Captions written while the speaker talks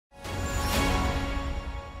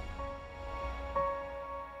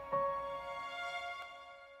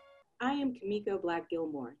am Kamika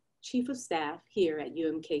Black-Gilmore, Chief of Staff here at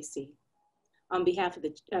UMKC. On behalf of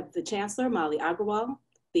the Chancellor, Molly Agrawal,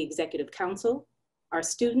 the Executive Council, our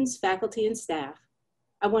students, faculty, and staff,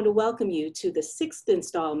 I want to welcome you to the 6th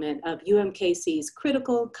installment of UMKC's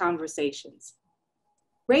Critical Conversations.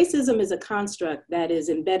 Racism is a construct that is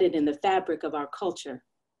embedded in the fabric of our culture.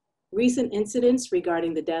 Recent incidents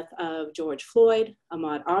regarding the death of George Floyd,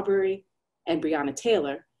 Ahmaud Arbery, and Breonna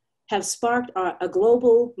Taylor have sparked a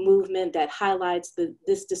global movement that highlights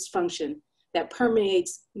this dysfunction that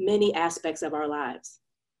permeates many aspects of our lives.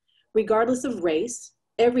 Regardless of race,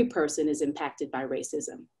 every person is impacted by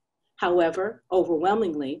racism. However,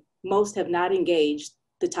 overwhelmingly, most have not engaged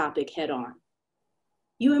the topic head on.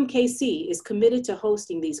 UMKC is committed to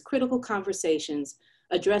hosting these critical conversations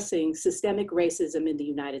addressing systemic racism in the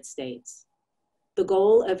United States. The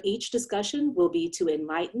goal of each discussion will be to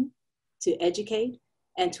enlighten, to educate,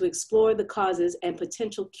 and to explore the causes and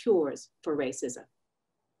potential cures for racism.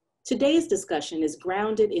 Today's discussion is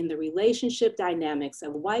grounded in the relationship dynamics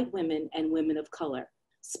of white women and women of color,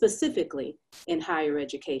 specifically in higher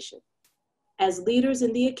education. As leaders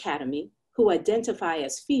in the academy who identify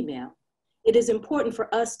as female, it is important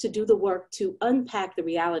for us to do the work to unpack the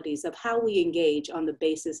realities of how we engage on the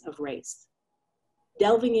basis of race.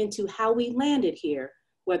 Delving into how we landed here,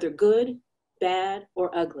 whether good, bad,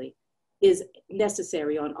 or ugly, is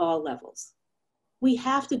necessary on all levels. We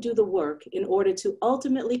have to do the work in order to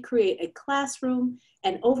ultimately create a classroom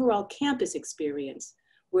and overall campus experience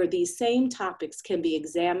where these same topics can be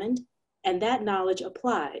examined and that knowledge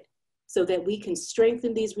applied so that we can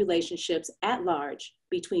strengthen these relationships at large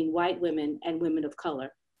between white women and women of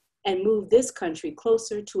color and move this country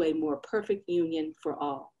closer to a more perfect union for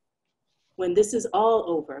all. When this is all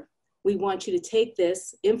over, we want you to take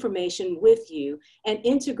this information with you and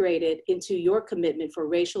integrate it into your commitment for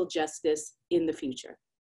racial justice in the future.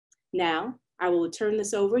 Now, I will turn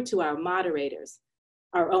this over to our moderators,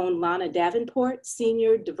 our own Lana Davenport,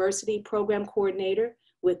 Senior Diversity Program Coordinator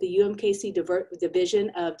with the UMKC Division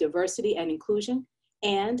of Diversity and Inclusion,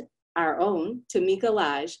 and our own Tamika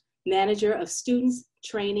Lige, Manager of Students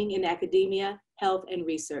Training in Academia, Health, and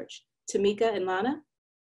Research. Tamika and Lana?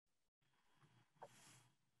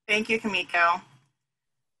 Thank you, Kamiko.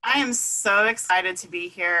 I am so excited to be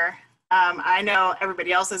here. I know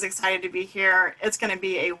everybody else is excited to be here. It's going to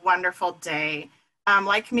be a wonderful day.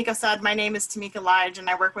 Like Kamiko said, my name is Tamika Lige, and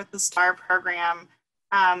I work with the STAR program.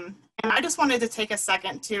 And I just wanted to take a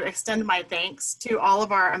second to extend my thanks to all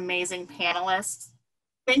of our amazing panelists.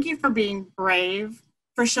 Thank you for being brave,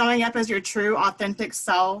 for showing up as your true, authentic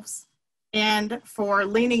selves, and for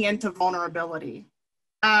leaning into vulnerability.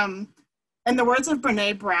 In the words of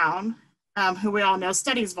Brené Brown, who we all know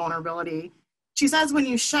studies vulnerability, she says, when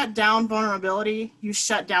you shut down vulnerability, you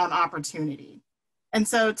shut down opportunity. And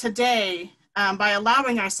so today, by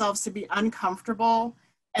allowing ourselves to be uncomfortable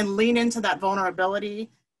and lean into that vulnerability,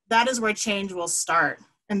 that is where change will start,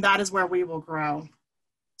 and that is where we will grow.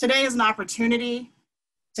 Today is an opportunity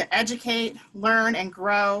to educate, learn, and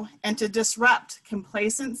grow, and to disrupt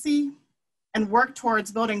complacency and work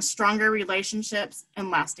towards building stronger relationships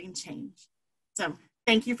and lasting change. So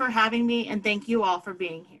thank you for having me, and thank you all for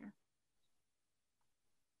being here.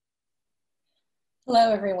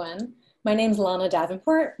 Hello, everyone. My name is Lana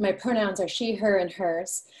Davenport. My pronouns are she, her, and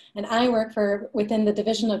hers, and I work within the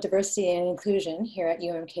Division of Diversity and Inclusion here at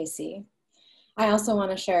UMKC. I also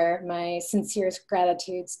want to share my sincerest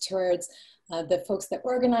gratitudes towards the folks that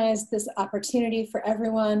organized this opportunity for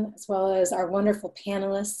everyone, as well as our wonderful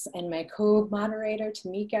panelists and my co-moderator,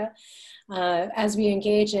 Tamika, as we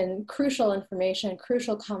engage in crucial information,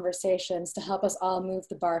 crucial conversations to help us all move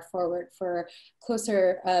the bar forward for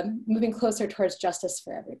moving closer towards justice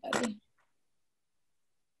for everybody.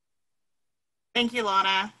 Thank you,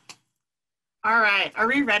 Lana. All right, are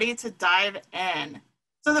we ready to dive in?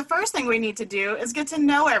 So the first thing we need to do is get to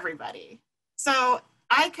know everybody. So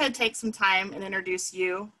I could take some time and introduce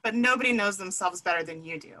you, but nobody knows themselves better than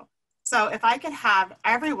you do. So if I could have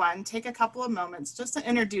everyone take a couple of moments just to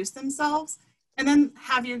introduce themselves and then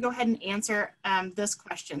have you go ahead and answer this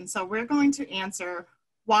question. So we're going to answer,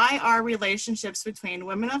 why are relationships between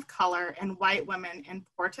women of color and white women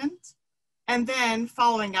important? And then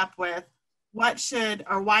following up with, why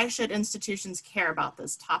should institutions care about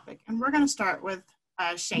this topic? And we're going to start with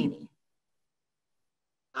Shani.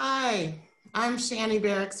 Hi. I'm Shani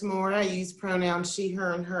Barracks Moore. I use pronouns she,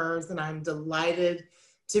 her, and hers, and I'm delighted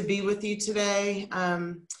to be with you today.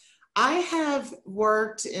 I have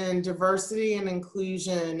worked in diversity and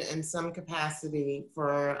inclusion in some capacity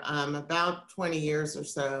for about 20 years or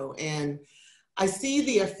so, and I see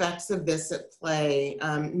the effects of this at play,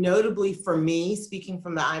 notably for me, speaking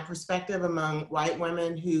from the I perspective, among white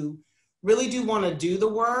women who really do want to do the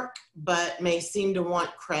work, but may seem to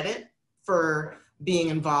want credit for being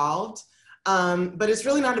involved. But it's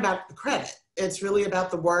really not about the credit. It's really about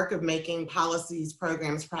the work of making policies,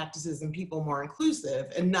 programs, practices, and people more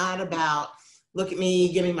inclusive, and not about, look at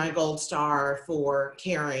me giving my gold star for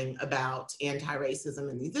caring about anti-racism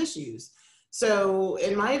and these issues. So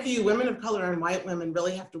in my view, women of color and white women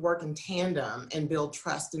really have to work in tandem and build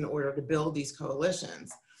trust in order to build these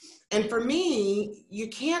coalitions. And for me, you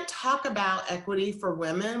can't talk about equity for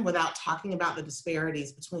women without talking about the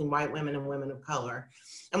disparities between white women and women of color.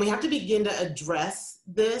 And we have to begin to address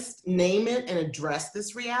this, name it, and address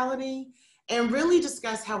this reality, and really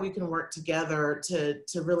discuss how we can work together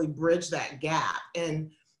to really bridge that gap.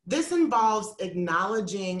 And this involves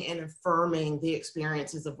acknowledging and affirming the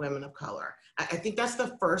experiences of women of color. I think that's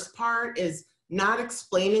the first part, is not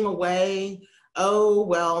explaining away, oh,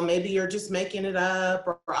 well, maybe you're just making it up,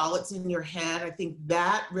 or all it's in your head. I think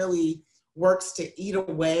that really works to eat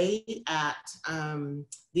away at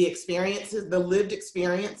the experiences, the lived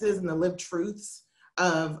experiences and the lived truths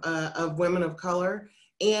of women of color.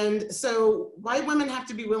 And so white women have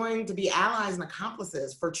to be willing to be allies and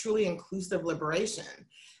accomplices for truly inclusive liberation.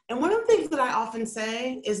 And one of the things that I often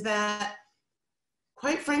say is that,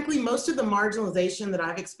 quite frankly, most of the marginalization that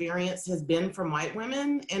I've experienced has been from white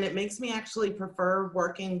women, and it makes me actually prefer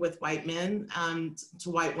working with white men to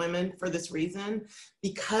white women for this reason,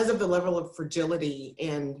 because of the level of fragility.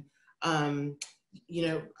 And, you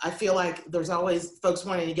know, I feel like there's always folks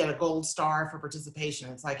wanting to get a gold star for participation.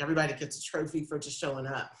 It's like everybody gets a trophy for just showing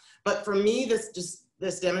up. But for me,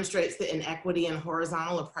 this demonstrates the inequity and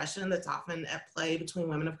horizontal oppression that's often at play between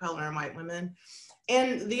women of color and white women.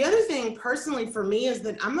 And the other thing personally for me is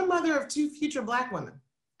that I'm the mother of 2 future Black women.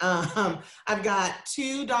 I've got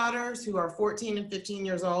 2 daughters who are 14 and 15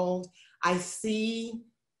 years old. I see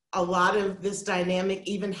a lot of this dynamic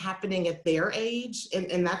even happening at their age,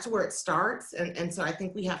 and that's where it starts. And so I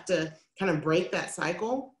think we have to kind of break that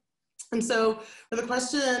cycle. And so for the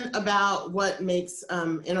question about what makes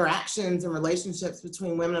interactions and relationships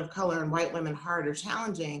between women of color and white women hard or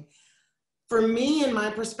challenging, for me, in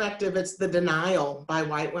my perspective, it's the denial by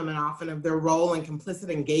white women often of their role in complicit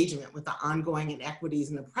engagement with the ongoing inequities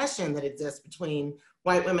and oppression that exists between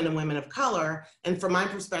white women and women of color, and from my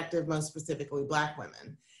perspective, most specifically Black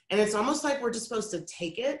women. And it's almost like we're just supposed to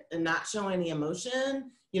take it and not show any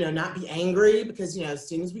emotion, you know, not be angry, because, you know, as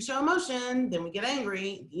soon as we show emotion, then we get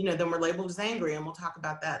angry, you know, then we're labeled as angry, and we'll talk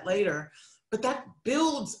about that later. But that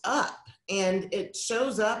builds up and it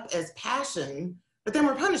shows up as passion, but then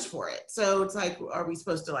we're punished for it. So it's like, are we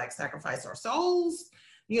supposed to like sacrifice our souls?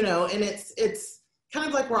 You know, and it's kind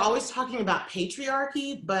of like we're always talking about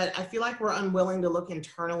patriarchy, but I feel like we're unwilling to look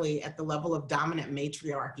internally at the level of dominant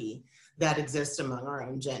matriarchy that exists among our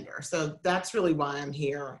own gender. So that's really why I'm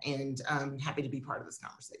here, and I'm happy to be part of this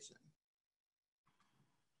conversation.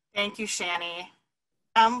 Thank you, Shani.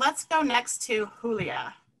 Let's go next to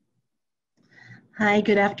Julia. Hi,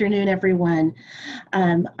 good afternoon, everyone.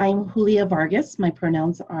 I'm Julia Vargas. My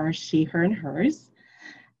pronouns are she, her, and hers.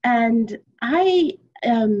 And I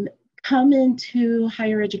come into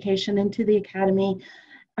higher education, into the academy,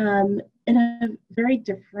 in a very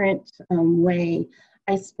different way.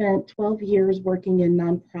 I spent 12 years working in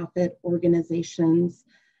nonprofit organizations,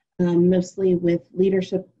 mostly with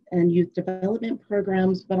leadership and youth development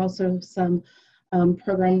programs, but also some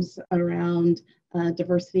programs around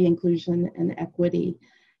diversity, inclusion, and equity.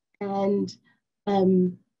 And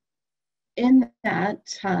in that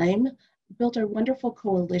time, built a wonderful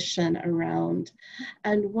coalition around.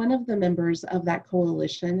 And one of the members of that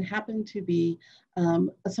coalition happened to be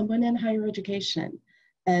someone in higher education.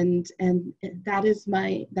 And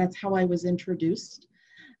that's how I was introduced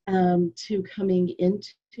to coming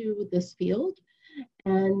into this field.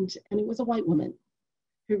 And it was a white woman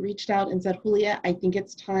who reached out and said, Julia, I think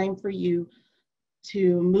it's time for you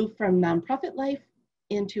to move from nonprofit life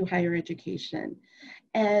into higher education.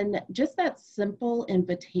 And just that simple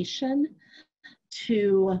invitation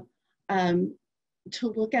to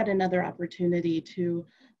look at another opportunity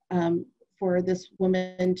for this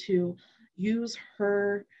woman to use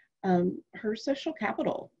her social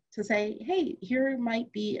capital to say, hey, here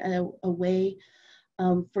might be a way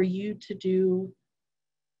for you to do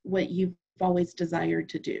what you've always desired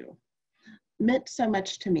to do, meant so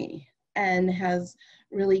much to me and has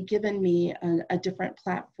really given me a different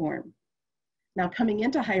platform. Now, coming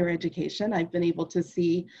into higher education, I've been able to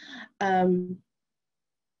see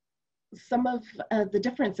some of the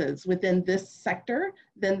differences within this sector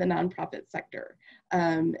than the nonprofit sector.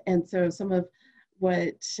 And so some of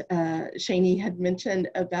what Shani had mentioned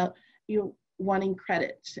about, wanting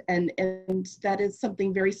credit, and that is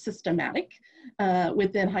something very systematic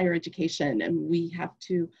within higher education, and we have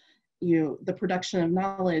to, the production of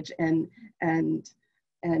knowledge and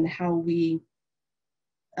how we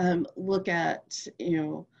look at,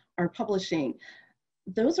 our publishing.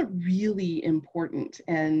 Those are really important,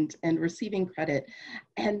 and receiving credit,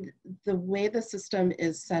 and the way the system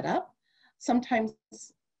is set up sometimes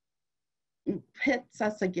pits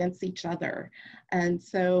us against each other. And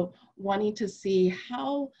so wanting to see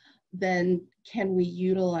how then can we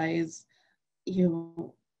utilize,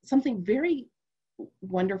 something very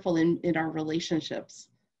wonderful in our relationships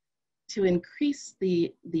to increase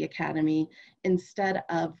the academy instead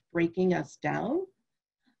of breaking us down,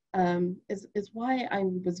 is why I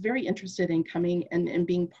was very interested in coming and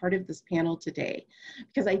being part of this panel today.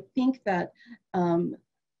 Because I think that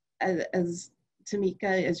as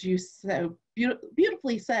Tamika, as you so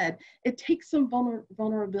beautifully said, it takes some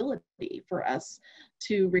vulnerability for us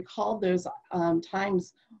to recall those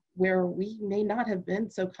times where we may not have been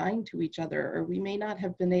so kind to each other, or we may not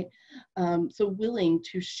have been so willing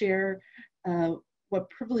to share what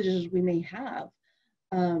privileges we may have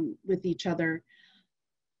with each other,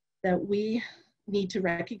 that we need to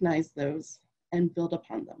recognize those and build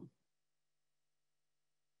upon them.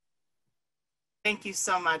 Thank you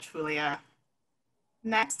so much, Julia.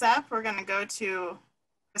 Next up, we're going to go to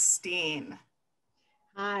Christine.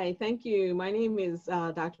 Hi, thank you. My name is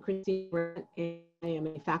Dr. Christine Brent, and I am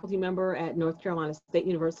a faculty member at North Carolina State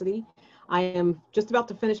University. I am just about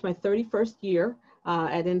to finish my 31st year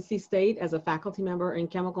at NC State as a faculty member in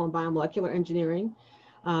chemical and biomolecular engineering.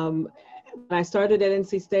 When I started at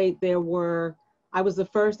NC State, I was the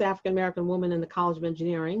first African-American woman in the College of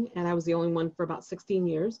Engineering, and I was the only one for about 16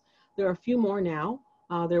 years. There are a few more now.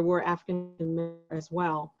 There were African as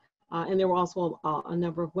well, and there were also a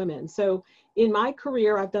number of women. So in my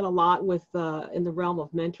career, I've done a lot with in the realm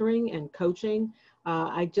of mentoring and coaching.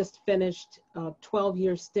 I just finished a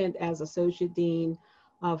 12-year stint as Associate Dean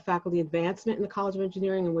of Faculty Advancement in the College of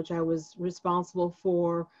Engineering, in which I was responsible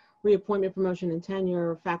for reappointment, promotion, and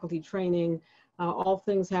tenure, faculty training, all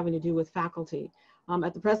things having to do with faculty.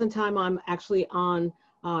 At the present time, I'm actually on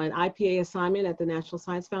an IPA assignment at the National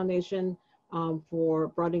Science Foundation for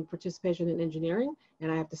broadening participation in engineering.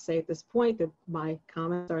 And I have to say at this point that my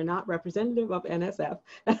comments are not representative of NSF.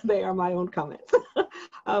 They are my own comments.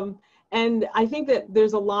 And I think that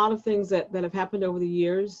there's a lot of things that have happened over the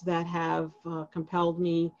years that have compelled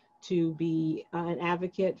me to be an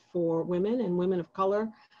advocate for women and women of color.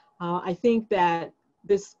 I think that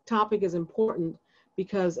this topic is important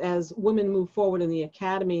because as women move forward in the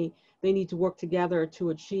academy, they need to work together to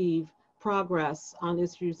achieve progress on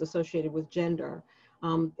issues associated with gender.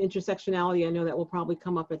 Intersectionality, I know that will probably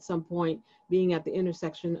come up at some point. Being at the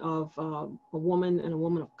intersection of a woman and a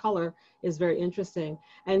woman of color is very interesting.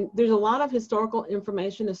 And there's a lot of historical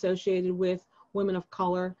information associated with women of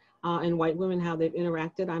color and white women, how they've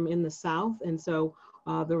interacted. I'm in the South, and so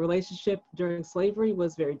the relationship during slavery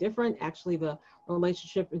was very different. Actually, the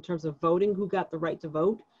relationship in terms of voting, who got the right to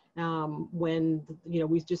vote, when,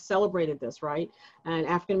 we just celebrated this, right? And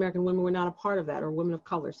African-American women were not a part of that, or women of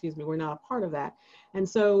color, excuse me, were not a part of that. And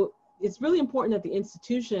so it's really important that the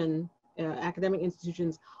institution, academic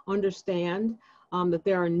institutions, understand that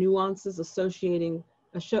there are nuances associated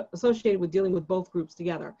with dealing with both groups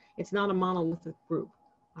together. It's not a monolithic group,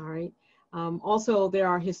 all right? Also, there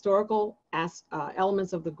are historical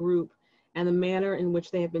elements of the group and the manner in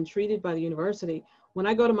which they have been treated by the university. When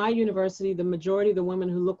I go to my university, the majority of the women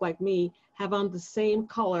who look like me have on the same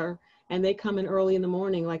color, and they come in early in the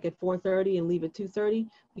morning, like at 4:30 and leave at 2:30,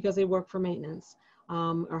 because they work for maintenance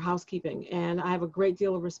or housekeeping. And I have a great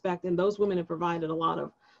deal of respect, and those women have provided a lot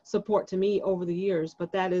of support to me over the years.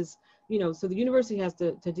 But that is, so the university has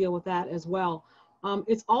to deal with that as well.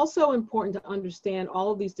 It's also important to understand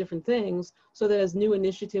all of these different things so that as new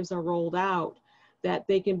initiatives are rolled out, that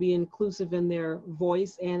they can be inclusive in their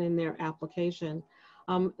voice and in their application.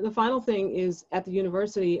 The final thing is, at the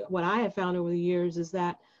university, what I have found over the years is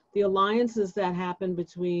that the alliances that happen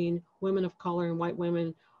between women of color and white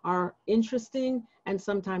women are interesting and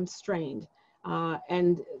sometimes strained.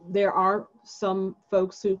 And there are some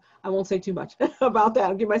folks who, I won't say too much about that,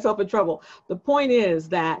 I'll get myself in trouble. The point is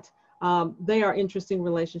that they are interesting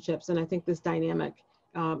relationships, and I think this dynamic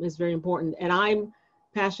is very important. And I'm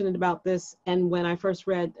passionate about this. And when I first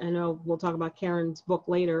read, I know we'll talk about Karen's book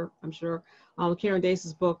later, I'm sure, Karen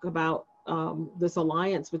Dace's book about this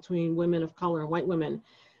alliance between women of color and white women,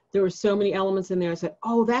 there were so many elements in there. I said,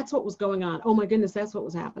 oh, that's what was going on. Oh my goodness, that's what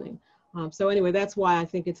was happening. So anyway, that's why I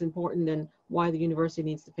think it's important and why the university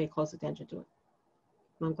needs to pay close attention to it.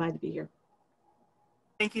 I'm glad to be here.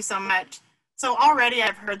 Thank you so much. So already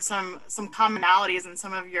I've heard some commonalities in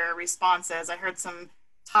some of your responses. I heard some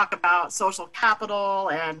talk about social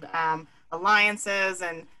capital and alliances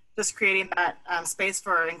and just creating that space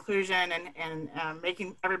for inclusion and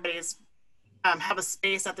making everybody's have a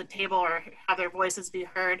space at the table or have their voices be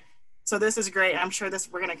heard. So this is great. I'm sure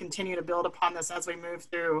we're going to continue to build upon this as we move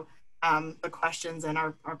through the questions in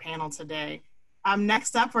our panel today.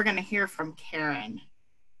 Next up, we're going to hear from Karen.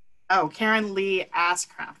 Oh, Karen Lee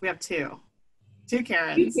Ashcraft. We have two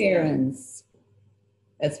Karens. Two Karens.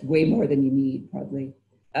 That's way more than you need, probably.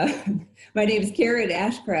 My name is Karen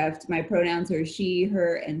Ashcraft. My pronouns are she,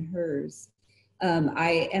 her, and hers.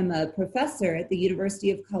 I am a professor at the University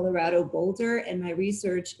of Colorado Boulder, and my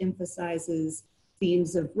research emphasizes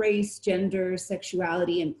themes of race, gender,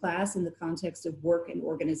 sexuality, and class in the context of work and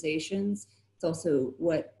organizations. It's also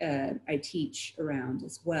what I teach around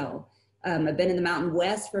as well. I've been in the Mountain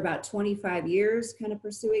West for about 25 years, kind of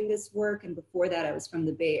pursuing this work. And before that, I was from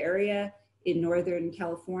the Bay Area in Northern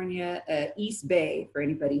California, East Bay, for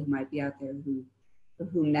anybody who might be out there for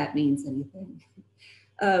whom that means anything.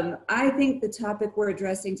 I think the topic we're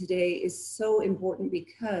addressing today is so important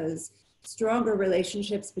because stronger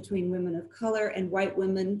relationships between women of color and white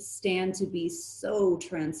women stand to be so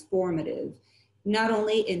transformative, not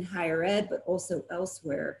only in higher ed, but also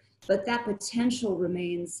elsewhere. But that potential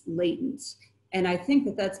remains latent. And I think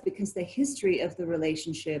that that's because the history of the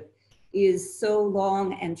relationship is so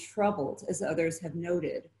long and troubled, as others have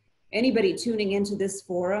noted. Anybody tuning into this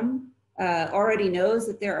forum already knows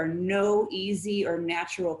that there are no easy or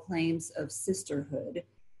natural claims of sisterhood.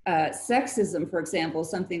 Sexism, for example,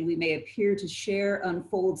 something we may appear to share,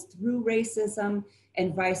 unfolds through racism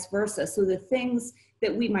and vice versa. So the things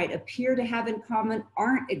that we might appear to have in common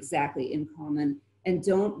aren't exactly in common and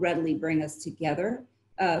don't readily bring us together.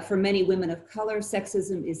 For many women of color,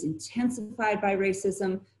 sexism is intensified by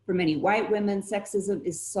racism. For many white women, sexism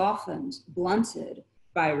is softened, blunted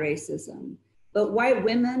by racism. But white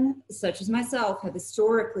women, such as myself, have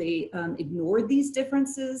historically ignored these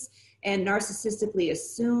differences and narcissistically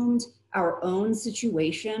assumed our own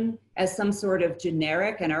situation as some sort of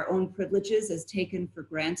generic and our own privileges as taken for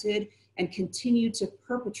granted, and continue to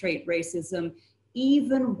perpetrate racism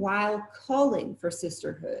even while calling for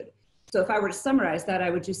sisterhood. So if I were to summarize that, I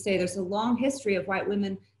would just say there's a long history of white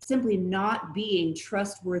women simply not being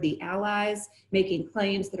trustworthy allies, making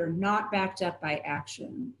claims that are not backed up by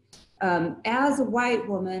action. As a white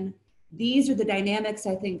woman, these are the dynamics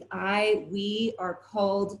I think we are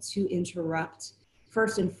called to interrupt.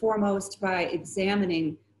 First and foremost, by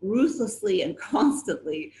examining ruthlessly and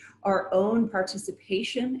constantly our own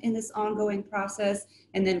participation in this ongoing process,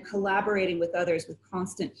 and then collaborating with others with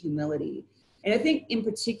constant humility. And I think in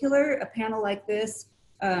particular, a panel like this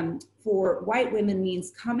for white women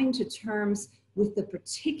means coming to terms with the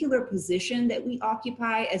particular position that we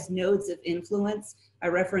occupy as nodes of influence. I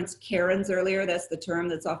referenced Karens earlier. That's the term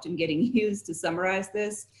that's often getting used to summarize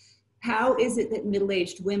this. How is it that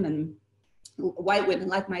middle-aged women, white women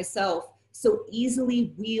like myself, so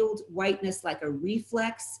easily wield whiteness like a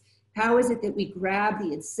reflex? How is it that we grab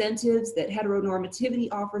the incentives that heteronormativity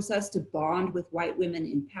offers us to bond with white women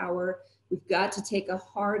in power? We've got to take a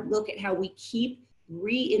hard look at how we keep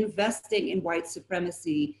reinvesting in white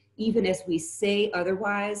supremacy, even as we say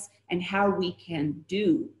otherwise, and how we can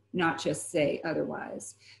do, not just say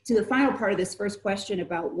otherwise. To the final part of this first question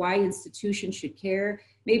about why institutions should care,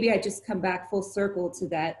 maybe I just come back full circle to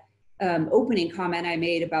that opening comment I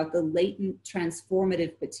made about the latent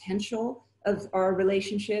transformative potential of our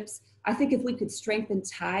relationships. I think if we could strengthen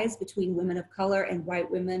ties between women of color and white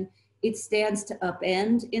women, it stands to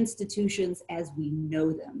upend institutions as we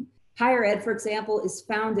know them. Higher ed, for example, is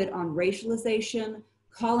founded on racialization,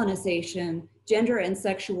 colonization, gender and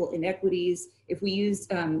sexual inequities. If we use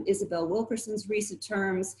Isabel Wilkerson's recent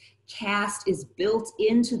terms, caste is built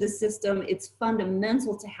into the system. It's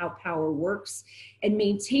fundamental to how power works, and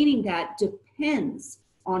maintaining that depends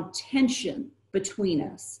on tension between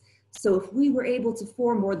us. So if we were able to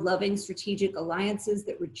form more loving strategic alliances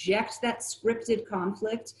that reject that scripted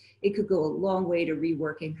conflict, it could go a long way to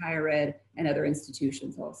reworking higher ed and other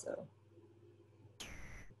institutions also.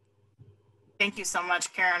 Thank you so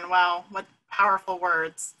much, Karen. Wow, what powerful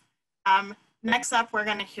words. Next up, we're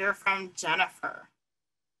going to hear from Jennifer.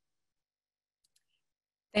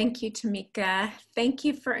 Thank you, Tamika. Thank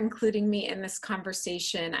you for including me in this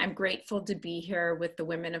conversation. I'm grateful to be here with the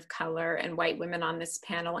women of color and white women on this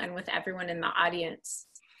panel and with everyone in the audience.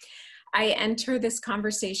 I enter this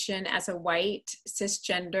conversation as a white,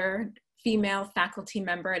 cisgender, female faculty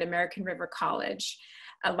member at American River College,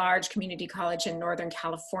 a large community college in Northern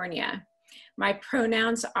California. My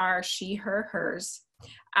pronouns are she, her, hers.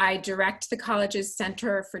 I direct the college's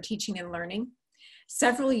Center for Teaching and Learning.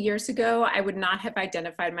 Several years ago, I would not have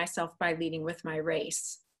identified myself by leading with my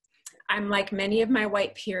race. I'm like many of my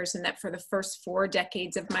white peers in that for the first 4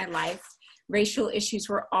 decades of my life, racial issues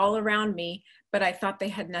were all around me, but I thought they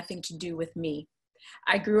had nothing to do with me.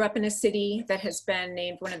 I grew up in a city that has been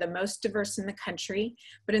named one of the most diverse in the country,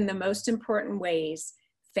 but in the most important ways,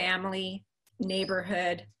 family,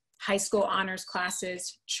 neighborhood, high school honors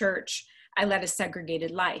classes, church, I led a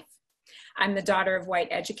segregated life. I'm the daughter of white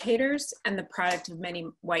educators and the product of many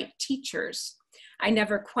white teachers. I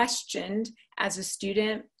never questioned as a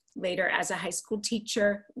student, later as a high school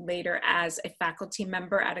teacher, later as a faculty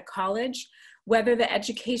member at a college, whether the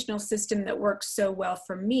educational system that worked so well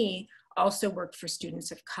for me also worked for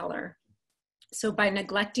students of color. So by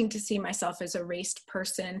neglecting to see myself as a raced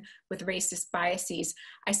person with racist biases,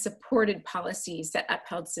 I supported policies that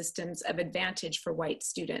upheld systems of advantage for white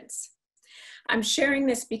students. I'm sharing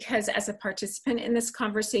this because as a participant in this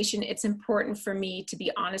conversation, it's important for me to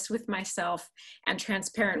be honest with myself and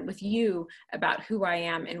transparent with you about who I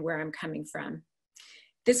am and where I'm coming from.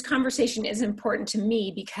 This conversation is important to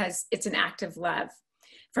me because it's an act of love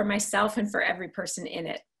for myself and for every person in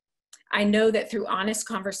it. I know that through honest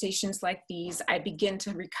conversations like these, I begin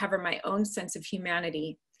to recover my own sense of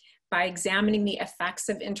humanity by examining the effects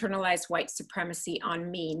of internalized white supremacy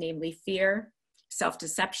on me, namely fear,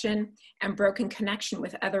 self-deception, and broken connection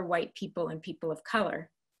with other white people and people of color.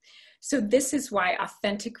 So this is why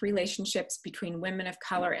authentic relationships between women of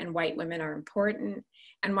color and white women are important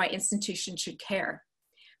and why institutions should care.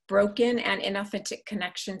 Broken and inauthentic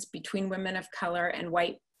connections between women of color and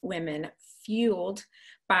white women fueled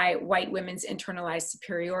by white women's internalized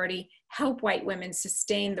superiority help white women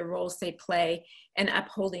sustain the roles they play in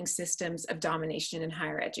upholding systems of domination in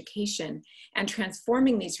higher education. And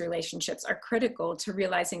transforming these relationships are critical to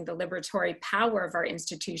realizing the liberatory power of our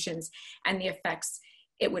institutions and the effects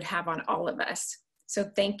it would have on all of us. So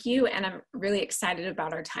thank you, and I'm really excited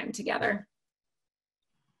about our time together.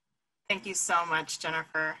 Thank you so much,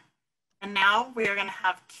 Jennifer. And now we are going to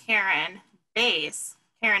have Karen Dace,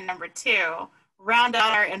 Karen number 2, round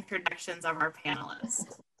out our introductions of our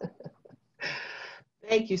panelists.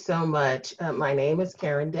 Thank you so much. My name is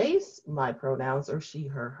Karen Dace. My pronouns are she,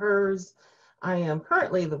 her, hers. I am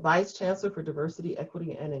currently the Vice Chancellor for Diversity,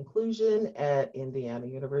 Equity, and Inclusion at Indiana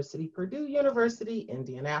University, Purdue University,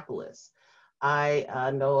 Indianapolis. I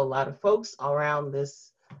know a lot of folks around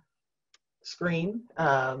this screen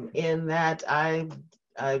in that I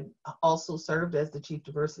also served as the Chief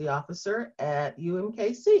Diversity Officer at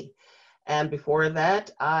UMKC. And before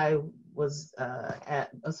that, I was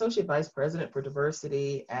Associate Vice President for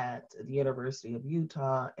Diversity at the University of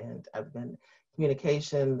Utah, and I've been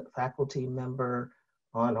communication faculty member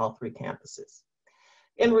on all 3 campuses.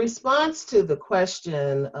 In response to the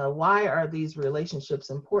question, why are these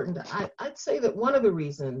relationships important? I'd say that one of the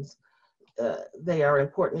reasons they are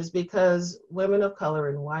important is because women of color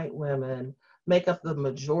and white women make up the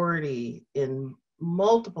majority in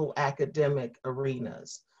multiple academic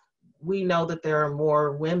arenas. We know that there are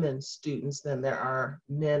more women students than there are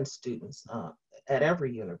men students at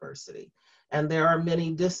every university. And there are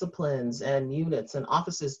many disciplines and units and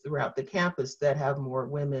offices throughout the campus that have more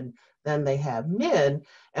women than they have men.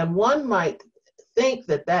 And one might think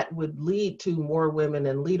that that would lead to more women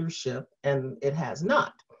in leadership, and it has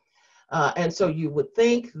not. And so you would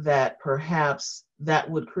think that perhaps that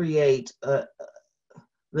would create the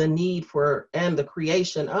need for and the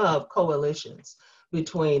creation of coalitions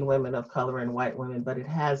between women of color and white women, but it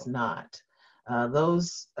has not.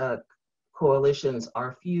 Those coalitions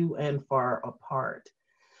are few and far apart.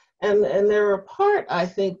 And they're apart, I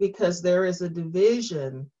think, because there is a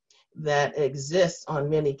division that exists on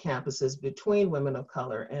many campuses between women of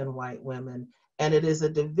color and white women. And it is a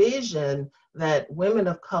division that women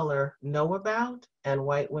of color know about and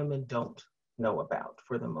white women don't know about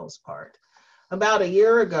for the most part. About a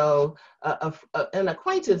year ago, an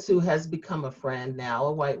acquaintance who has become a friend now,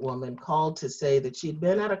 a white woman, called to say that she'd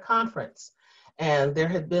been at a conference and there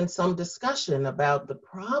had been some discussion about the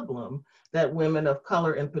problem that women of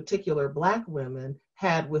color, in particular Black women,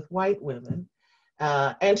 had with white women.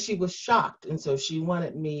 And she was shocked. And so she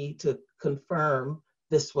wanted me to confirm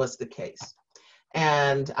this was the case.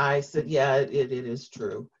 And I said, yeah, it is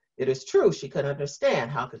true. It is true. She couldn't understand,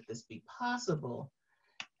 how could this be possible?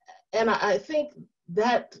 And I think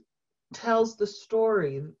that tells the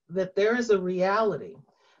story that there is a reality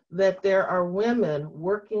that there are women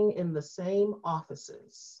working in the same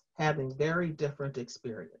offices having very different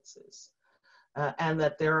experiences. and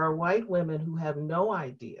that there are white women who have no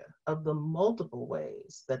idea of the multiple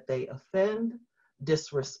ways that they offend,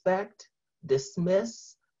 disrespect,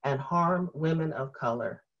 dismiss, and harm women of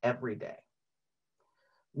color every day.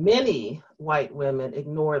 Many white women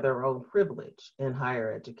ignore their own privilege in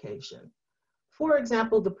higher education. For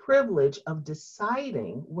example, the privilege of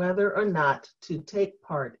deciding whether or not to take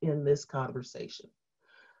part in this conversation.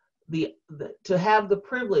 To have the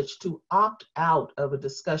privilege to opt out of a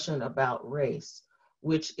discussion about race,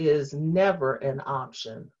 which is never an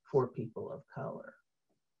option for people of color.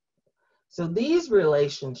 So these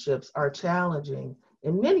relationships are challenging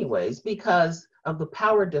in many ways because of the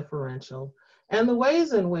power differential and the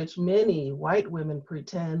ways in which many white women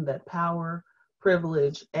pretend that power,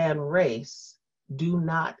 privilege, and race do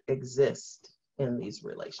not exist in these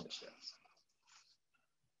relationships.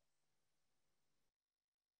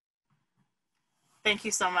 Thank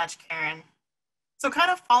you so much, Karen. So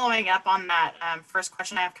kind of following up on that first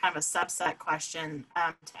question, I have kind of a subset question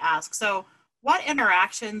to ask. So what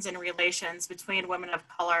interactions and relations between women of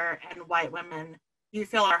color and white women do you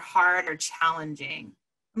feel are hard or challenging?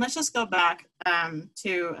 And let's just go back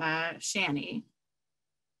to Shani.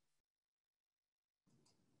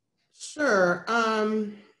 Sure.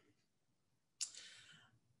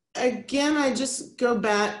 Again, I just go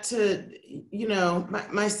back to, you know,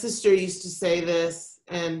 my sister used to say this,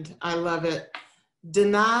 and I love it.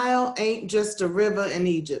 Denial ain't just a river in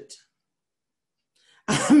Egypt.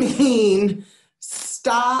 I mean,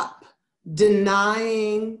 stop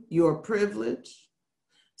denying your privilege.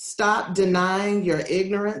 Stop denying your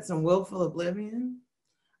ignorance and willful oblivion.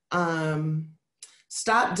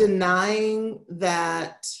 Stop denying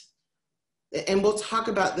that, and we'll talk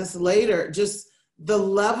about this later, just the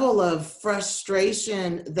level of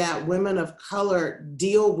frustration that women of color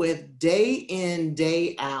deal with day in,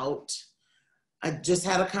 day out. I just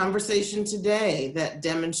had a conversation today that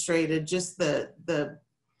demonstrated just the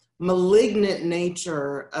malignant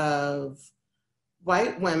nature of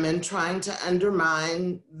white women trying to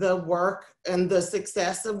undermine the work and the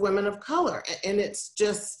success of women of color. And it's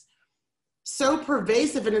just so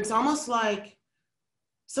pervasive, and it's almost like,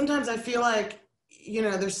 sometimes I feel like, you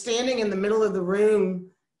know, they're standing in the middle of the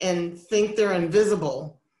room and think they're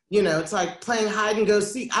invisible. You know, it's like playing hide and go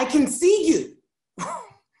seek. I can see you.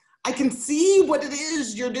 I can see what it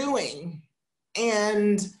is you're doing.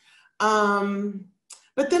 And,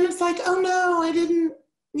 but then it's like, oh no, I didn't.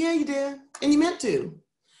 Yeah, you did. And you meant to.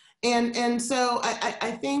 And so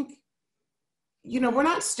I think, you know, we're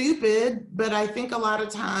not stupid, but I think a lot of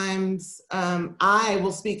times I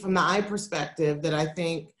will speak from the I perspective that I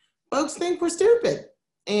think folks think we're stupid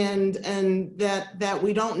and that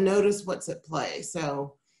we don't notice what's at play.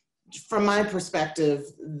 So from my perspective,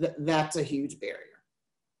 that's a huge barrier.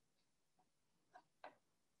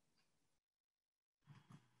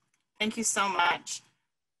 Thank you so much.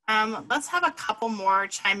 Let's have a couple more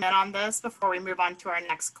chime in on this before we move on to our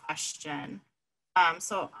next question.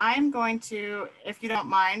 So I'm going to, if you don't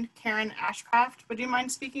mind, Karen Ashcraft, would you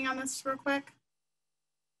mind speaking on this real quick?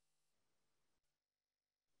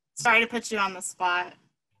 Sorry to put you on the spot.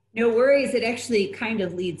 No worries. It actually kind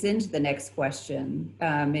of leads into the next question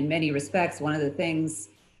in many respects. One of the things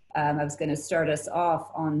I was going to start us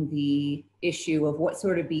off on the issue of what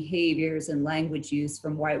sort of behaviors and language use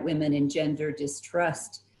from white women and gender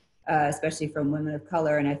distrust, especially from women of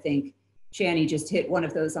color. And I think Shani just hit one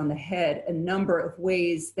of those on the head, a number of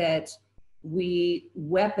ways that we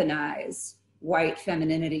weaponize white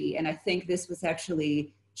femininity. And I think this was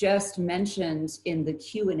actually just mentioned in the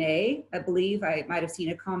Q&A. I believe I might have seen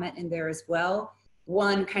a comment in there as well.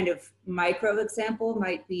 One kind of micro example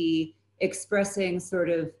might be expressing sort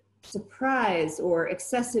of surprise or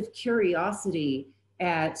excessive curiosity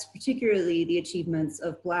at particularly the achievements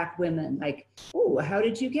of Black women, like, oh, how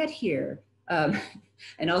did you get here?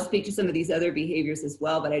 And I'll speak to some of these other behaviors as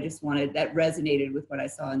well, but I just wanted, that resonated with what I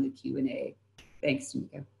saw in the Q&A. Thanks,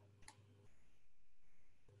 Tamika.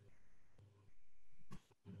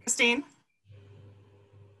 Christine?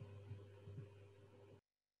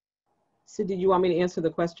 So did you want me to answer the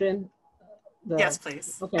question? Yes,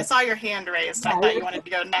 please. Okay. I saw your hand raised. I thought you wanted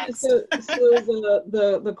to go next. So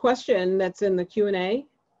the question that's in the Q&A, you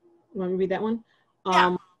want me to read that one?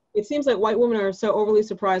 Yeah. It seems like white women are so overly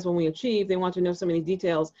surprised when we achieve. They want to know so many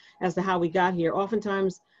details as to how we got here.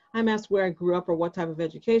 Oftentimes, I'm asked where I grew up or what type of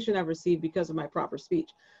education I've received because of my proper speech.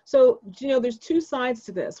 So, you know, there's two sides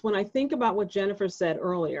to this. When I think about what Jennifer said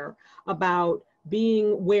earlier about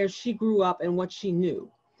being where she grew up and what she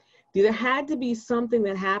knew, there had to be something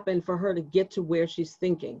that happened for her to get to where she's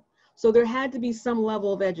thinking. So there had to be some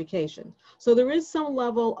level of education. So there is some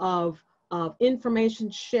level of of information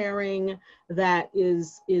sharing that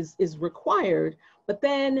is required, but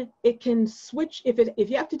then it can switch if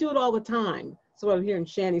you have to do it all the time. So what I'm hearing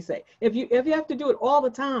Shani say, if you have to do it all the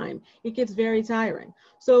time, it gets very tiring.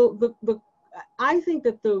 So I think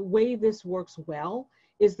that the way this works well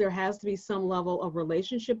is there has to be some level of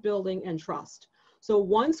relationship building and trust. So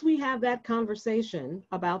once we have that conversation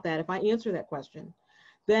about that, if I answer that question,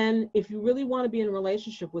 then if you really want to be in a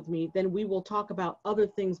relationship with me, then we will talk about other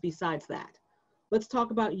things besides that. Let's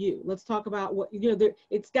talk about you. Let's talk about what,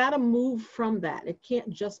 it's got to move from that. It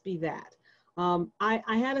can't just be that. I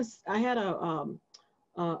had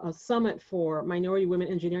a summit for minority women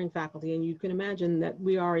engineering faculty, and you can imagine that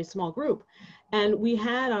we are a small group. And we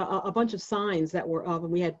had a bunch of signs that were up,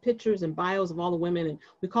 and we had pictures and bios of all the women, and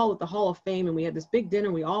we call it the Hall of Fame. And we had this big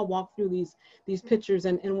dinner. We all walked through these pictures,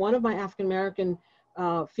 and one of my African-American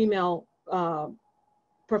female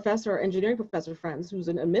engineering professor friends, who's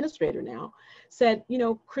an administrator now, said,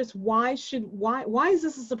 Chris, why is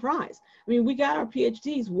this a surprise? I mean, we got our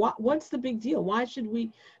PhDs. What's the big deal? Why should we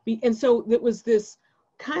be? And so it was this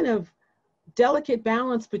kind of delicate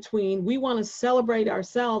balance between we want to celebrate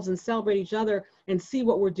ourselves and celebrate each other and see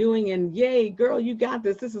what we're doing, and yay, girl, you got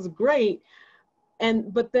this. This is great.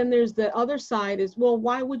 But then there's the other side is, well,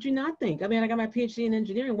 why would you not think? I mean, I got my PhD in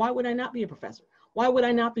engineering. Why would I not be a professor? Why would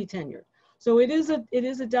I not be tenured? So it is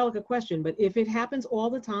a delicate question, but if it happens all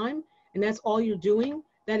the time and that's all you're doing,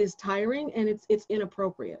 that is tiring and it's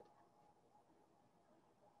inappropriate.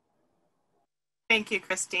 Thank you,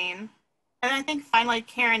 Christine. And I think finally,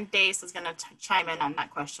 Karen Dace is going to chime in on that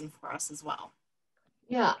question for us as well.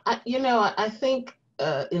 Yeah, I think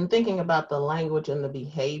in thinking about the language and the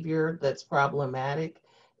behavior that's problematic,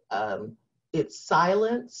 it's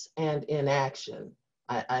silence and inaction.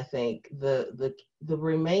 I think the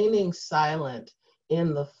remaining silent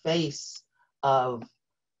in the face of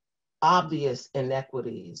obvious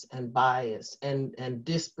inequities and bias and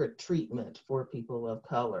disparate treatment for people of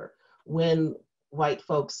color, when white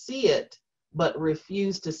folks see it but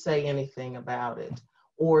refuse to say anything about it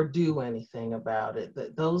or do anything about it,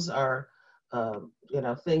 those are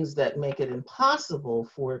things that make it impossible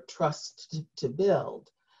for trust to build.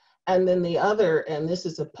 And then the other, and this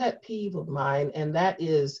is a pet peeve of mine, and that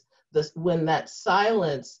is when that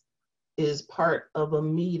silence is part of a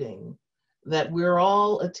meeting that we're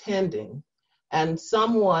all attending and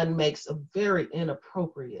someone makes a very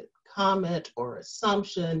inappropriate comment or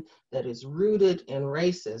assumption that is rooted in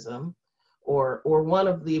racism or one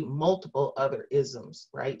of the multiple other isms,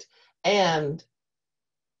 right? And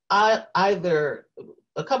either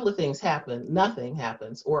a couple of things happen, nothing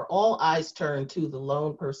happens, or all eyes turn to the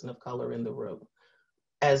lone person of color in the room,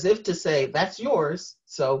 as if to say, that's yours,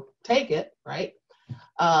 so take it, right?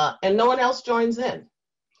 And no one else joins in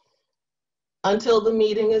until the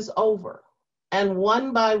meeting is over. And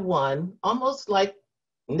one by one, almost like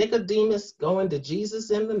Nicodemus going to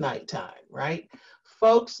Jesus in the nighttime, right?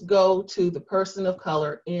 Folks go to the person of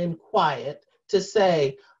color in quiet to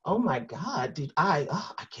say, oh my God, I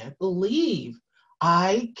can't believe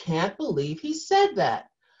he said that.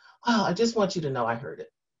 Oh, I just want you to know I heard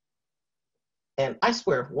it. And I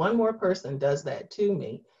swear, if one more person does that to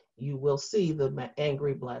me, you will see the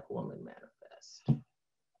angry Black woman manifest.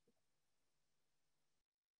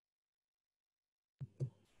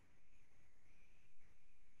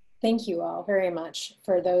 Thank you all very much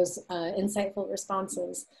for those insightful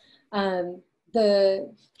responses.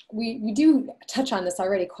 We do touch on this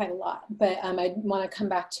already quite a lot, but I want to come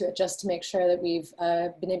back to it just to make sure that we've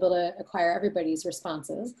been able to acquire everybody's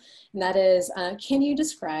responses. And that is, can you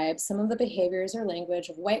describe some of the behaviors or language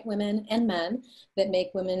of white women and men that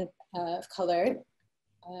make women of color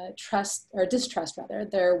trust or distrust rather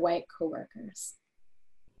their white coworkers?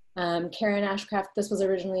 Karen Ashcraft, this was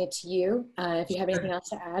originally to you. If you have anything else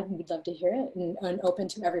to add, we'd love to hear it, and open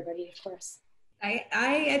to everybody, of course.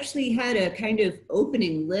 I actually had a kind of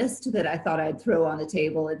opening list that I thought I'd throw on the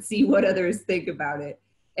table and see what others think about it.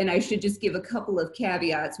 And I should just give a couple of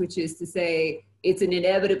caveats, which is to say, it's an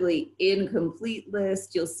inevitably incomplete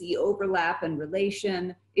list. You'll see overlap and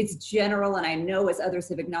relation. It's general, and I know, as others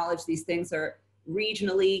have acknowledged, these things are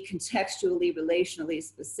regionally, contextually, relationally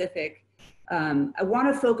specific. I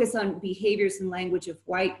want to focus on behaviors and language of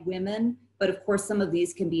white women, but of course some of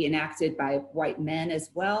these can be enacted by white men as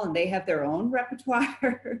well, and they have their own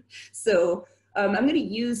repertoire. So I'm going to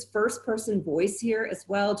use first person voice here as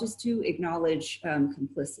well, just to acknowledge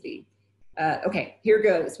complicity. Okay, here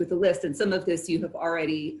goes with the list, and some of this you have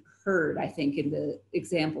already heard, I think, in the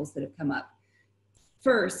examples that have come up.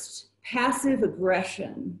 First, passive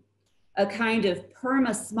aggression, a kind of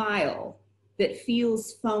perma smile that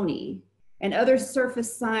feels phony, and other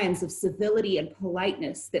surface signs of civility and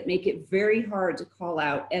politeness that make it very hard to call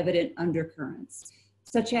out evident undercurrents,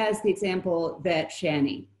 such as the example that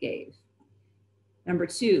Shani gave. Number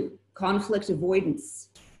 2, conflict avoidance.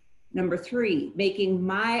 Number 3, making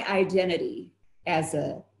my identity as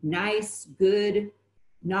a nice, good,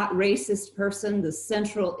 not racist person the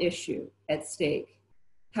central issue at stake.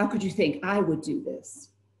 How could you think I would do this?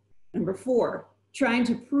 Number 4, trying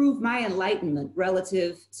to prove my enlightenment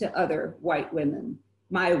relative to other white women.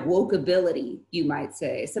 My wokeability, you might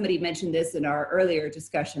say. Somebody mentioned this in our earlier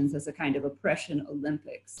discussions as a kind of oppression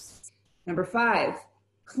Olympics. Number 5,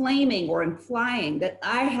 claiming or implying that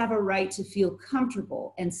I have a right to feel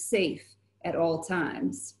comfortable and safe at all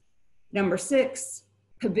times. Number 6,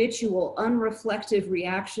 habitual, unreflective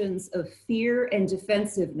reactions of fear and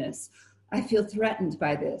defensiveness. I feel threatened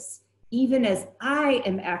by this, even as I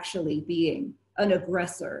am actually being an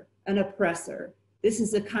aggressor, an oppressor. This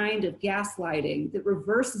is a kind of gaslighting that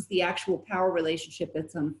reverses the actual power relationship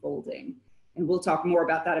that's unfolding. And we'll talk more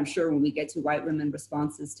about that, I'm sure, when we get to white women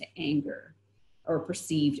responses to anger or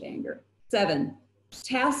perceived anger. 7,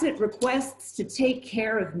 tacit requests to take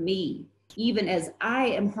care of me, even as I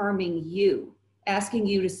am harming you, asking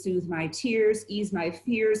you to soothe my tears, ease my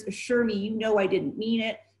fears, assure me you know I didn't mean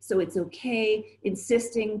it, so it's okay,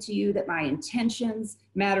 insisting to you that my intentions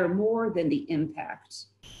matter more than the impact.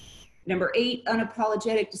 Number 8,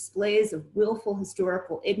 unapologetic displays of willful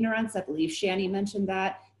historical ignorance. I believe Shani mentioned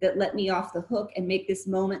that let me off the hook and make this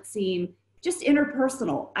moment seem just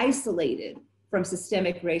interpersonal, isolated from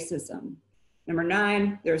systemic racism. Number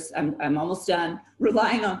 9, I'm almost done,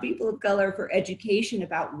 relying on people of color for education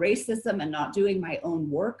about racism and not doing my own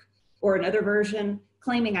work. Or another version,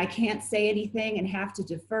 claiming I can't say anything and have to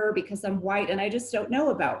defer because I'm white and I just don't know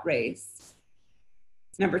about race.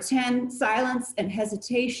 Number 10, silence and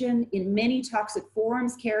hesitation in many toxic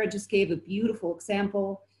forms. Kara just gave a beautiful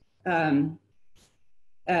example, such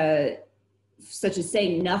as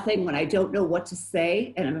saying nothing when I don't know what to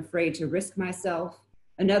say and I'm afraid to risk myself.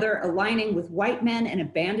 Another, aligning with white men and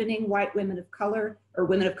abandoning white women of color or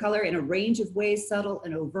women of color in a range of ways, subtle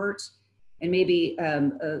and overt. And maybe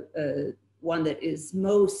one that is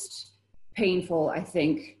most painful, I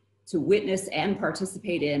think, to witness and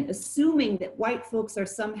participate in, assuming that white folks are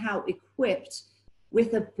somehow equipped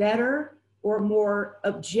with a better or more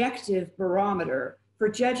objective barometer for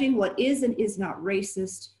judging what is and is not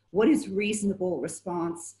racist, what is reasonable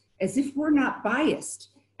response, as if we're not biased,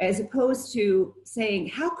 as opposed to saying,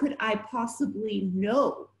 how could I possibly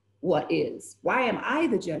know what is? Why am I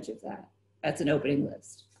the judge of that? That's an opening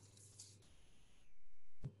list.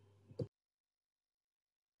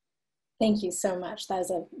 Thank you so much. That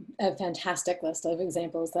is a fantastic list of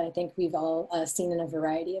examples that I think we've all seen in a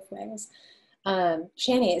variety of ways.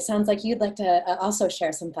 Shani, it sounds like you'd like to also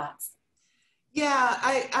share some thoughts. Yeah,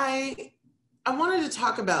 I wanted to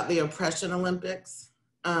talk about the Oppression Olympics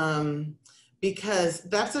because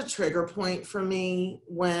that's a trigger point for me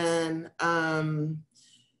when,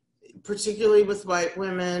 particularly with white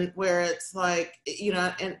women, where it's like, you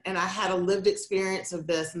know, and I had a lived experience of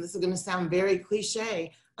this, and this is going to sound very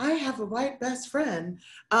cliche. I have a white best friend,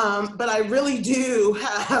 but I really do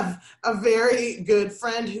have a very good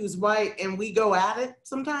friend who's white, and we go at it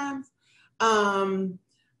sometimes.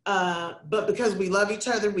 But because we love each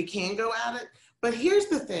other, we can go at it. But here's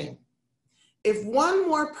the thing. If one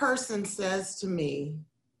more person says to me,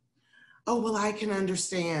 oh, well, I can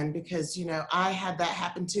understand because, you know, I had that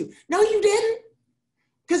happen too. No, you didn't,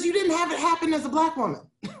 because you didn't have it happen as a Black woman,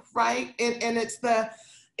 right? And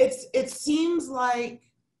it seems like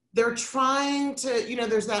they're trying to, you know,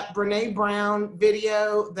 there's that Brene Brown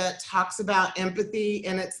video that talks about empathy,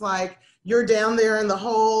 and it's like, you're down there in the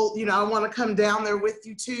hole, you know, I want to come down there with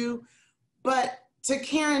you too. But to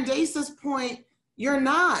Karen Dace's point, you're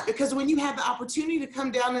not, because when you had the opportunity to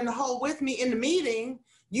come down in the hole with me in the meeting,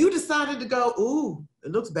 you decided to go, ooh,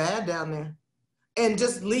 it looks bad down there, and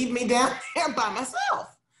just leave me down there by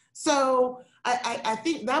myself. So I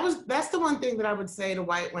think that's the one thing that I would say to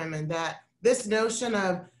white women, that this notion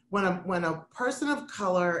of when a person of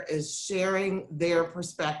color is sharing their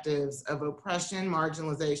perspectives of oppression,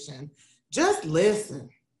 marginalization, just listen.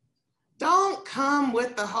 Don't come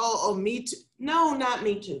with the whole, oh, me too. No, not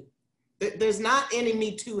me too. There's not any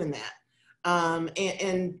me too in that.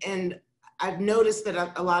 And I've noticed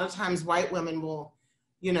that a lot of times white women will,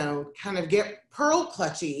 you know, kind of get pearl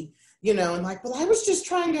clutchy, you know, and like, well, I was just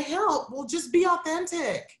trying to help. Well, just be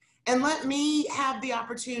authentic and let me have the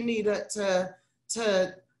opportunity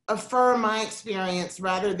to affirm my experience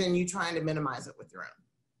rather than you trying to minimize it with your own.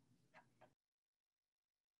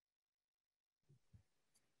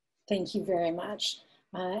 Thank you very much.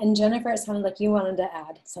 And Jennifer, it sounded like you wanted to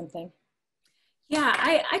add something.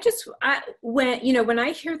 Yeah, when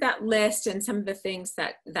I hear that list and some of the things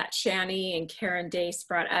that Shani and Karen Dace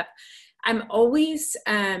brought up, I'm always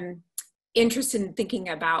interested in thinking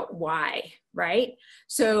about why, right?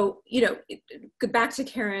 So, go back to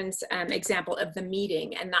Karen's example of the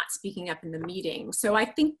meeting and not speaking up in the meeting. So I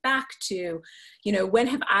think back to, when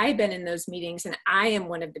have I been in those meetings and I am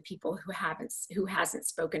one of the people who hasn't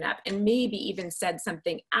spoken up and maybe even said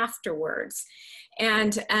something afterwards.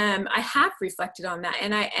 And I have reflected on that,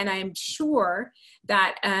 and I'm sure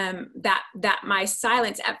that that my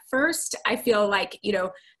silence at first, I feel like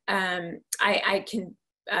I can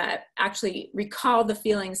actually recall the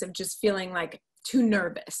feelings of just feeling like too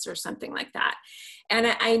nervous or something like that. And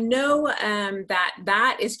I know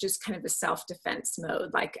that is just kind of a self-defense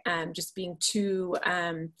mode, like just being too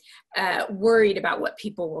worried about what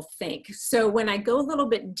people will think. So when I go a little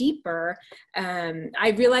bit deeper,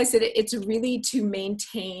 I realize that it's really to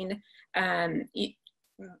maintain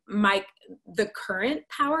the current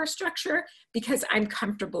power structure, because I'm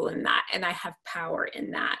comfortable in that and I have power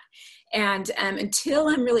in that. And until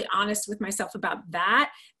I'm really honest with myself about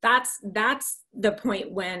that, that's the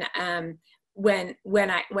point when I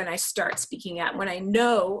start speaking out, when I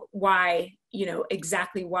know why,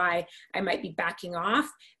 exactly why I might be backing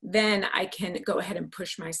off, then I can go ahead and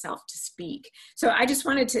push myself to speak. So I just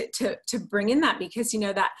wanted to bring in that, because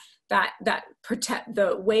that protect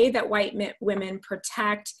the way that white women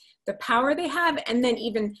protect the power they have, and then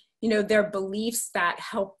even their beliefs that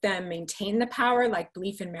help them maintain the power, like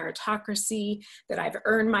belief in meritocracy, that I've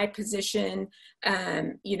earned my position,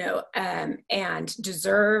 and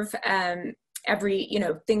deserve every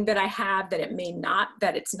thing that I have,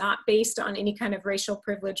 that it's not based on any kind of racial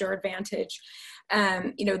privilege or advantage.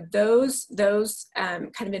 Those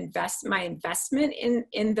kind of my investment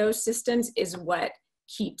in those systems is what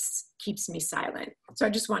keeps me silent. So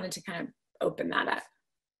I just wanted to kind of open that up.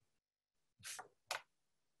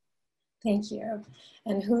 Thank you.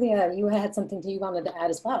 And Julia, you had something you wanted to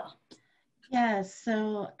add as well. Yeah,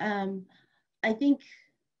 so I think,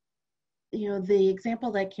 the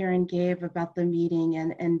example that Karen gave about the meeting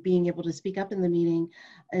and being able to speak up in the meeting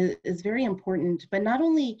is very important, but not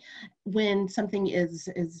only when something is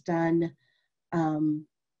done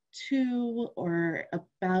to or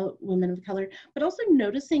about women of color, but also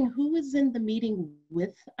noticing who is in the meeting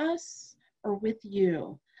with us or with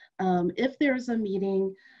you. If there's a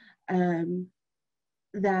meeting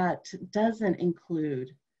that doesn't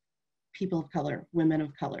include people of color, women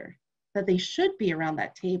of color, that they should be around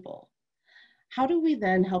that table, how do we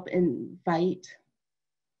then help invite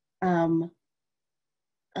a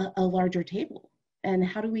larger table? And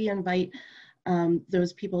how do we invite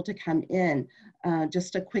those people to come in?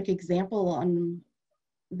 Just a quick example on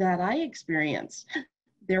that I experienced.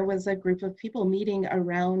 There was a group of people meeting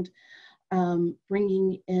around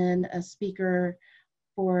bringing in a speaker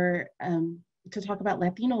to talk about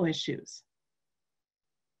Latino issues.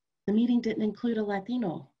 The meeting didn't include a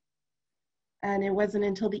Latino. And it wasn't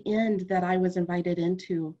until the end that I was invited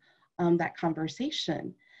into that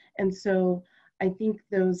conversation. And so I think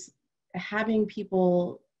having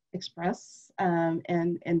people express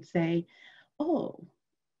and say, oh,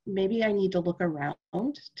 maybe I need to look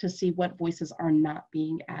around to see what voices are not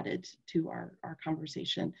being added to our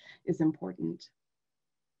conversation is important.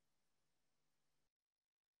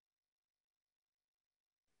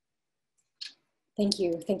 Thank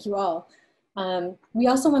you. Thank you all. We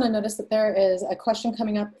also want to notice that there is a question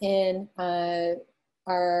coming up in our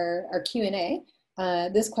Q&A.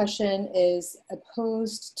 This question is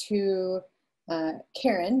posed to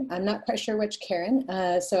Karen. I'm not quite sure which Karen,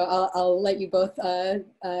 so I'll let you both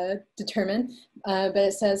determine. But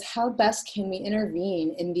it says, how best can we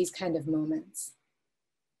intervene in these kind of moments?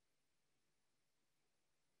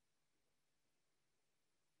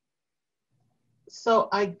 So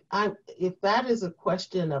if that is a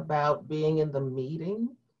question about being in the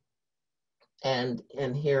meeting and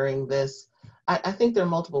hearing this, I think there are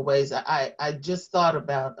multiple ways. I just thought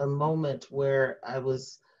about a moment where I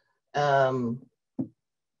was, I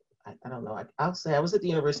don't know, I'll say I was at the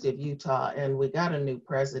University of Utah, and we got a new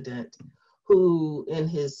president who in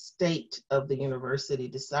his state of the university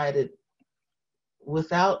decided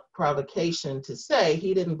without provocation to say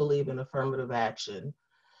he didn't believe in affirmative action.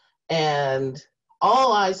 And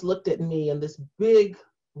all eyes looked at me in this big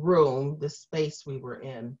room, this space we were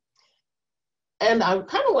in. And I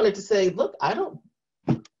kind of wanted to say, look,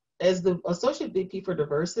 as the Associate VP for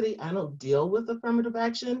Diversity, I don't deal with affirmative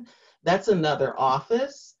action. That's another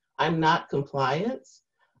office. I'm not compliance.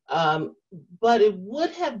 But it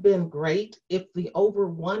would have been great if the over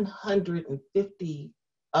 150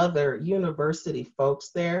 other university folks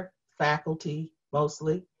there, faculty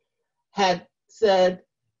mostly, had said,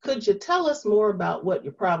 could you tell us more about what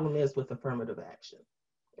your problem is with affirmative action?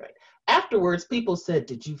 Right. Afterwards, people said,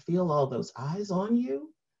 did you feel all those eyes on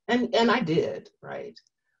you? And I did, right?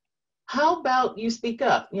 How about you speak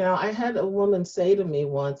up? You know, I had a woman say to me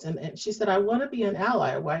once, and she said, I want to be an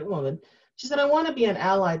ally, a white woman. She said, I want to be an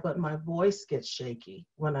ally, but my voice gets shaky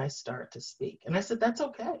when I start to speak. And I said, that's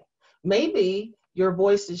okay. Maybe your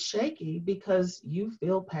voice is shaky because you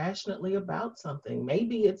feel passionately about something.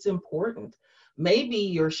 Maybe it's important. Maybe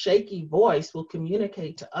your shaky voice will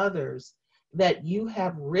communicate to others that you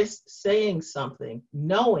have risked saying something,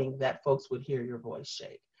 knowing that folks would hear your voice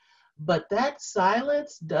shake. But that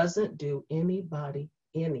silence doesn't do anybody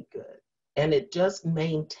any good. And it just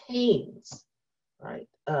maintains, right?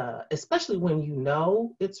 Especially when you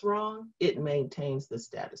know it's wrong, it maintains the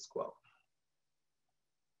status quo.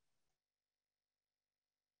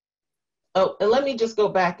 Oh, and let me just go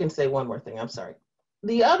back and say one more thing, I'm sorry.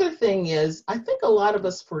 The other thing is, I think a lot of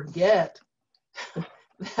us forget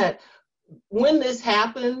that when this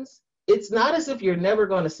happens, it's not as if you're never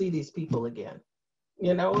going to see these people again.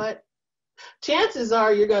 You know what? Chances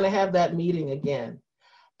are you're going to have that meeting again.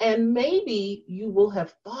 And maybe you will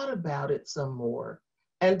have thought about it some more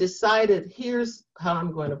and decided, here's how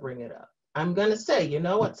I'm going to bring it up. I'm going to say, you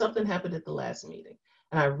know what, something happened at the last meeting,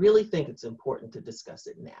 and I really think it's important to discuss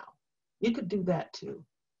it now. You could do that too.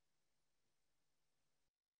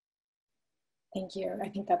 Thank you. I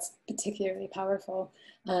think that's particularly powerful.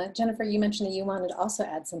 Jennifer, you mentioned that you wanted to also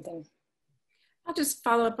add something. I'll just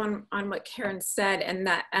follow up on what Karen said, and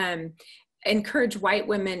that encourage white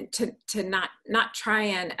women to not try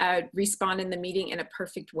and respond in the meeting in a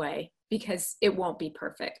perfect way, because it won't be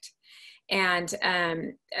perfect. And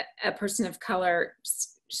a person of color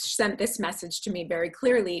sent this message to me very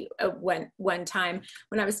clearly one time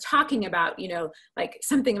when I was talking about, you know, like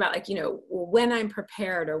something about like, you know, when I'm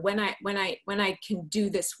prepared, or when I can do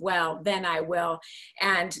this well, then I will.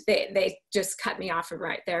 And they just cut me off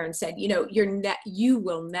right there and said, you know, you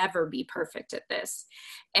will never be perfect at this.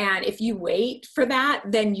 And if you wait for that,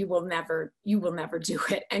 then you will never do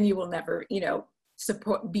it, and you will never, you know,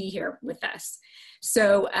 be here with us.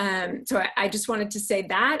 So I just wanted to say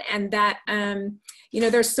that, and that, you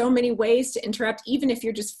know, there's so many ways to interrupt, even if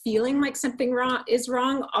you're just feeling like something is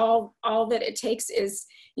wrong. All that it takes is,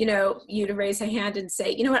 you know, you to raise a hand and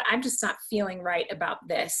say, you know what, I'm just not feeling right about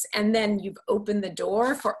this. And then you've opened the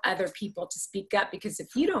door for other people to speak up, because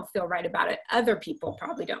if you don't feel right about it, other people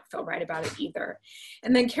probably don't feel right about it either.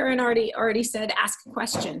 And then Karen already said, ask a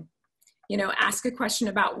question. You know, ask a question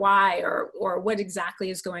about why or what exactly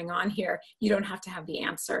is going on here. You don't have to have the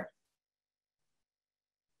answer.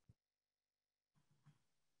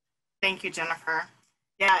 Thank you, Jennifer.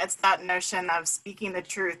 Yeah, it's that notion of speaking the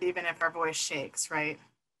truth, even if our voice shakes, right?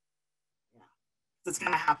 Yeah, it's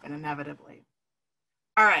going to happen inevitably.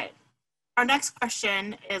 All right. Our next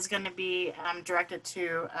question is going to be directed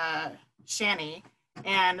to Shani.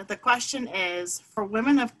 And the question is, for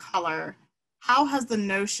women of color, how has the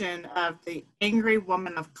notion of the angry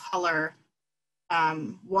woman of color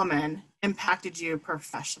woman impacted you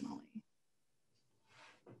professionally?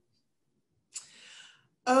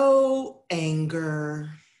 Oh,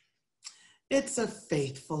 anger. It's a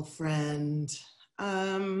faithful friend.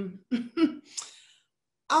 I'll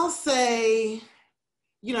say,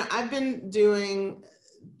 you know, I've been doing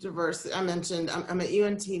diversity. I mentioned I'm at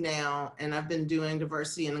UNT now, and I've been doing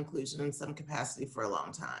diversity and inclusion in some capacity for a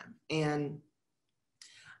long time. And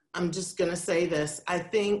I'm just going to say this. I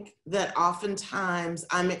think that oftentimes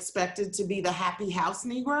I'm expected to be the happy house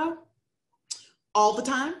Negro all the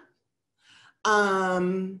time.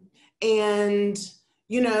 And,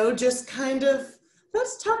 you know, just kind of,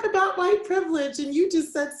 let's talk about white privilege. And you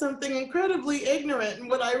just said something incredibly ignorant. And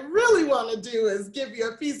what I really want to do is give you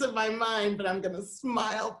a piece of my mind, but I'm going to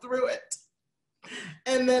smile through it.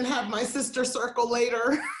 And then have my sister circle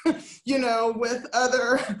later, you know,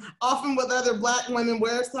 often with other Black women,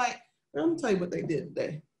 where it's like, I'm gonna tell you what they did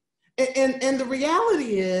today. And the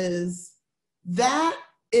reality is, that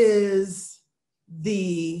is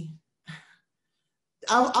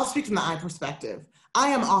I'll speak from the I perspective. I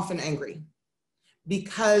am often angry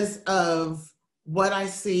because of what I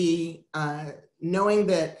see, knowing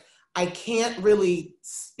that I can't really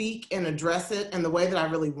speak and address it in the way that I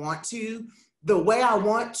really want to. The way I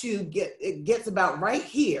want to it gets about right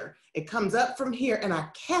here. It comes up from here, and I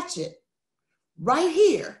catch it right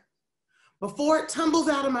here before it tumbles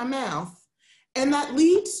out of my mouth. And that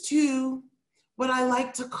leads to what I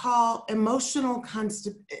like to call emotional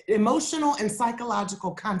and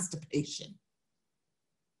psychological constipation,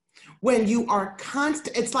 when you are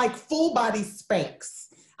constant. It's like full body Spanx.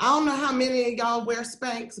 I don't know how many of y'all wear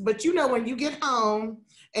Spanx, but you know, when you get home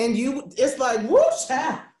and it's like, whoosh,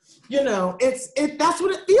 you know, that's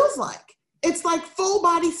what it feels like. It's like full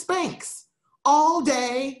body Spanx all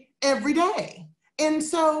day, every day. And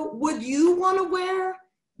so would you want to wear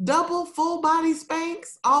double full body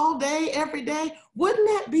Spanx all day, every day? Wouldn't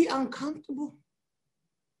that be uncomfortable?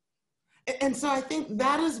 And so I think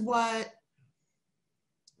that is what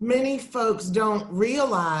many folks don't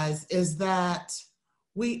realize, is that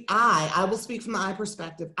I will speak from the I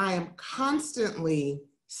perspective. I am constantly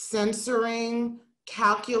censoring,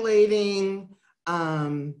 calculating,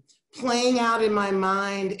 playing out in my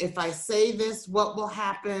mind, if I say this, what will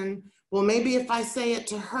happen? Well, maybe if I say it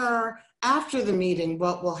to her after the meeting,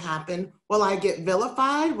 what will happen? Will I get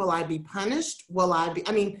vilified? Will I be punished?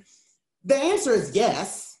 I mean, the answer is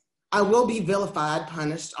yes. I will be vilified,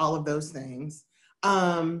 punished, all of those things.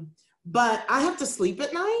 But I have to sleep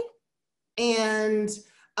at night. And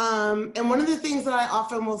one of the things that I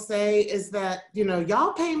often will say is that, you know,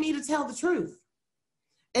 y'all pay me to tell the truth.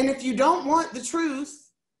 And if you don't want the truth,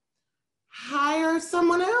 hire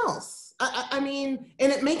someone else. I mean,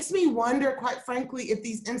 and it makes me wonder, quite frankly, if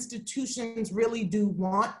these institutions really do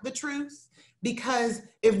want the truth. Because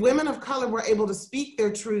if women of color were able to speak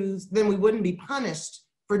their truths, then we wouldn't be punished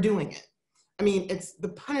for doing it. I mean, it's the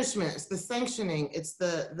punishment, it's the sanctioning, it's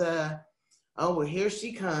the oh, well, here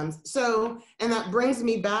she comes. So, and that brings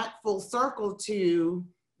me back full circle to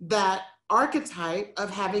that archetype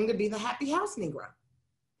of having to be the happy house Negro.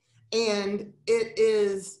 And it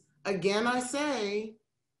is, again, I say,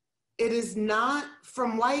 it is not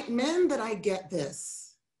from white men that I get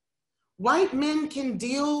this. White men can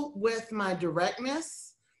deal with my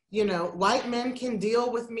directness. You know, white men can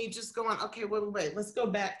deal with me just going, okay, wait, let's go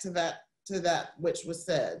back to that which was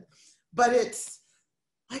said. But it's,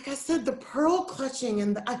 like I said, the pearl clutching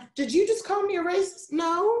and did you just call me a racist?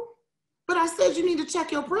 No, but I said you need to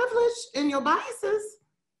check your privilege and your biases.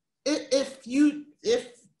 If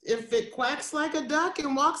it quacks like a duck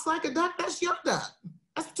and walks like a duck, that's your duck.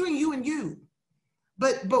 That's between you and you.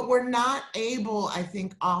 But we're not able, I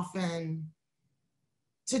think, often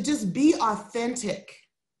to just be authentic.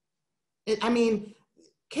 I mean,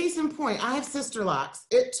 case in point, I have sister locks.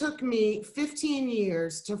 It took me 15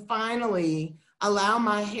 years to finally allow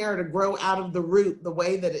my hair to grow out of the root the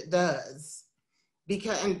way that it does.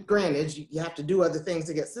 Because, and granted, you have to do other things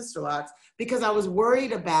to get sister locks, because I was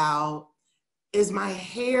worried about, is my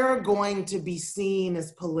hair going to be seen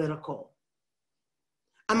as political?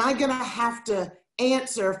 Am I gonna have to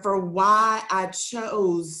answer for why I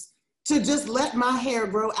chose to just let my hair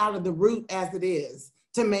grow out of the root as it is,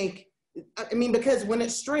 to make, I mean, because when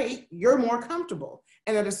it's straight, you're more comfortable.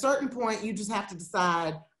 And at a certain point, you just have to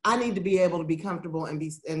decide, I need to be able to be comfortable and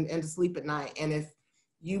to sleep at night. And if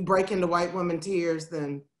you break into white woman tears,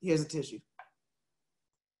 then here's a tissue.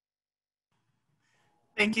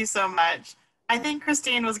 Thank you so much. I think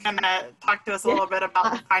Christine was gonna talk to us a little bit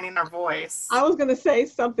about finding our voice. I was gonna say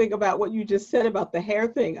something about what you just said about the hair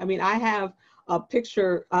thing. I mean, I have a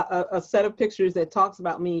picture, a set of pictures that talks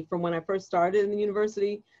about me from when I first started in the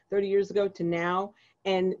university 30 years ago to now.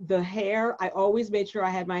 And the hair, I always made sure I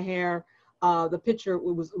had my hair, the picture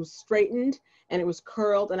was straightened and it was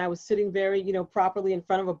curled, and I was sitting very, you know, properly in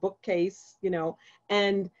front of a bookcase, you know.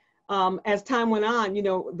 And as time went on, you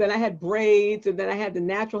know, then I had braids and then I had the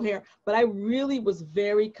natural hair, but I really was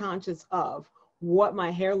very conscious of what my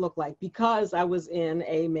hair looked like because I was in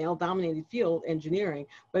a male dominated field, engineering.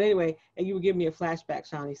 But anyway, and you would give me a flashback,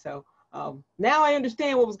 Shani. So now I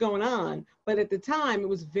understand what was going on. But at the time, it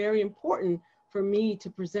was very important for me to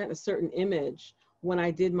present a certain image when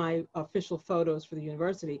I did my official photos for the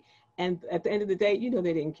university. And at the end of the day, you know,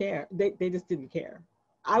 they didn't care. They just didn't care.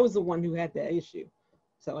 I was the one who had that issue.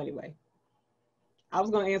 So anyway, I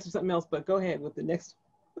was going to answer something else, but go ahead with the next.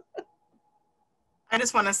 I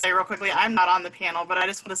just want to say real quickly, I'm not on the panel, but I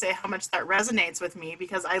just want to say how much that resonates with me,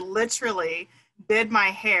 because I literally did my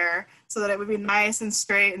hair so that it would be nice and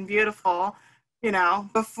straight and beautiful, you know,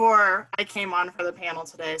 before I came on for the panel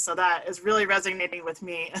today. So that is really resonating with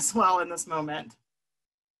me as well in this moment.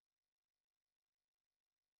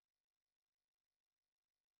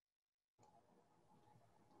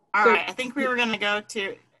 All right, I think we were going to go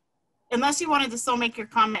to, unless you wanted to still make your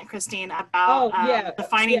comment, Christine, about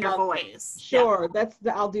defining your voice. Sure,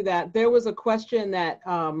 I'll do that. There was a question that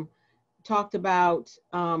talked about,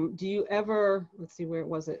 do you ever, let's see, where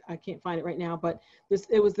was it? I can't find it right now, but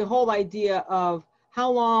it was the whole idea of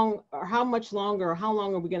how long or how much longer, or how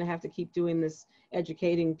long are we going to have to keep doing this,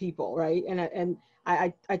 educating people, right? And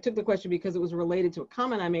I took the question because it was related to a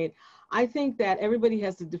comment I made. I think that everybody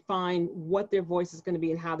has to define what their voice is going to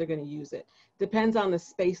be and how they're going to use it. Depends on the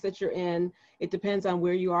space that you're in. It depends on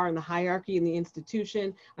where you are in the hierarchy in the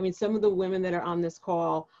institution. I mean, some of the women that are on this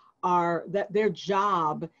call are that their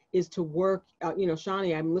job is to work, you know,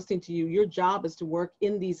 Shani, I'm listening to you. Your job is to work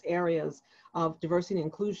in these areas of diversity and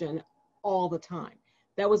inclusion all the time.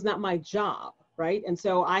 That was not my job, right? And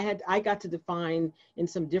so I got to define in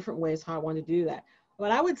some different ways how I want to do that.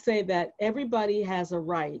 But I would say that everybody has a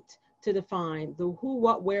right to define the who,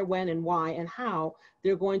 what, where, when, and why, and how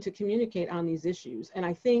they're going to communicate on these issues. And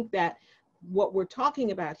I think that what we're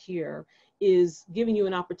talking about here is giving you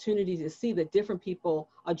an opportunity to see that different people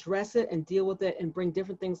address it and deal with it and bring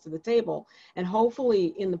different things to the table. And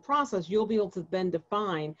hopefully in the process, you'll be able to then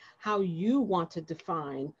define how you want to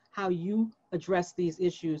define how you address these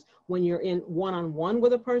issues when you're in one-on-one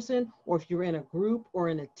with a person, or if you're in a group or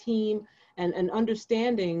in a team, and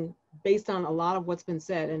understanding based on a lot of what's been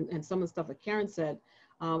said and some of the stuff that Karen said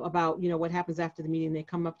about, you know, what happens after the meeting. They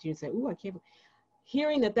come up to you and say, "Ooh, I can't."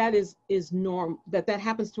 Hearing that is norm, that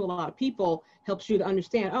happens to a lot of people helps you to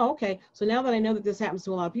understand, oh, okay, so now that I know that this happens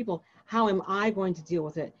to a lot of people, how am I going to deal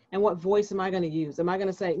with it? And what voice am I going to use? Am I going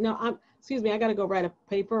to say, no, excuse me, I got to go write a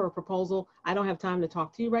paper or proposal. I don't have time to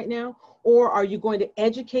talk to you right now. Or are you going to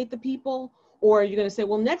educate the people? Or are you going to say,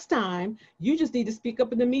 well, next time you just need to speak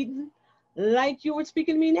up in the meeting like you were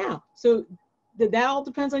speaking to me now? So that all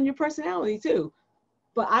depends on your personality too.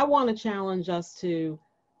 But I want to challenge us to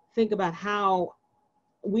think about how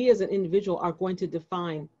we as an individual are going to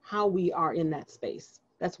define how we are in that space.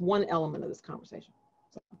 That's one element of this conversation.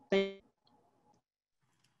 So,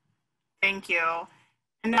 Thank you.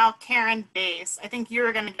 And now Karen Dace, I think you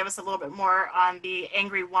were going to give us a little bit more on the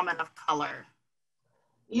angry woman of color.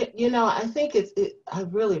 You know, I think I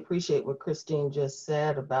really appreciate what Christine just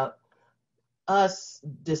said about us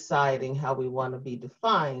deciding how we want to be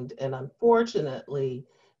defined. And unfortunately,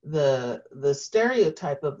 the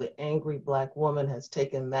stereotype of the angry Black woman has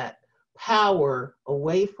taken that power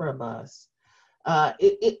away from us. I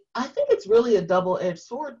think it's really a double-edged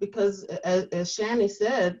sword, because as Shani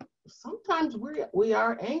said, sometimes we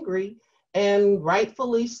are angry, and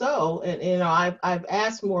rightfully so. And you know, I've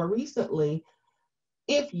asked more recently,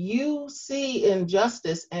 if you see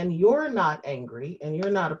injustice and you're not angry and you're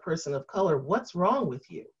not a person of color, what's wrong with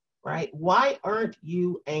you, right? Why aren't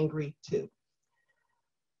you angry too?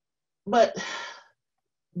 But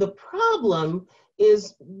the problem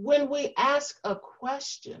is when we ask a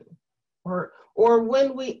question or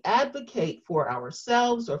when we advocate for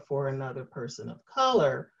ourselves or for another person of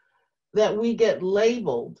color, that we get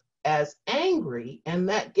labeled as angry, and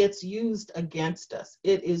that gets used against us.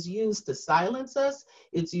 It is used to silence us.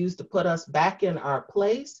 It's used to put us back in our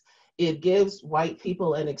place. It gives white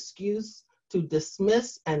people an excuse to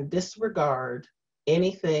dismiss and disregard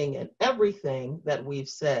anything and everything that we've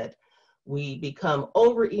said. We become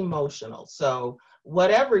over emotional. So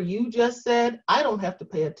whatever you just said, I don't have to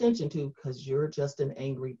pay attention to, because you're just an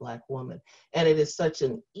angry Black woman. And it is such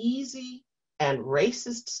an easy and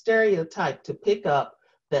racist stereotype to pick up,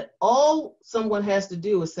 that all someone has to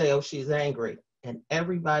do is say, oh, she's angry, and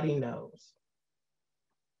everybody knows.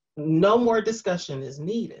 No more discussion is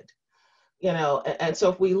needed. You know, and so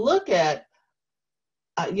if we look at,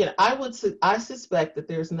 you know, I suspect that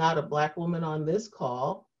there's not a Black woman on this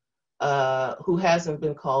call who hasn't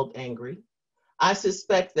been called angry. I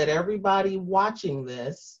suspect that everybody watching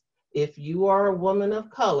this, if you are a woman of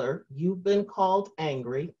color, you've been called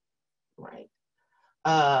angry, right?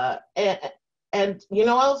 And you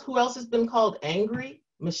know who else has been called angry?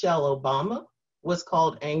 Michelle Obama was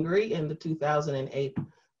called angry in the 2008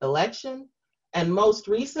 election. And most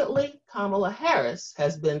recently, Kamala Harris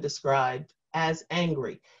has been described as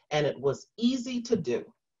angry. And it was easy to do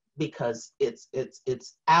because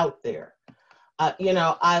it's out there. You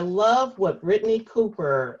know, I love what Brittany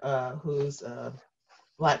Cooper, who's a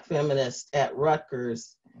Black feminist at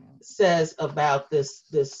Rutgers, says about this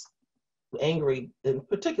angry, in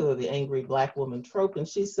particular the angry Black woman trope. And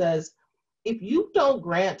she says, if you don't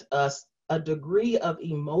grant us a degree of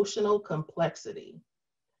emotional complexity,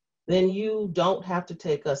 then you don't have to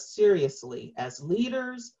take us seriously as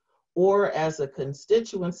leaders or as a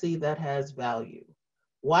constituency that has value.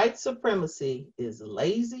 White supremacy is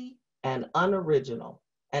lazy and unoriginal,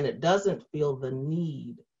 and it doesn't feel the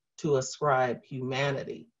need to ascribe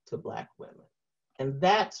humanity to Black women. And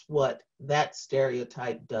that's what that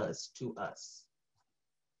stereotype does to us.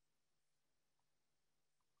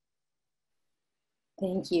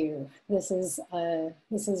 Thank you. This is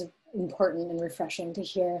important and refreshing to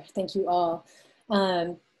hear. Thank you all.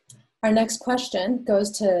 Our next question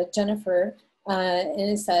goes to Jennifer and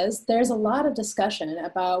it says, there's a lot of discussion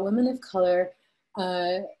about women of color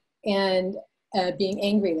and being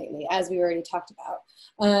angry lately, as we already talked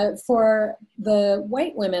about. For the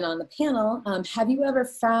white women on the panel, have you ever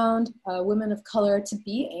found women of color to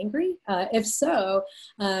be angry? If so,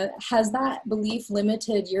 has that belief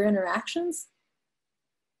limited your interactions?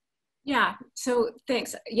 Yeah, so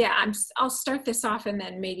thanks. Yeah, I'll start this off, and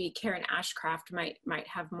then maybe Karen Ashcraft might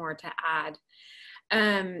have more to add.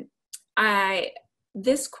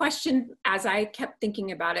 This question, as I kept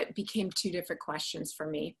thinking about it, became two different questions for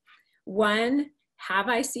me. One, have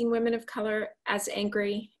I seen women of color as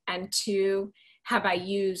angry? And two, have I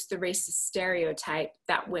used the racist stereotype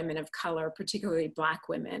that women of color, particularly Black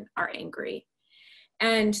women, are angry?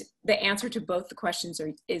 And the answer to both the questions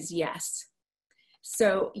is yes.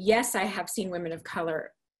 So yes, I have seen women of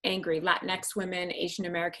color angry, Latinx women, Asian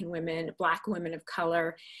American women, Black women of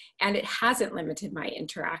color, and it hasn't limited my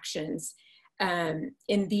interactions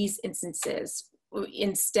in these instances.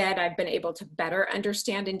 Instead, I've been able to better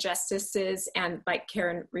understand injustices and, like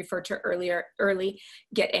Karen referred to earlier,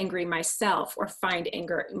 get angry myself or find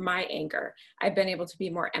anger in my anger. I've been able to be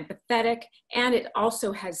more empathetic, and it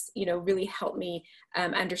also has, really helped me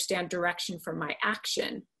understand direction for my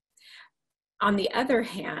action. On the other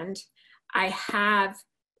hand, I have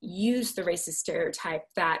used the racist stereotype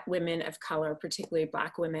that women of color, particularly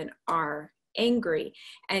Black women, are angry.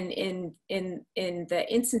 And in the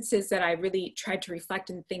instances that I really tried to reflect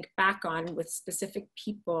and think back on with specific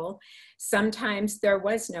people, sometimes there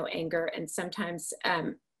was no anger, and sometimes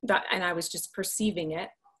and I was just perceiving it,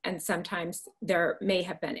 and sometimes there may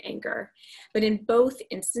have been anger. But in both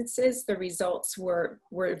instances, the results were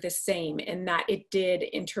the same, in that it did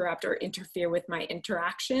interrupt or interfere with my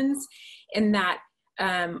interactions, in that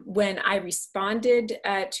when I responded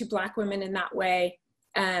to Black women in that way,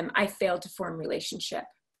 I failed to form relationship.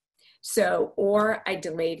 Or I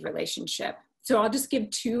delayed relationship. So I'll just give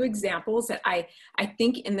two examples that I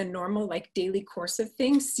think in the normal, daily course of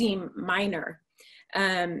things seem minor,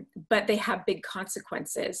 but they have big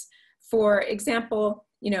consequences. For example,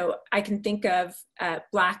 I can think of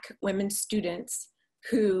Black women students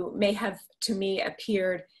who may have, to me,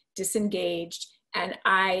 appeared disengaged, and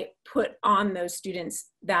I put on those students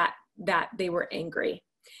that they were angry.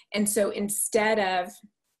 And so instead of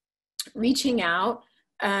reaching out,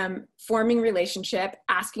 forming relationship,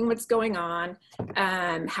 asking what's going on,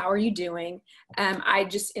 how are you doing,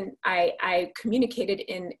 I communicated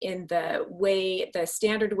in the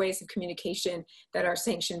standard ways of communication that are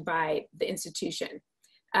sanctioned by the institution.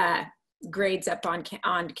 Grades up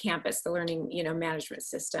on campus, the learning management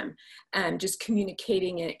system, just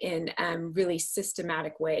communicating in really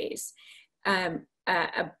systematic ways.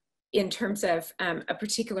 In terms of a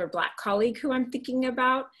particular Black colleague who I'm thinking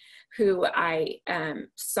about, who I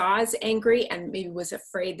saw as angry and maybe was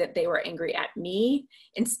afraid that they were angry at me,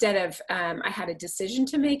 instead of, I had a decision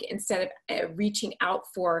to make, instead of reaching out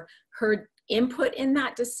for her input in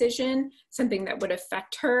that decision, something that would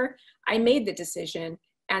affect her, I made the decision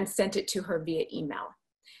and sent it to her via email.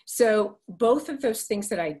 So both of those things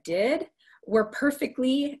that I did were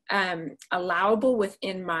perfectly allowable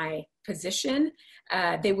within my position.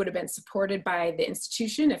 They would have been supported by the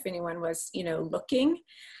institution if anyone was, looking.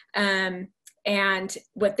 And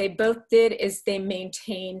what they both did is they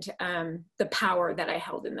maintained the power that I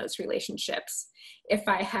held in those relationships. If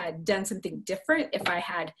I had done something different, if I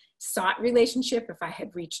had sought relationship, if I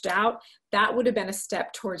had reached out, that would have been a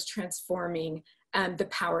step towards transforming the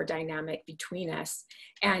power dynamic between us.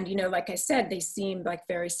 And, like I said, they seem like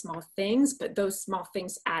very small things, but those small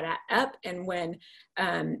things add up. And when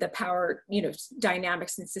the power,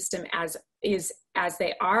 dynamics and system as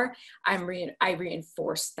they are, I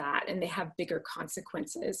reinforce that, and they have bigger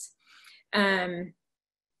consequences. I'll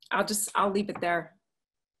leave it there.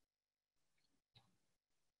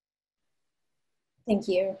 Thank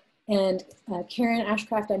you. And Karen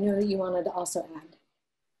Ashcraft, I know that you wanted to also add.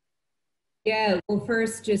 Yeah, well,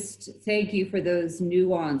 first, just thank you for those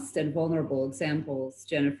nuanced and vulnerable examples,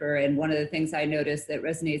 Jennifer. And one of the things I noticed that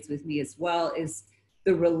resonates with me as well is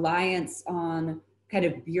the reliance on kind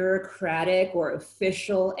of bureaucratic or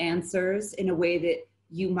official answers in a way that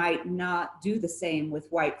you might not do the same with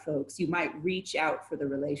white folks. You might reach out for the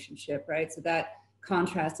relationship, right? So that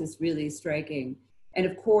contrast is really striking. And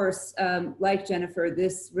of course, like Jennifer,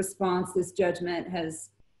 this response, this judgment has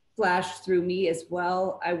flashed through me as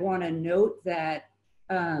well. I want to note that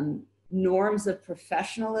norms of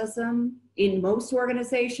professionalism in most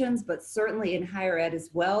organizations, but certainly in higher ed as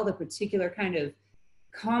well, the particular kind of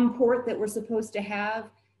comport that we're supposed to have,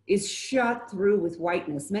 is shot through with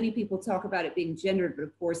whiteness. Many people talk about it being gendered, but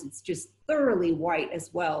of course it's just thoroughly white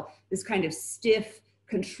as well. This kind of stiff,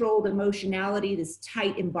 controlled emotionality, this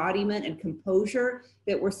tight embodiment and composure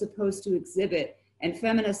that we're supposed to exhibit. And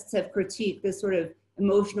feminists have critiqued this sort of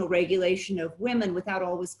emotional regulation of women without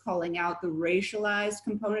always calling out the racialized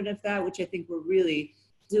component of that, which I think we're really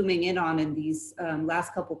zooming in on in these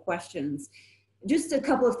last couple questions. Just a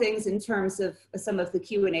couple of things in terms of some of the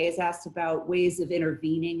Q&A is asked about ways of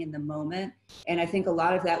intervening in the moment. And I think a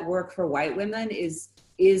lot of that work for white women is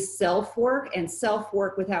self-work, and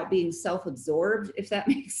self-work without being self-absorbed, if that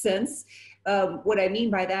makes sense. What I mean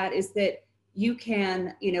by that is that you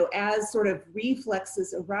can, as sort of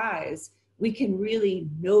reflexes arise, we can really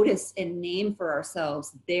notice and name for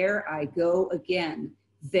ourselves, there I go again,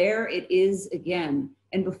 there it is again.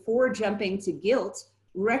 And before jumping to guilt,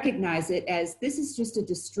 recognize it as this is just a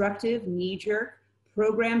destructive knee-jerk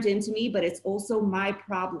programmed into me, but it's also my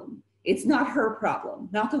problem. It's not her problem,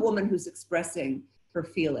 not the woman who's expressing her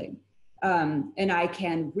feeling. And I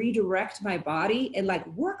can redirect my body and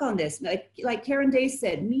work on this. Like Karen Day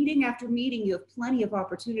said, meeting after meeting, you have plenty of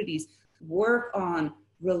opportunities. Work on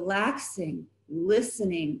relaxing,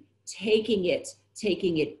 listening, taking it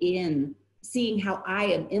in, seeing how I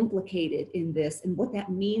am implicated in this and what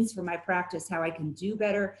that means for my practice, how I can do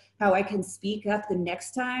better, how I can speak up the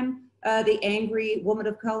next time the angry woman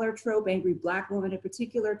of color trope, angry Black woman in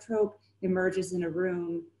particular trope emerges in a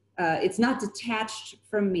room. It's not detached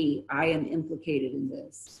from me. I am implicated in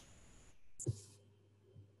this.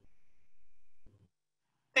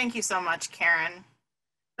 Thank you so much, Karen.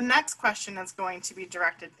 The next question is going to be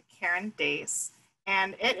directed to Karen Dace,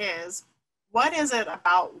 and it is, what is it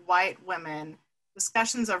about white women,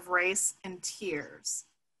 discussions of race and tears?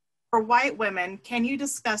 For white women, can you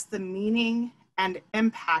discuss the meaning and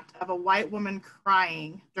impact of a white woman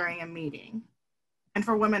crying during a meeting? And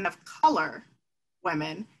for women of color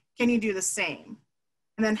women, can you do the same?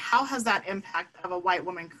 And then how has that impact of a white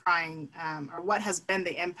woman crying, or what has been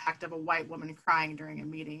the impact of a white woman crying during a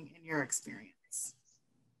meeting in your experience?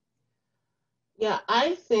 Yeah,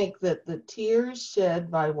 I think that the tears shed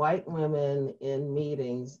by white women in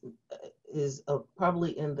meetings is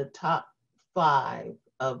probably in the top 5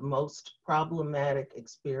 of most problematic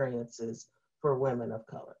experiences for women of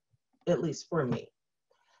color, at least for me.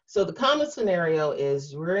 So the common scenario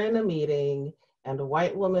is we're in a meeting and a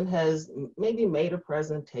white woman has maybe made a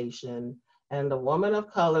presentation, and the woman of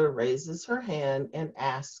color raises her hand and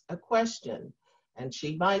asks a question. And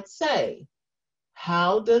she might say,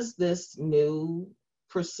 how does this new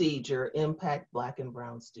procedure impact Black and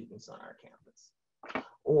brown students on our campus?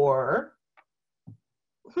 Or,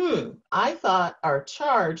 I thought our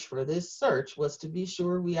charge for this search was to be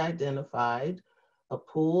sure we identified a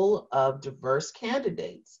pool of diverse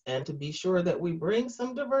candidates and to be sure that we bring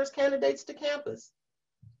some diverse candidates to campus.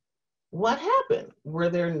 What happened? Were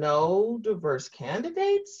there no diverse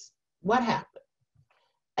candidates? What happened?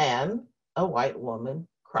 And a white woman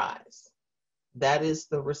cries. That is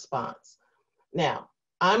the response. Now,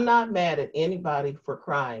 I'm not mad at anybody for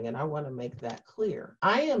crying, and I want to make that clear.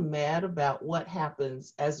 I am mad about what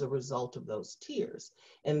happens as a result of those tears,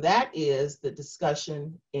 and that is the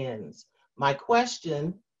discussion ends. My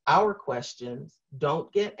question, our questions,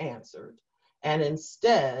 don't get answered, and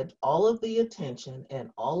instead, all of the attention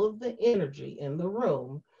and all of the energy in the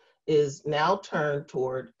room is now turned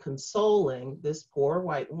toward consoling this poor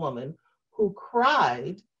white woman who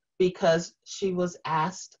cried because she was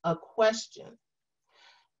asked a question.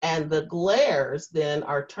 And the glares then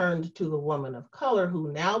are turned to the woman of color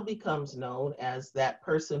who now becomes known as that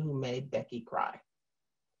person who made Becky cry.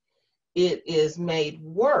 It is made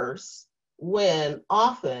worse when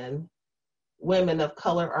often women of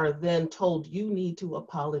color are then told you need to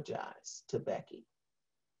apologize to Becky,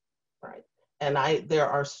 right? And there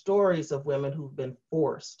are stories of women who've been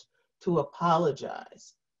forced to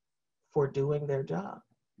apologize for doing their job,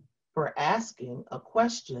 for asking a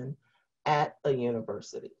question at a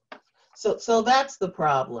university. So that's the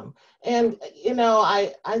problem. And,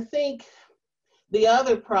 I think the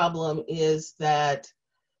other problem is that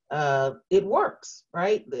it works,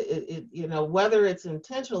 right? Whether it's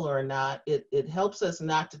intentional or not, it helps us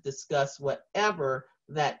not to discuss whatever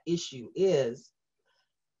that issue is.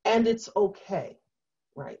 And it's okay,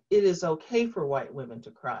 right? It is okay for white women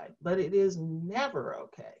to cry, but it is never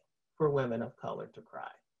okay for women of color to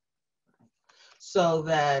cry. So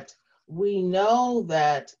that we know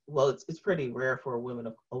that, well, it's pretty rare for a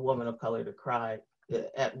woman of color to cry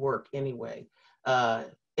at work anyway.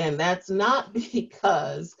 And that's not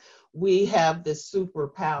because we have this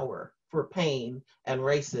superpower for pain and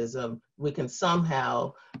racism, we can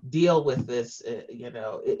somehow deal with this.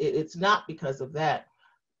 It's not because of that,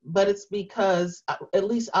 but it's because, at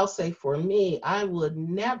least I'll say for me, I would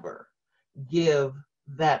never give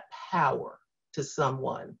that power to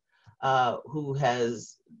someone who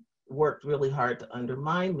has worked really hard to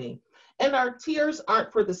undermine me. And our tears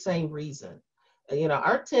aren't for the same reason.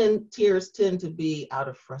 Our tears tend to be out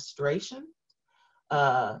of frustration,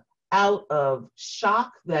 out of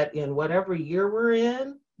shock that in whatever year we're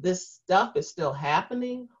in, this stuff is still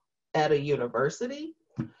happening at a university.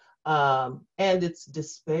 And it's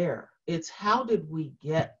despair. It's how did we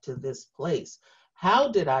get to this place? How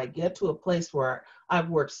did I get to a place where I've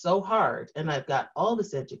worked so hard and I've got all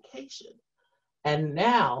this education, and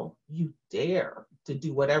now you dare to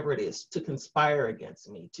do whatever it is to conspire against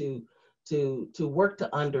me, to work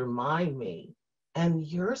to undermine me, and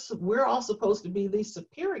we're all supposed to be these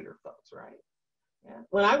superior folks, right? Yeah.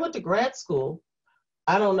 When I went to grad school,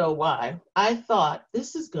 I don't know why, I thought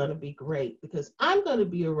this is going to be great because I'm going to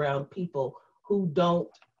be around people who don't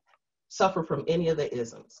suffer from any of the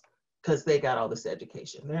isms because they got all this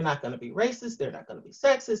education. They're not going to be racist. They're not going to be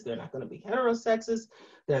sexist. They're not going to be heterosexist.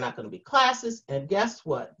 They're not going to be classist. And guess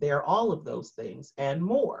what? They're all of those things and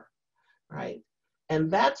more, right? And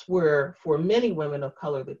that's where, for many women of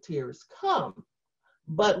color, the tears come.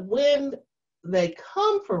 But when they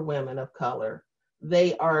come for women of color,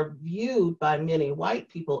 they are viewed by many white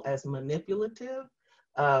people as manipulative.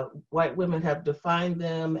 White women have defined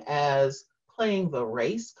them as playing the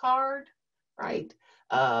race card, right?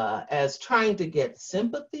 As trying to get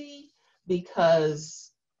sympathy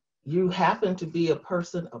because you happen to be a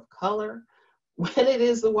person of color, when it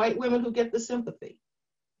is the white women who get the sympathy,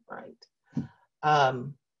 right? I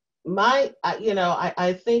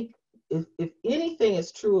think if anything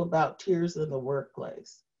is true about tears in the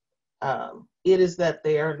workplace, it is that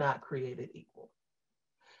they are not created equal.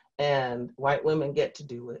 And white women get to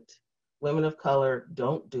do it. Women of color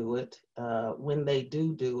don't do it. When they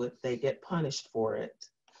do it, they get punished for it.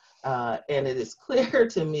 And it is clear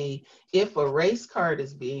to me, if a race card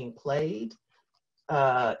is being played,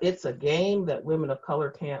 it's a game that women of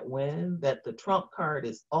color can't win, that the trump card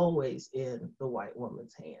is always in the white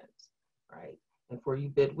woman's hands, right? And for you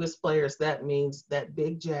bid whist players, that means that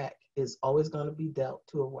big jack is always going to be dealt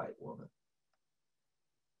to a white woman.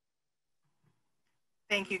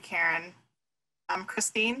 Thank you, Karen.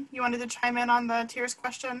 Christine, you wanted to chime in on the tears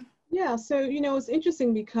question? Yeah, so, it's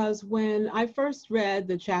interesting because when I first read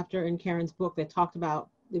the chapter in Karen's book that talked about,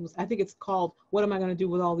 I think it's called, What Am I Going to Do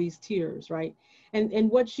with All These Tears, right?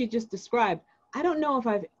 And what she just described, I don't know if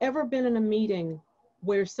I've ever been in a meeting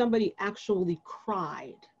where somebody actually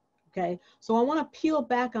cried, okay? So I want to peel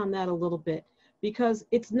back on that a little bit because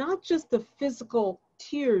it's not just the physical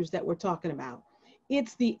tears that we're talking about.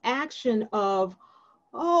 It's the action of,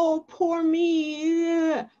 oh, poor me.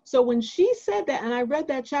 Yeah. So when she said that, and I read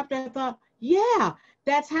that chapter, I thought, yeah,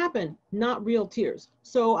 that's happened, not real tears.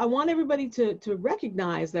 So I want everybody to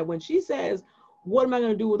recognize that when she says, what am I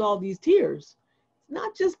going to do with all these tears? It's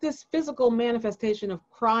not just this physical manifestation of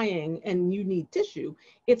crying and you need tissue.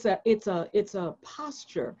 It's a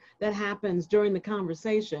posture that happens during the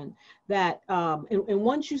conversation that, and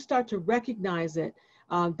once you start to recognize it,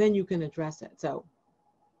 then you can address it. So.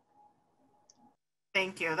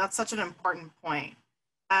 Thank you. That's such an important point.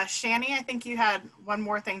 Shani, I think you had one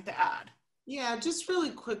more thing to add. Yeah, just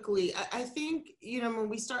really quickly. I think, when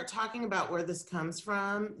we start talking about where this comes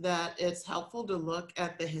from, that it's helpful to look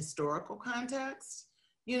at the historical context,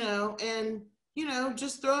 and,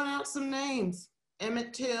 just throwing out some names.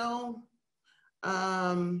 Emmett Till.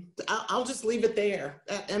 I'll just leave it there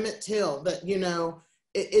at Emmett Till, that,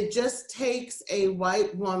 it just takes a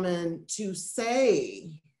white woman to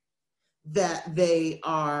say that they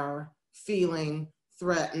are feeling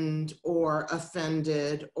threatened or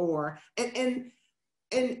offended and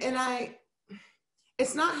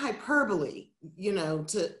it's not hyperbole,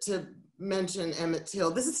 to mention Emmett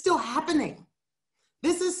Till. This is still happening.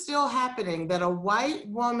 This is still happening, that a white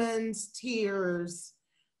woman's tears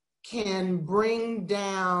can bring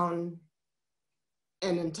down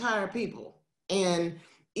an entire people. And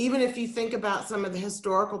even if you think about some of the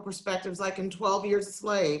historical perspectives, like in 12 Years a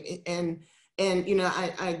Slave, and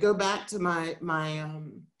I go back to my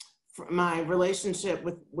relationship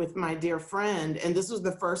with my dear friend, and this was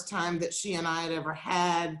the first time that she and I had ever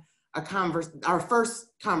had our first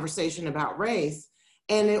conversation about race,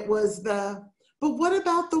 and it was but what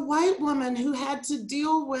about the white woman who had to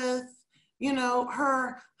deal with,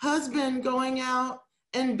 her husband going out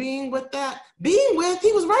and he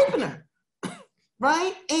was raping her.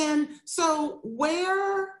 Right? And so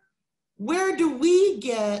where do we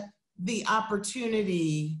get the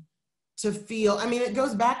opportunity to feel, I mean, it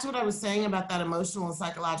goes back to what I was saying about that emotional and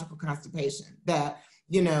psychological constipation, that,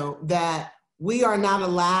 you know, that we are not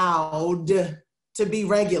allowed to be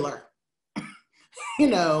regular. You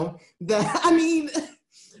know, that, I mean,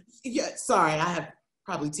 yeah, sorry, I have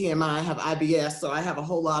probably TMI, I have IBS, so I have a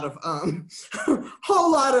whole lot of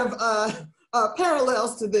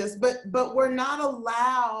parallels to this, but we're not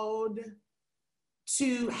allowed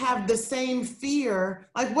to have the same fear.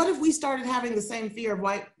 Like, what if we started having the same fear of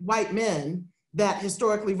white men that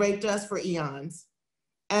historically raped us for eons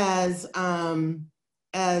as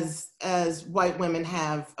white women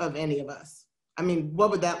have of any of us? I mean,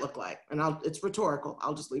 what would that look like? And it's rhetorical.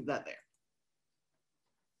 I'll just leave that there.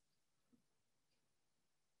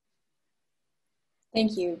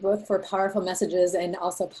 Thank you both for powerful messages and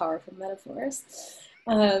also powerful metaphors.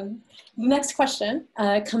 The next question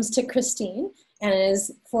comes to Christine, and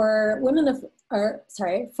is for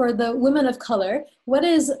for the women of color. What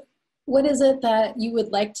is it that you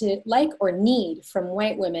would like or need from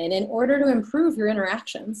white women in order to improve your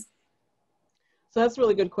interactions? So that's a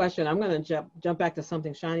really good question. I'm going to jump back to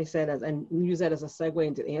something Shani said and use that as a segue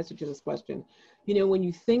into the answer to this question. You know, when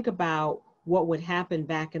you think about what would happen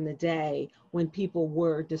back in the day when people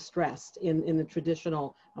were distressed in the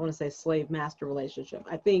traditional, I want to say, slave-master relationship,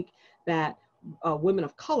 I think that women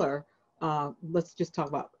of color, let's just talk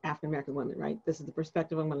about African-American women, right? This is the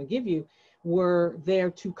perspective I'm going to give you, were there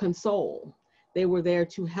to console. They were there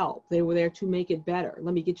to help. They were there to make it better.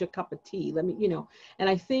 Let me get you a cup of tea. Let me, you know, and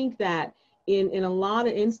I think that in a lot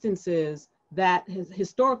of instances that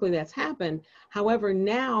historically that's happened. However,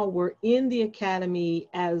 now we're in the academy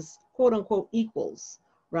as quote unquote equals,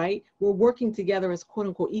 right? We're working together as quote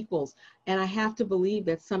unquote equals. And I have to believe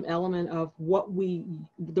that some element of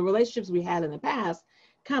the relationships we had in the past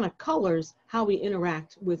kind of colors how we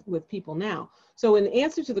interact with people now. So in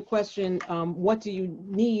answer to the question, what do you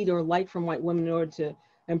need or like from white women in order to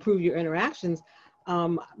improve your interactions?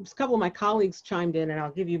 A couple of my colleagues chimed in, and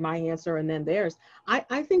I'll give you my answer and then theirs.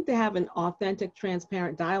 I think to have an authentic,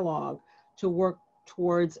 transparent dialogue to work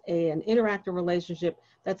towards an interactive relationship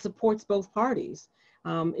that supports both parties.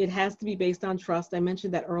 It has to be based on trust. I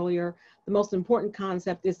mentioned that earlier. The most important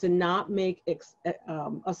concept is to not make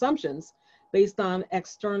assumptions based on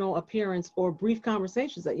external appearance or brief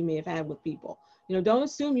conversations that you may have had with people. You know, don't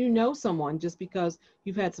assume you know someone just because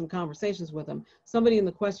you've had some conversations with them. Somebody in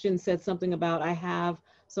the question said something about, I have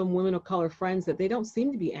some women of color friends that they don't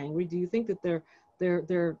seem to be angry. Do you think that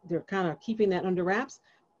they're kind of keeping that under wraps?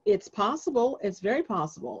 It's possible, it's very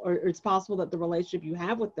possible, or it's possible that the relationship you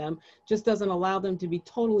have with them just doesn't allow them to be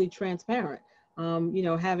totally transparent. You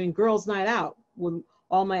know, having girls' night out with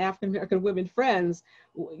all my African-American women friends,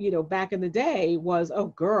 you know, back in the day was, oh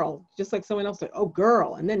girl, just like someone else said, oh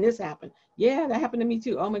girl, and then this happened. Yeah, that happened to me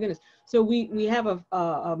too, oh my goodness. So we have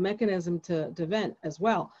a mechanism to vent as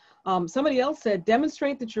well. Somebody else said,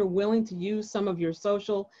 demonstrate that you're willing to use some of your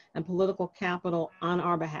social and political capital on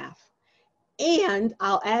our behalf. And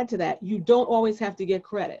I'll add to that, you don't always have to get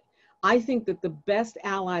credit. I think that the best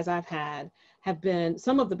allies I've had have been,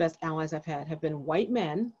 some of the best allies I've had have been white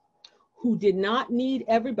men who did not need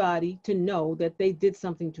everybody to know that they did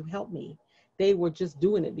something to help me. They were just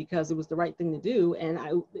doing it because it was the right thing to do,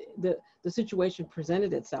 and the situation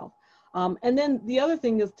presented itself. And then the other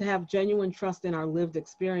thing is to have genuine trust in our lived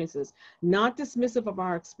experiences, not dismissive of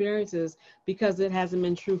our experiences because it hasn't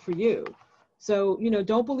been true for you. So, you know,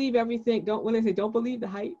 don't believe everything. When I say don't believe the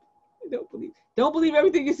hype, don't believe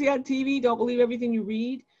everything you see on TV. Don't believe everything you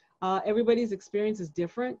read. Everybody's experience is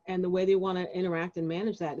different, and the way they want to interact and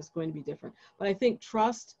manage that is going to be different. But I think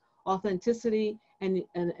trust, authenticity, and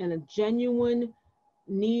a genuine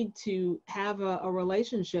need to have a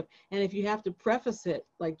relationship. And if you have to preface it,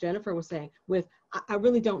 like Jennifer was saying, with, I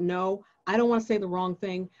really don't know, I don't want to say the wrong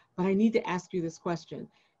thing, but I need to ask you this question.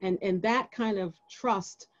 And that kind of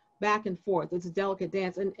trust back and forth, it's a delicate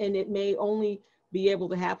dance, and it may only be able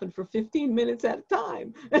to happen for 15 minutes at a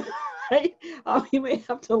time. Right? You may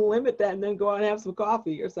have to limit that and then go out and have some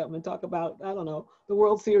coffee or something and talk about, I don't know, the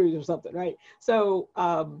World Series or something, right? So,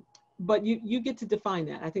 but you get to define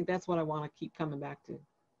that. I think that's what I want to keep coming back to.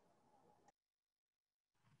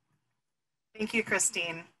 Thank you,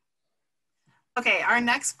 Christine. Okay, our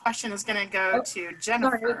next question is going to go to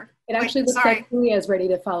Jennifer. Sorry. It actually looks like Julia is ready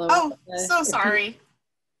to follow up. Oh, so sorry.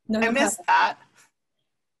 No, I missed that.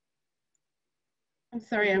 I'm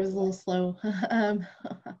sorry, I was a little slow.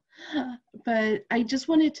 But I just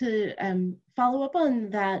wanted to follow up on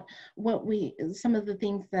that, some of the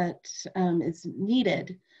things that is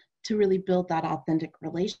needed to really build that authentic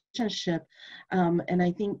relationship. And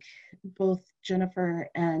I think both Jennifer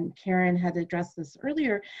and Karen had addressed this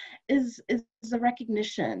earlier, is the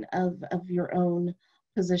recognition of your own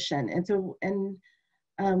position. And so,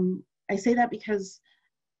 I say that because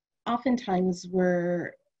oftentimes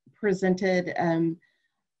we're presented a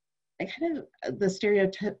kind of the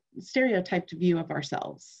stereotyped view of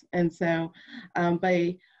ourselves. And so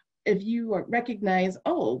if you recognize,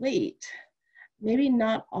 oh, wait, maybe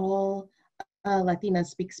not all Latinas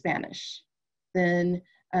speak Spanish, then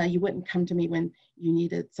you wouldn't come to me when you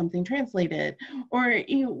needed something translated, or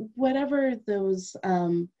whatever those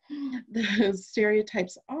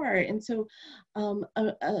stereotypes are. And so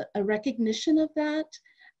a recognition of that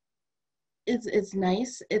is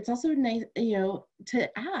nice. It's also nice, to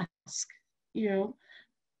ask,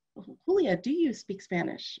 Julia, do you speak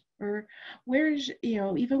Spanish? Or where is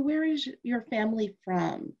your family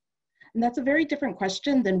from? And that's a very different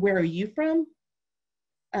question than where are you from?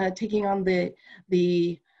 Taking on the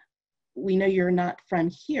we know you're not from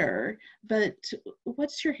here, but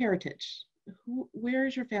what's your heritage? Where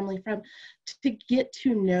is your family from? To get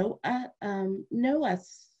to know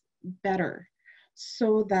us better,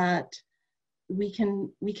 so that we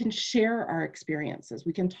can share our experiences.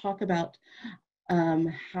 We can talk about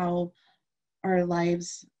how our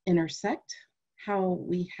lives intersect, how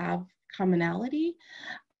we have commonality,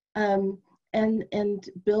 and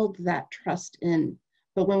build that trust in.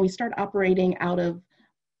 But when we start operating out of,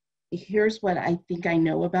 here's what I think I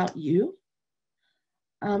know about you,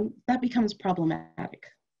 that becomes problematic.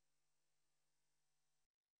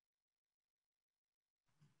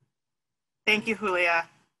 Thank you, Julia.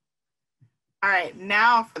 All right,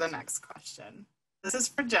 now for the next question. This is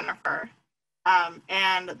for Jennifer.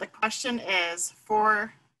 And the question is,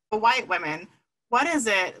 for the white women, what is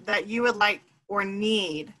it that you would like or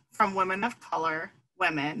need from women of color,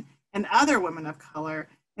 women, and other women of color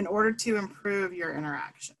in order to improve your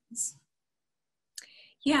interactions?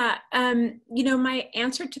 Yeah, my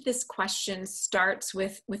answer to this question starts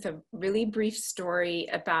with a really brief story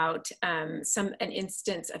about an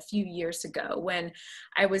instance a few years ago when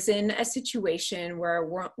I was in a situation where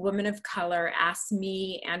a woman of color asked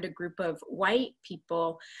me and a group of white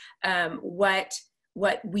people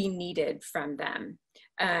what we needed from them,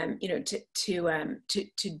 to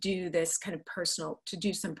do this kind of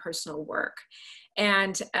do some personal work.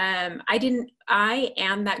 And I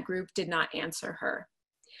and that group did not answer her.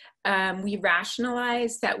 We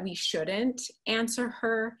rationalized that we shouldn't answer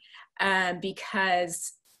her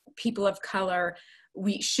because people of color,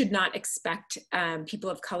 we should not expect people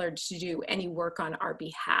of color to do any work on our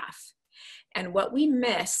behalf. And what we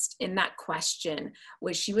missed in that question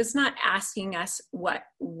was she was not asking us what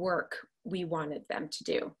work we wanted them to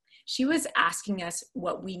do. She was asking us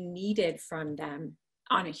what we needed from them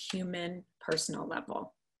on a human, personal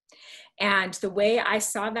level. And the way I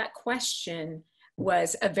saw that question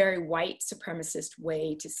was a very white supremacist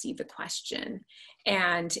way to see the question.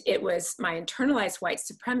 And it was my internalized white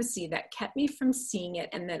supremacy that kept me from seeing it.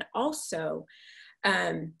 And then also,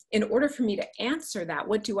 in order for me to answer that,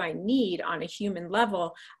 what do I need on a human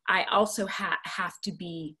level, I also have to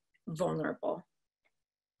be vulnerable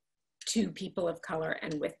to people of color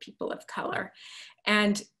and with people of color.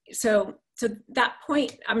 And so that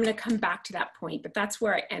point, I'm going to come back to that point, but that's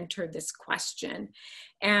where I entered this question.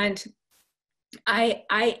 And I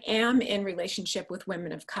am in relationship with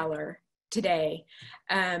women of color today,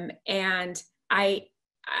 and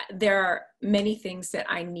there are many things that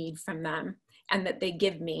I need from them and that they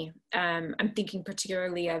give me. I'm thinking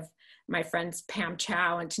particularly of my friends Pam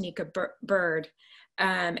Chow and Tanika Bird,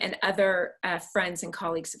 and other friends and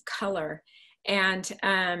colleagues of color, and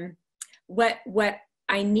what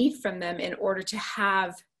I need from them in order to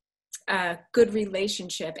have a good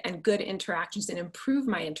relationship and good interactions and improve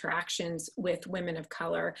my interactions with women of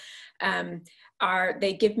color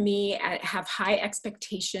they give me have high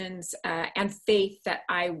expectations and faith that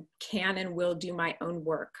I can and will do my own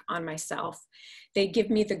work on myself. They give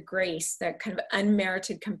me the grace, that kind of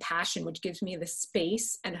unmerited compassion, which gives me the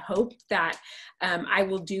space and hope that I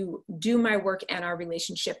will do my work and our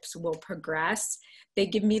relationships will progress. They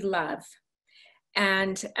give me love.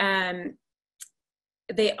 And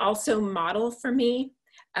they also model for me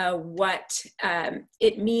what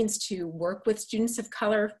it means to work with students of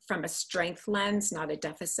color from a strength lens, not a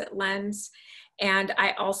deficit lens. And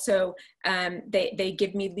I also, they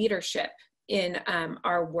give me leadership in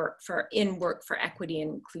our work for equity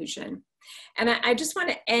and inclusion. And I just want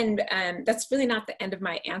to end, that's really not the end of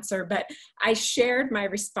my answer, but I shared my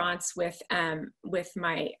response with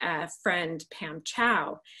my friend Pam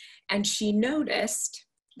Chow, and she noticed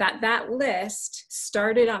that list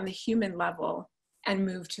started on the human level and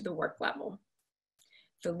moved to the work level.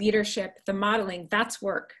 The leadership, the modeling, that's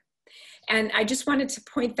work. And I just wanted to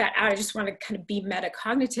point that out. I just want to kind of be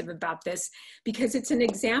metacognitive about this because it's an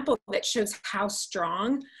example that shows how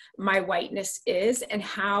strong my whiteness is and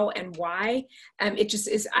how and why it just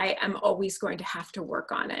is. I am always going to have to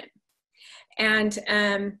work on it. And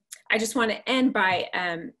I just want to end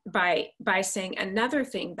by saying another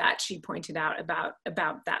thing that she pointed out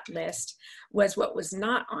about that list was what was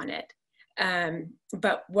not on it,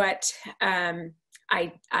 but what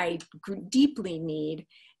I deeply need,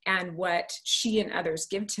 and what she and others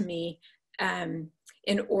give to me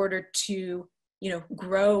in order to,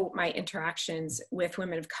 grow my interactions with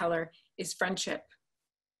women of color is friendship.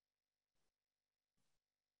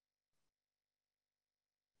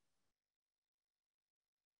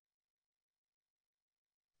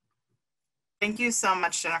 Thank you so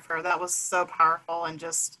much, Jennifer. That was so powerful and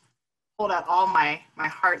just pulled out all my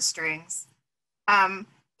heartstrings.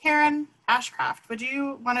 Karen Ashcraft, would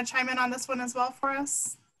you want to chime in on this one as well for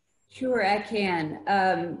us? Sure, I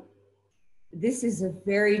can. This is a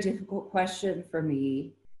very difficult question for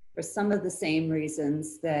me for some of the same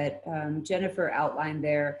reasons that Jennifer outlined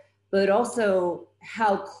there, but also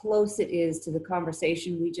how close it is to the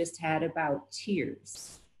conversation we just had about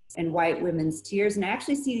tears and white women's tears. And I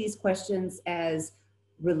actually see these questions as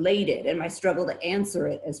related, and my struggle to answer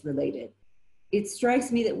it as related. It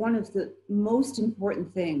strikes me that one of the most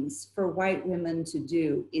important things for white women to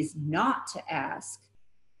do is not to ask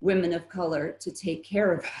women of color to take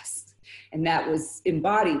care of us. And that was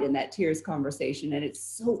embodied in that tears conversation. And it's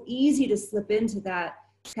so easy to slip into that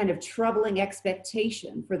kind of troubling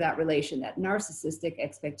expectation for that relation, that narcissistic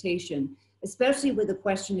expectation, especially when the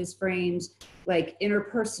question is framed like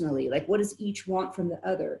interpersonally, like what does each want from the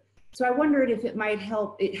other? So I wondered if it might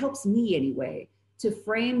help, it helps me anyway, to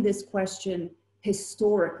frame this question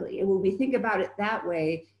historically. And when we think about it that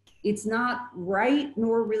way, it's not right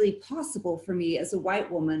nor really possible for me as a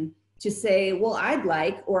white woman to say, well, I'd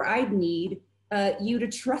like, or I'd need you to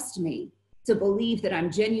trust me, to believe that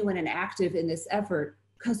I'm genuine and active in this effort,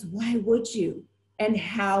 because why would you? And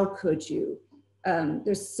how could you?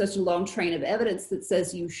 There's such a long train of evidence that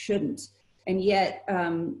says you shouldn't. And yet,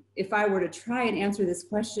 if I were to try and answer this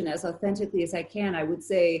question as authentically as I can, I would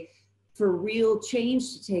say, for real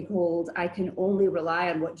change to take hold, I can only rely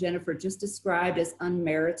on what Jennifer just described as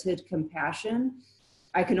unmerited compassion.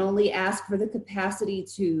 I can only ask for the capacity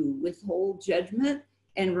to withhold judgment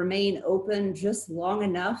and remain open just long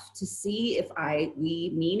enough to see if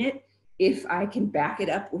we mean it, if I can back it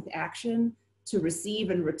up with action, to receive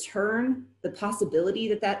and return the possibility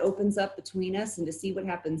that that opens up between us and to see what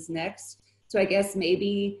happens next. So I guess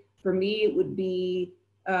maybe for me it would be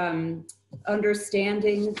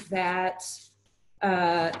understanding that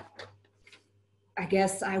I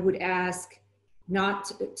guess I would ask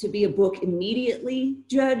not to be a book immediately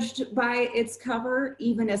judged by its cover,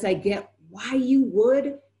 even as I get why you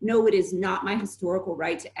would. No, it is not my historical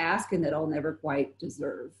right to ask, and that I'll never quite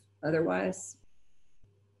deserve otherwise.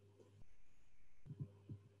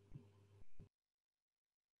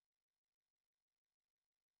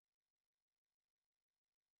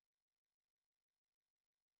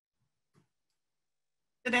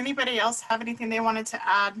 Did anybody else have anything they wanted to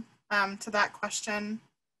add to that question?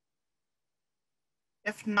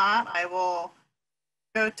 If not, I will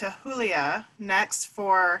go to Julia next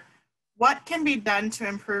for what can be done to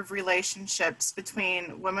improve relationships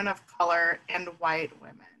between women of color and white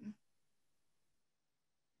women?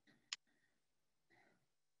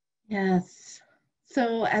 Yes.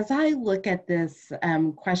 So as I look at this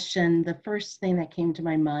question, the first thing that came to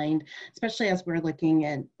my mind, especially as we're looking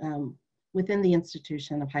at within the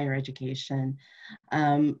institution of higher education,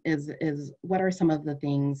 is what are some of the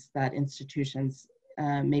things that institutions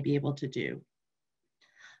may be able to do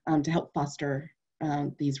to help foster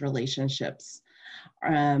these relationships.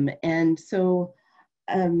 And so,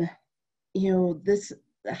 this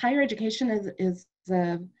higher education is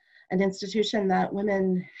an institution that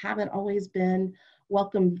women haven't always been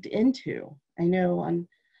welcomed into. I know on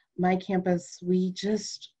my campus, we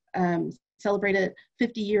just celebrated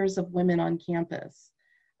 50 years of women on campus.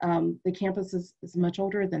 The campus is much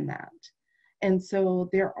older than that. And so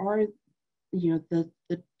there are, the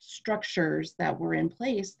structures that were in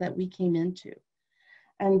place that we came into.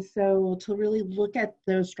 And so to really look at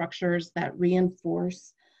those structures that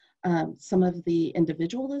reinforce some of the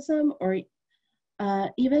individualism, or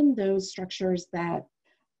even those structures that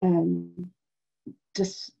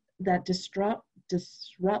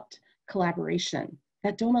disrupt collaboration,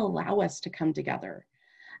 that don't allow us to come together.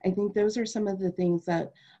 I think those are some of the things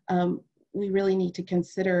that we really need to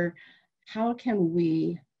consider how can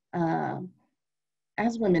we,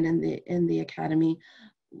 as women in the academy,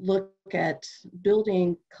 look at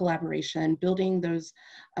building collaboration, building those,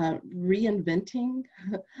 reinventing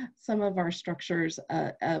some of our structures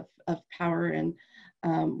of power and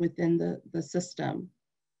within the system.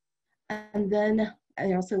 And then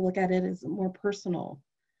I also look at it as more personal.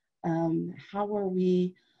 How are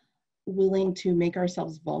we willing to make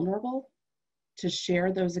ourselves vulnerable, to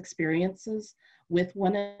share those experiences with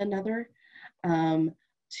one another,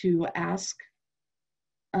 to ask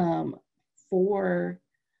for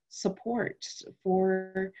support,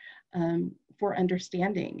 for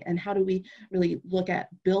understanding, and how do we really look at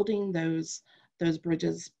building those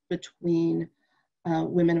bridges between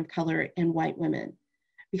women of color and white women?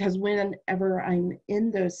 Because whenever I'm in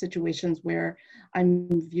those situations where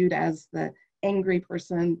I'm viewed as the angry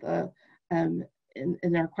person,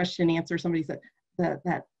 in our question and answer, somebody said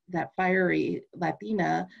that fiery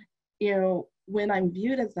Latina, you know, when I'm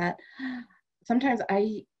viewed as that, sometimes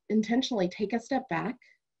I intentionally take a step back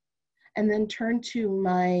and then turn to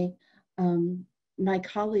my my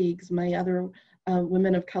colleagues, my other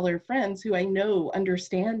women of color friends who I know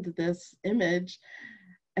understand this image,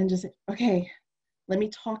 and just say, okay, let me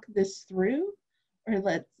talk this through, or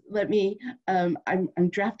let me, I'm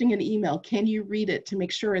drafting an email. Can you read it to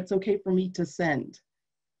make sure it's okay for me to send?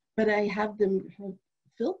 But I have them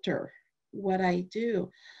filter what I do,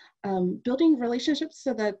 building relationships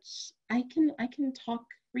so that I can talk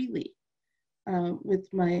freely with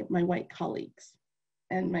my white colleagues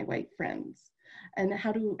and my white friends. And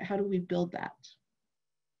how do we build that?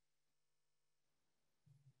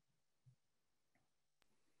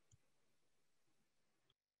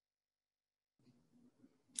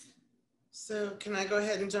 So can I go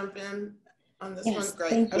ahead and jump in on this Yes, one? Great.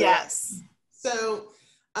 thank you. Okay. Yes. So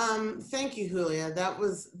thank you, Julia. There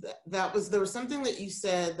was something that you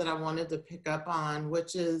said that I wanted to pick up on,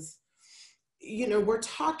 which is, you know, we're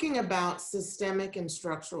talking about systemic and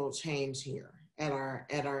structural change here at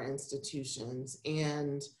our institutions.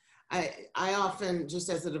 And I often, just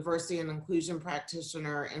as a diversity and inclusion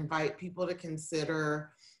practitioner, invite people to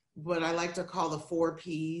consider what I like to call the 4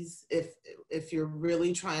 Ps if you're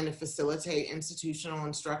really trying to facilitate institutional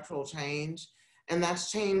and structural change. And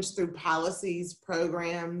that's change through policies,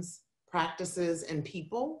 programs, practices, and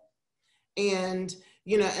people. And,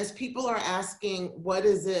 you know, as people are asking, what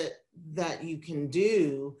is it that you can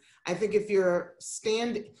do? I think if you're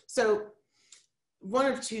so one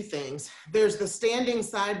of 2 things, there's the standing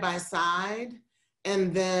side by side,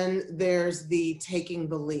 and then there's the taking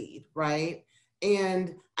the lead, right?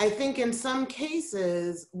 And I think in some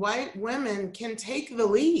cases, white women can take the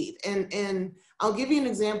lead. And I'll give you an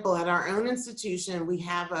example. At our own institution, we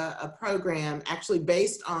have a program actually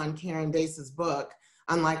based on Karen Dace's book,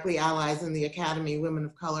 Unlikely Allies in the Academy, Women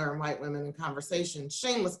of Color and White Women in Conversation.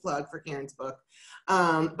 Shameless plug for Karen's book,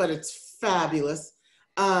 but it's fabulous.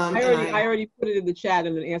 I already put it in the chat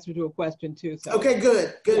in an answer to a question too. So. Okay,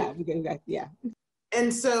 good. Yeah.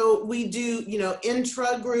 And so we do, you know,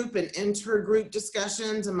 intra-group and inter-group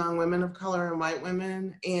discussions among women of color and white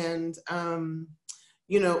women. And,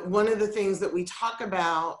 you know, one of the things that we talk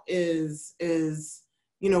about is,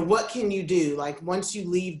 you know, what can you do? Like, once you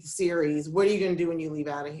leave the series, what are you going to do when you leave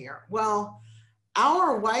out of here? Well,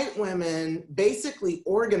 our white women basically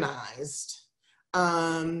organized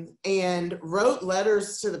and wrote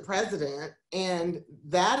letters to the president. And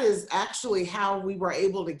that is actually how we were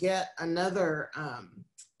able to get another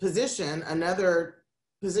position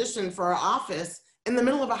for our office in the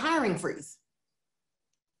middle of a hiring freeze.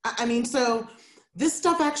 I mean, so this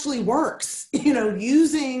stuff actually works, you know,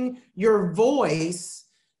 using your voice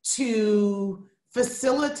to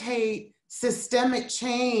facilitate systemic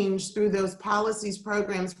change through those policies,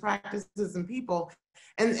 programs, practices, and people.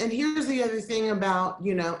 And here's the other thing about,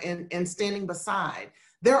 you know, and standing beside.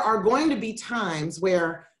 There are going to be times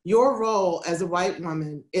where your role as a white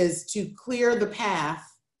woman is to clear the path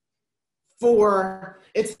for,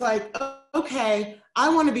 it's like, okay,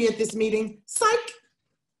 I want to be at this meeting, psych,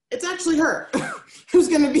 it's actually her who's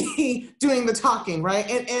going to be doing the talking, right?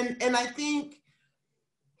 And I think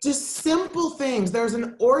just simple things, there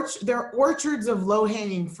are orchards of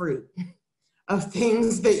low-hanging fruit of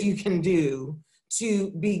things that you can do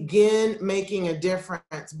to begin making a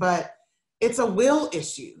difference, but it's a will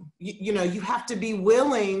issue. You know, you have to be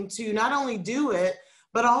willing to not only do it,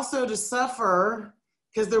 but also to suffer,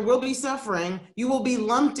 because there will be suffering. You will be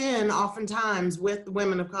lumped in oftentimes with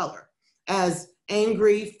women of color as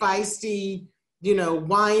angry, feisty, you know,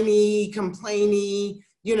 whiny, complainy,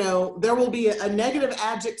 you know, there will be a negative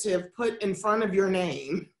adjective put in front of your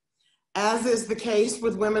name as is the case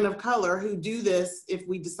with women of color who do this, if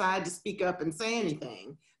we decide to speak up and say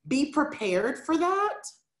anything, be prepared for that,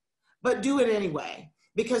 but do it anyway.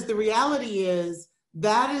 Because the reality is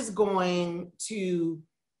that is going to,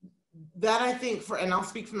 that I think for, and I'll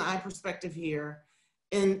speak from the I perspective here,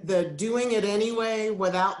 in the doing it anyway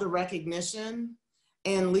without the recognition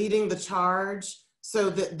and leading the charge so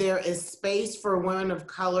that there is space for women of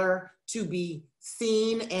color to be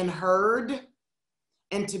seen and heard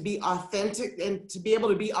and to be authentic and to be able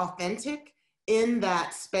to be authentic in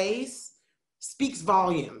that space speaks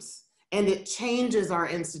volumes, and it changes our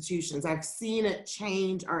institutions. I've seen it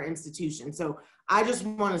change our institutions. So I just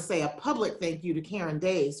want to say a public thank you to Karen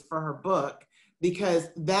Days for her book, because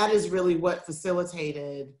that is really what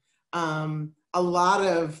facilitated a lot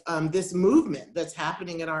of this movement that's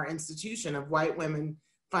happening at our institution of white women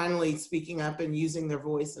finally speaking up and using their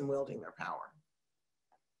voice and wielding their power.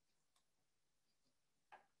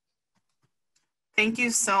 Thank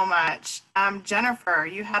you so much. Jennifer,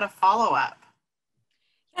 you had a follow-up.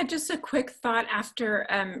 Yeah, just a quick thought after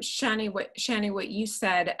Shani, what you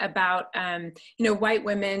said about you know, white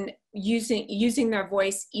women using their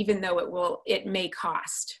voice even though it may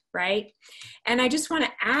cost, right? And I just want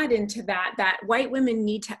to add into that white women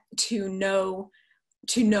need to know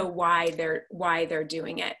why they're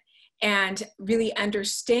doing it, and really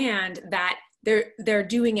understand that they're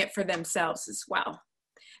doing it for themselves as well.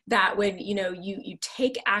 That when you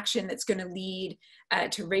take action that's going to lead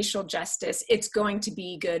to racial justice, it's going to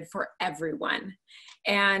be good for everyone.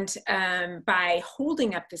 And by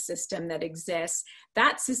holding up the system that exists,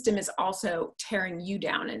 that system is also tearing you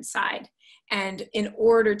down inside. And in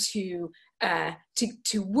order to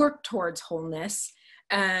work towards wholeness,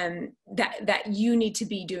 that you need to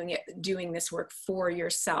be doing this work for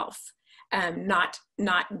yourself, not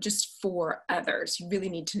just for others. You really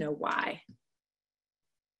need to know why.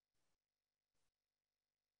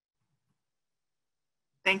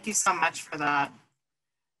 Thank you so much for that.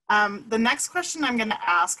 The next question I'm going to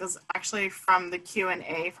ask is actually from the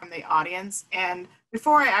Q&A from the audience. And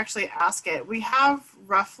before I actually ask it, we have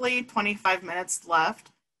roughly 25 minutes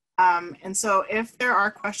left. And so if there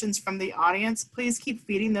are questions from the audience, please keep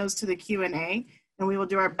feeding those to the Q&A, and we will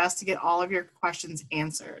do our best to get all of your questions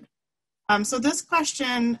answered. So this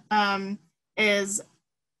question is,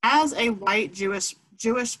 as a white Jewish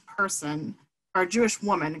person, or Jewish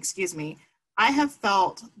woman, excuse me, I have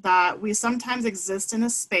felt that we sometimes exist in a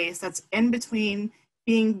space that's in between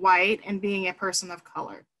being white and being a person of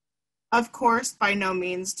color. Of course, by no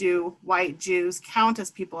means do white Jews count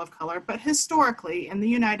as people of color, but historically in the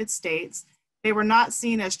United States, they were not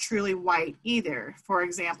seen as truly white either. For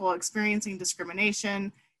example, experiencing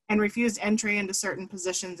discrimination and refused entry into certain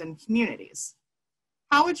positions and communities.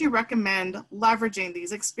 How would you recommend leveraging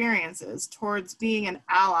these experiences towards being an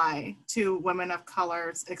ally to women of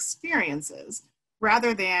color's experiences,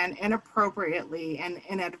 rather than inappropriately and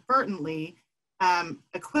inadvertently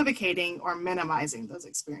equivocating or minimizing those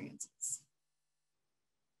experiences?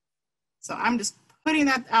 So I'm just putting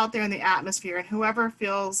that out there in the atmosphere, and whoever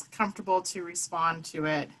feels comfortable to respond to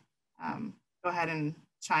it, go ahead and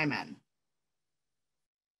chime in.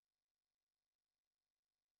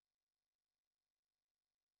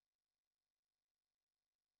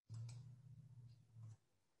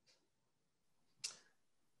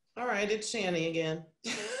 All right, it's Shani again.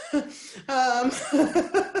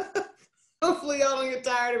 Hopefully y'all don't get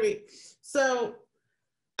tired of me. So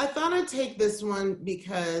I thought I'd take this one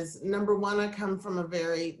because, number one, I come from a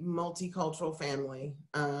very multicultural family.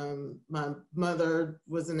 My mother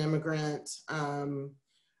was an immigrant. I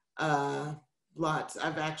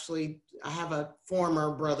have a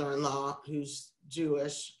former brother-in-law who's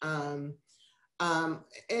Jewish. And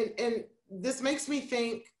this makes me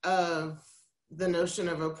think of the notion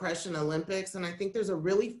of oppression Olympics. And I think there's a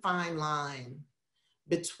really fine line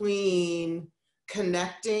between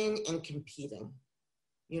connecting and competing,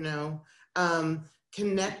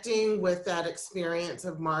 connecting with that experience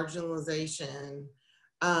of marginalization,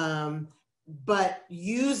 but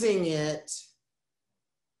using it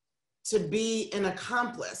to be an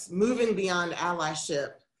accomplice, moving beyond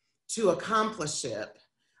allyship to accompliship.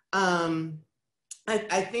 I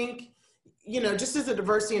think, just as a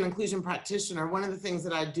diversity and inclusion practitioner, one of the things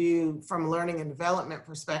that I do from a learning and development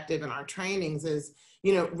perspective in our trainings is,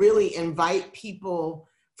 really invite people,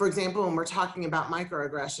 for example, when we're talking about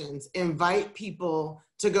microaggressions, invite people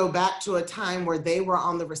to go back to a time where they were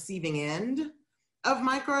on the receiving end of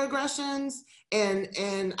microaggressions.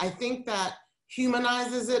 And I think that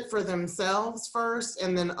humanizes it for themselves first,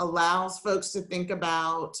 and then allows folks to think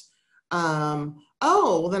about, oh,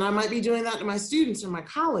 well, then I might be doing that to my students or my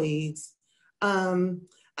colleagues.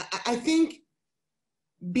 I think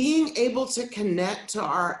being able to connect to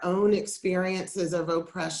our own experiences of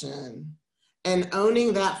oppression and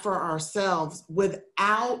owning that for ourselves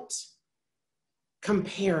without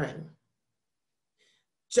comparing.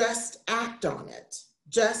 Just act on it.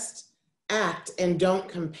 Just act and don't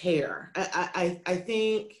compare. I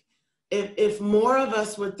think if more of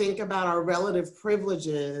us would think about our relative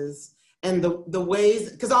privileges and the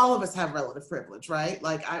ways, because all of us have relative privilege, right?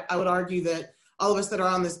 Like I would argue that all of us that are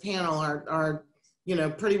on this panel are you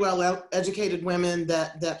know, pretty well educated women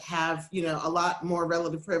that have, you know, a lot more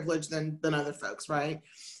relative privilege than other folks, right?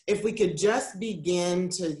 If we could just begin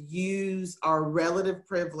to use our relative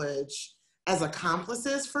privilege as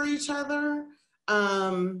accomplices for each other.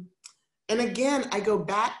 And again, I go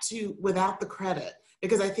back to without the credit,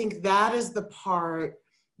 because I think that is the part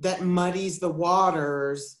that muddies the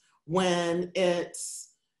waters when it's,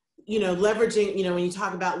 you know, leveraging, you know, when you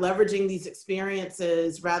talk about leveraging these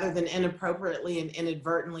experiences rather than inappropriately and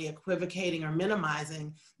inadvertently equivocating or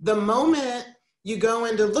minimizing. The moment you go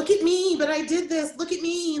into, look at me, but I did this, look at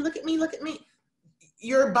me, look at me, look at me,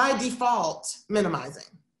 you're by default minimizing.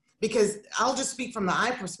 Because I'll just speak from the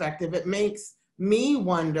I perspective, it makes me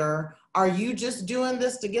wonder, are you just doing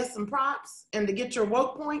this to get some props and to get your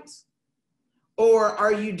woke points? Or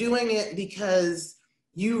are you doing it because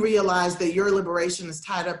you realize that your liberation is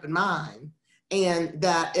tied up in mine, and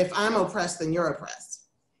that if I'm oppressed, then you're oppressed?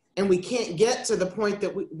 And we can't get to the point that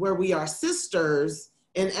where we are sisters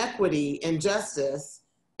in equity and justice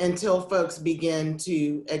until folks begin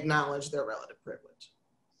to acknowledge their relative privilege.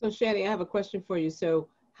 So Shani, I have a question for you. So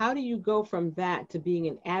how do you go from that to being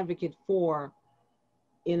an advocate for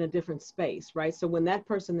in a different space, right? So when that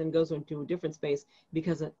person then goes into a different space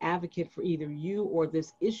because an advocate for either you or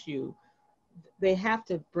this issue, they have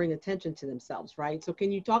to bring attention to themselves, right? So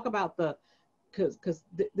can you talk about the, because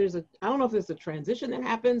there's a, I don't know if there's a transition that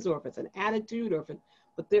happens or if it's an attitude or if it,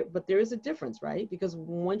 but there is a difference, right? Because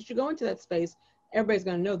once you go into that space, everybody's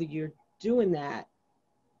going to know that you're doing that.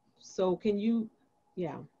 So can you,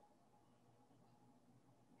 yeah.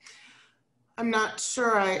 I'm not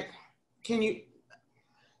sure can you?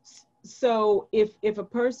 So if a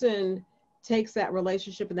person takes that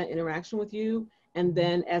relationship and that interaction with you, and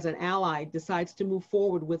then as an ally decides to move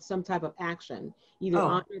forward with some type of action, either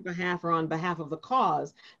on your behalf or on behalf of the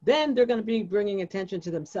cause, then they're going to be bringing attention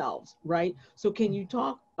to themselves, right? So can you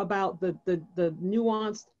talk about the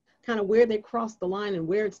nuanced kind of where they cross the line and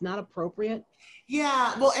where it's not appropriate?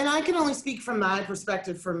 Yeah, well, and I can only speak from my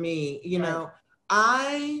perspective for me, you know,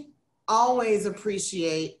 I always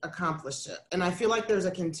appreciate accompliceship. And I feel like there's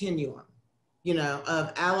a continuum, you know,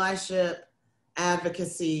 of allyship,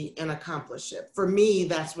 advocacy, and accompliceship. For me,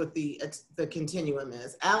 that's what the continuum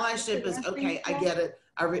is. Allyship is, okay, I get it.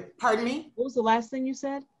 Pardon me? What was the last thing you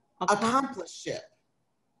said? Accompliceship.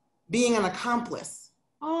 Being an accomplice.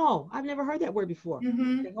 Oh, I've never heard that word before.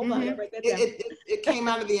 Okay, hold on, I write that down. It came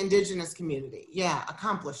out of the indigenous community. Yeah,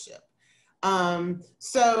 accompliceship.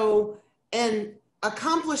 So, and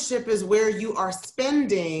accompliceship is where you are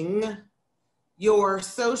spending your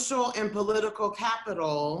social and political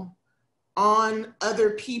capital on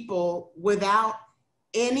other people without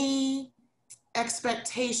any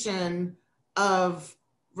expectation of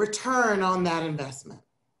return on that investment.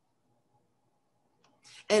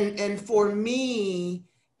 And for me,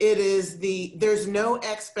 it is there's no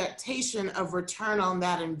expectation of return on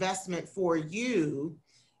that investment for you.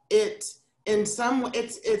 It's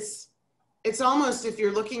almost, if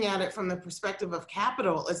you're looking at it from the perspective of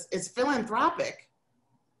capital, it's philanthropic.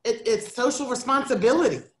 It's social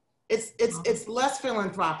responsibility. It's less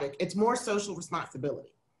philanthropic. It's more social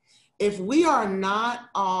responsibility. If we are not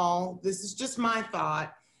all, this is just my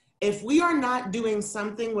thought, if we are not doing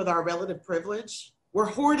something with our relative privilege, we're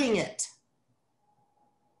hoarding it.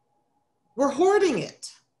 We're hoarding it.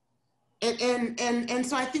 And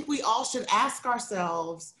so I think we all should ask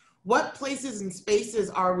ourselves, what places and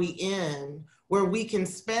spaces are we in where we can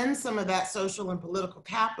spend some of that social and political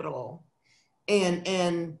capital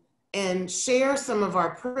and share some of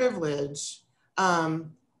our privilege,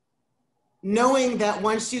 knowing that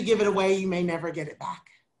once you give it away, you may never get it back.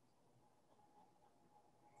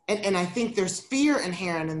 And I think there's fear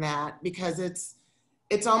inherent in that, because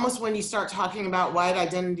it's almost when you start talking about white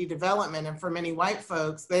identity development, and for many white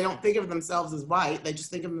folks, they don't think of themselves as white, they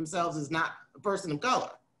just think of themselves as not a person of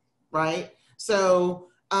color, right? So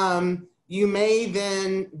you may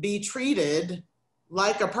then be treated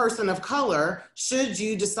like a person of color should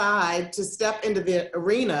you decide to step into the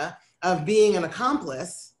arena of being an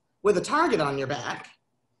accomplice with a target on your back.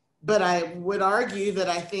 But I would argue that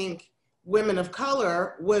I think women of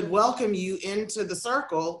color would welcome you into the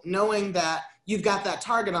circle knowing that you've got that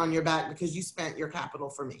target on your back because you spent your capital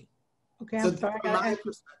for me. Okay, So I'm sorry.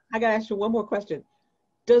 I gotta ask you one more question.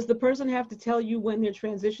 Does the person have to tell you when they're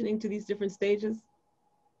transitioning to these different stages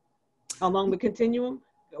along the continuum,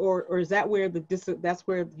 or is that where that's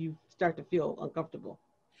where you start to feel uncomfortable?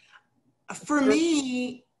 For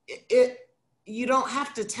me, you don't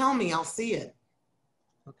have to tell me, I'll see it.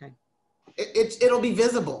 Okay. It'll be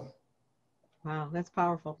visible. Wow, that's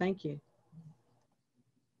powerful. Thank you.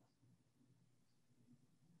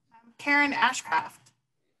 Karen Ashcraft.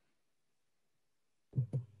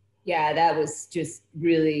 Yeah, that was just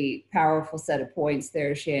really powerful set of points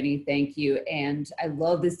there, Shani. Thank you. And I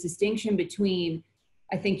love this distinction between,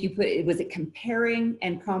 I think you put it, was it comparing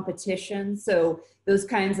and competition? So those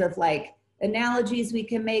kinds of like analogies we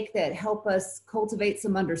can make that help us cultivate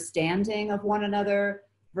some understanding of one another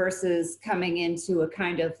versus coming into a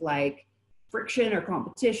kind of like friction or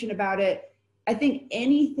competition about it. I think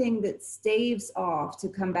anything that staves off, to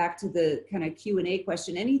come back to the kind of Q&A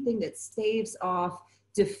question, anything that staves off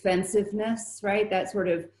defensiveness, right? That sort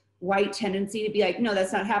of white tendency to be like, no,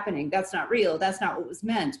 that's not happening. That's not real. That's not what was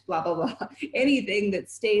meant, blah, blah, blah. Anything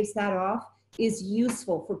that staves that off is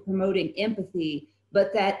useful for promoting empathy,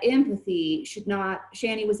 but that empathy should not,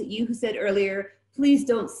 Shani, was it you who said earlier, please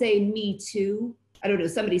don't say me too? I don't know,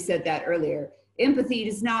 somebody said that earlier. Empathy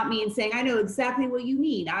does not mean saying, I know exactly what you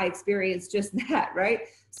mean. I experienced just that, right?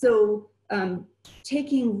 So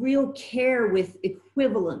taking real care with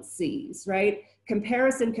equivalencies, right?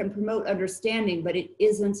 Comparison can promote understanding, but it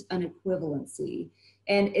isn't an equivalency.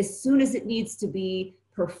 And as soon as it needs to be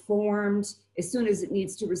performed, as soon as it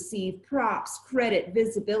needs to receive props, credit,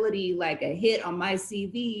 visibility, like a hit on my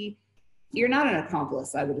CV, you're not an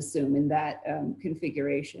accomplice, I would assume, in that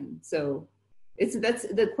configuration. So that's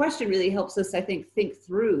the question really helps us, I think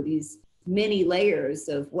through these many layers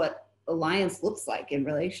of what alliance looks like in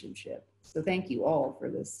relationship. So thank you all for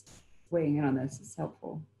this, weighing in on this. It's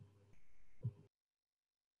helpful.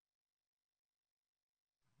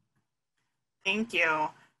 Thank you.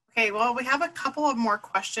 Okay, well, we have a couple of more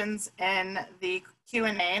questions in the Q&A,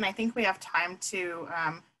 and I think we have time to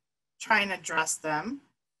try and address them.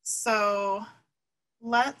 So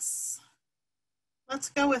let's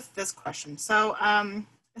go with this question. So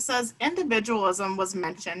it says, individualism was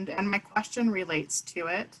mentioned, and my question relates to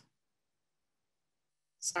it.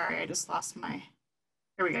 Sorry, I just lost my,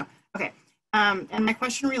 here we go. Okay, and my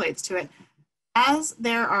question relates to it. As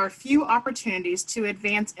there are few opportunities to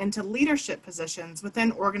advance into leadership positions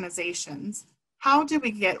within organizations, how do we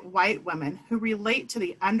get white women who relate to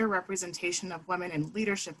the underrepresentation of women in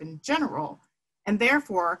leadership in general, and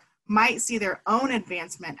therefore might see their own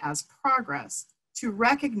advancement as progress, to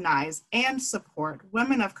recognize and support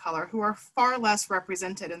women of color who are far less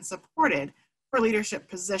represented and supported for leadership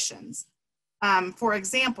positions? For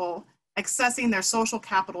example, accessing their social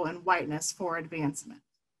capital and whiteness for advancement.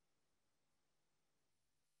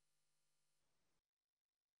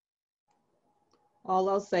 All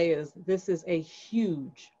I'll say is this is a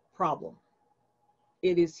huge problem.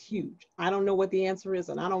 It is huge. I don't know what the answer is,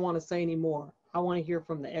 and I don't want to say any more. I want to hear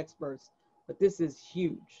from the experts, but this is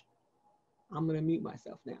huge. I'm going to mute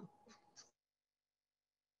myself now.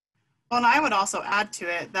 Well, and I would also add to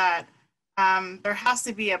it that there has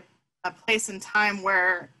to be a place and time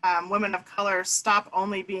where women of color stop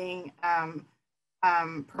only being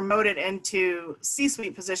promoted into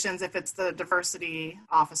C-suite positions if it's the diversity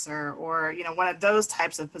officer or, you know, one of those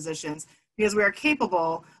types of positions, because we are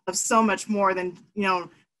capable of so much more than, you know,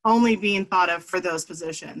 only being thought of for those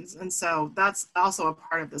positions. And so that's also a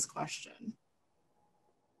part of this question.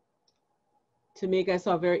 Tamika, I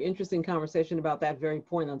saw a very interesting conversation about that very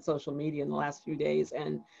point on social media in the last few days.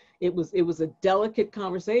 And it was a delicate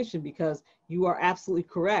conversation because you are absolutely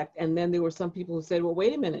correct. And then there were some people who said, well,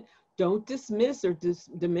 wait a minute, don't dismiss or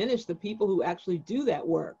diminish the people who actually do that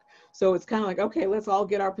work. So it's kind of like, okay, let's all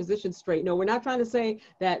get our positions straight. No, we're not trying to say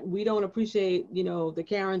that we don't appreciate, you know, the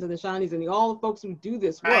Karens and the Shanis and all the folks who do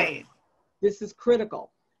this work. Right. This is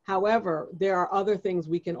critical. However, there are other things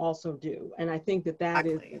we can also do. And I think that that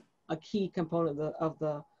Exactly. is a key component of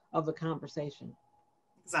the conversation.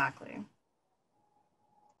 Exactly.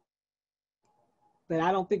 But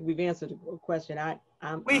I don't think we've answered the question.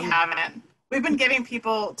 We haven't. We've been giving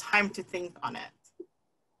people time to think on it.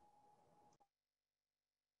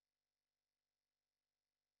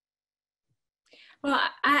 Well,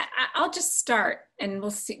 I'll just start, and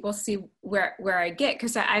we'll see where I get,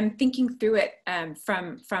 because I'm thinking through it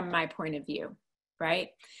from my point of view, right?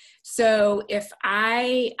 So if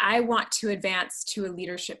I want to advance to a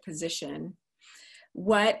leadership position,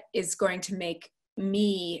 what is going to make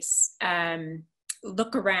me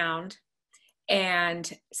look around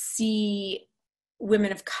and see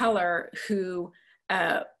women of color who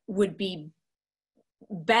would be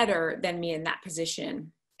better than me in that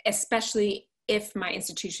position, especially if my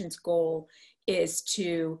institution's goal is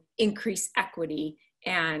to increase equity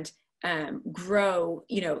and grow,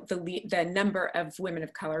 the number of women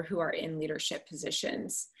of color who are in leadership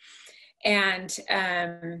positions. And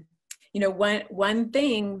one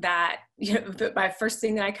thing that my first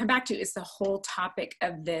thing that I come back to is the whole topic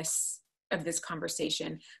of this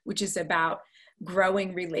conversation, which is about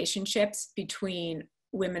growing relationships between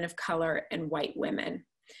women of color and white women.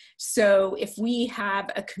 So if we have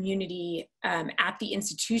a community at the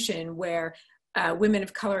institution where women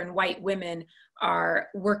of color and white women are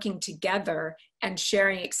working together and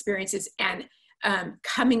sharing experiences and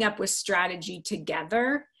coming up with strategy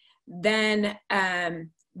together, then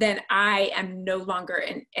I am no longer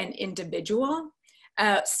an individual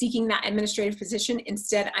seeking that administrative position.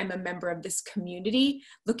 Instead, I'm a member of this community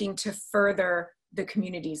looking to further the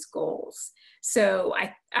community's goals. So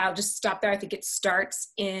I'll just stop there. I think it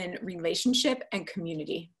starts in relationship and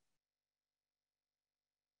community.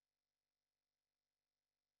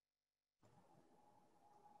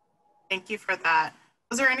 Thank you for that.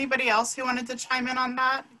 Was there anybody else who wanted to chime in on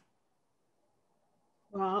that?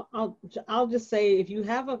 Well, I'll just say, if you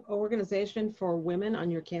have an organization for women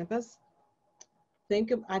on your campus,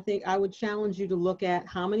 I think I would challenge you to look at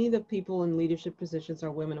how many of the people in leadership positions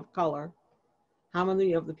are women of color, how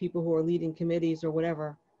many of the people who are leading committees or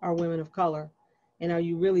whatever are women of color, and are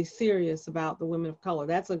you really serious about the women of color?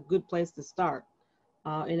 That's a good place to start.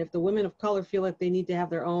 And if the women of color feel like they need to have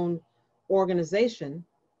their own organization,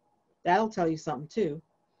 that'll tell you something too.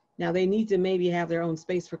 Now, they need to maybe have their own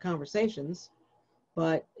space for conversations,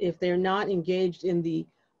 but if they're not engaged in the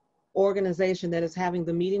organization that is having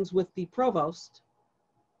the meetings with the provost,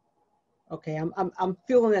 okay, I'm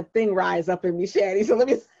feeling that thing rise up in me, Shadi. So let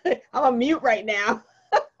me, I'm on mute right now.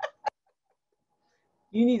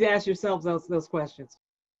 You need to ask yourselves those questions.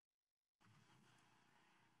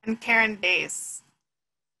 And Karen Dace.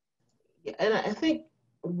 Yeah, and I think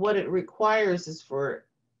what it requires is for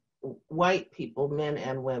white people, men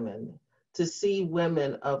and women, to see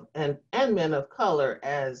women and men of color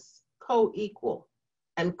as co-equal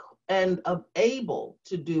and able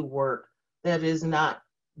to do work that is not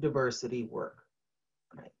diversity work,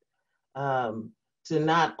 right? To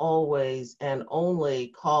not always and only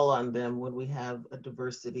call on them when we have a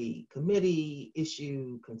diversity committee,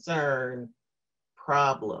 issue, concern,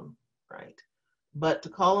 problem, right? But to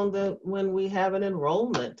call on them when we have an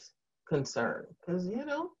enrollment concern, because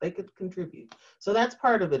they could contribute. So that's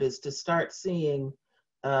part of it, is to start seeing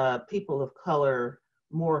people of color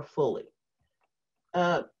more fully.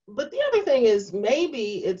 But the other thing is,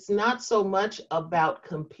 maybe it's not so much about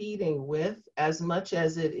competing with as much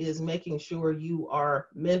as it is making sure you are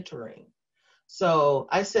mentoring. So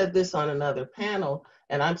I said this on another panel,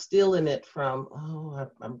 and I'm stealing it from,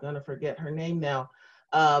 I'm gonna forget her name now.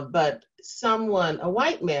 But a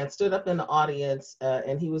white man stood up in the audience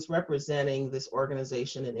and he was representing this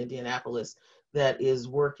organization in Indianapolis that is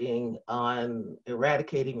working on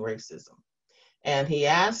eradicating racism. And he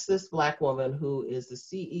asked this Black woman, who is the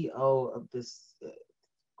CEO of this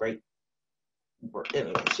great work,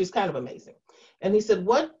 anyway, she's kind of amazing. And he said,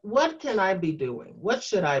 what can I be doing? What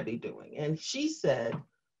should I be doing? And she said,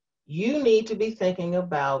 you need to be thinking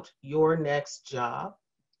about your next job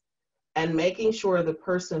and making sure the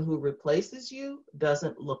person who replaces you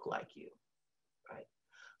doesn't look like you, right?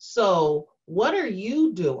 So what are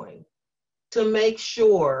you doing to make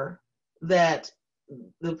sure that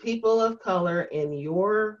the people of color in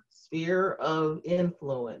your sphere of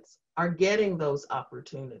influence are getting those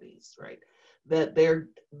opportunities, right? That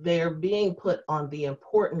they're being put on the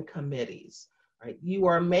important committees, right? You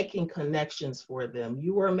are making connections for them.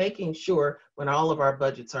 You are making sure, when all of our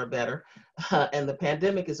budgets are better and the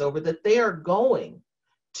pandemic is over, that they are going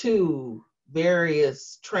to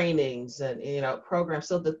various trainings and programs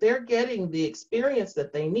so that they're getting the experience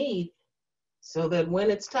that they need, so that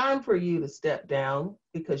when it's time for you to step down,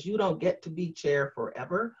 because you don't get to be chair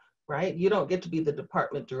forever, right? You don't get to be the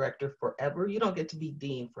department director forever. You don't get to be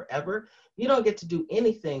dean forever. You don't get to do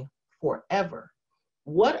anything forever.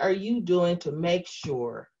 What are you doing to make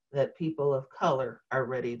sure that people of color are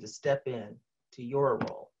ready to step in to your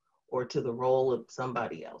role, or to the role of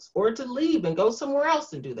somebody else, or to leave and go somewhere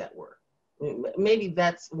else and do that work? Maybe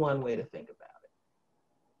that's one way to think about it.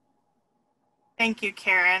 Thank you,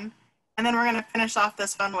 Karen. And then we're going to finish off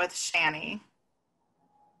this one with Shani.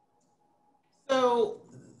 So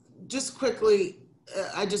just quickly,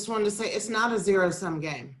 I just wanted to say, it's not a zero-sum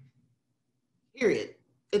game. period.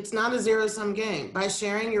 It's not a zero-sum game. By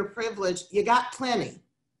sharing your privilege, you got plenty.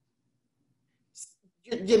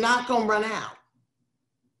 You're not gonna run out.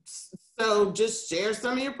 So just share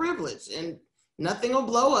some of your privilege and nothing will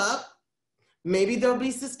blow up. Maybe there'll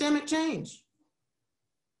be systemic change.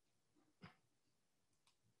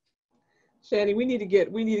 Shani, we need to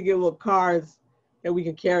get little cards that we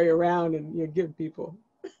can carry around and give people.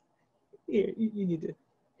 Here, you need to.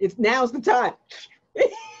 Now's the time.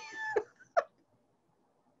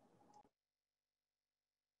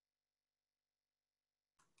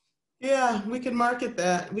 Yeah, we could market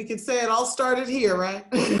that. We could say it all started here, right?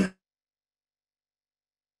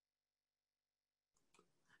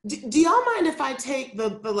 Do y'all mind if I take the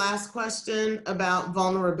last question about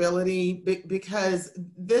vulnerability? Because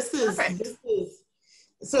this is,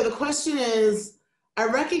 so the question is, I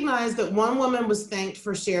recognize that one woman was thanked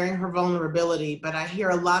for sharing her vulnerability, but I hear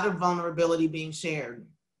a lot of vulnerability being shared.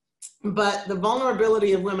 But the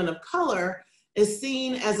vulnerability of women of color is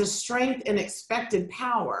seen as a strength and expected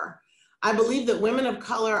power. I believe that women of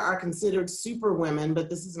color are considered superwomen, but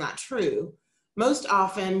this is not true. Most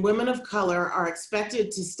often, women of color are expected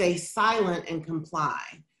to stay silent and comply.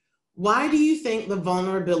 Why do you think the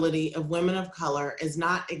vulnerability of women of color is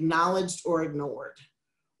not acknowledged or ignored?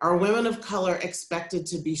 Are women of color expected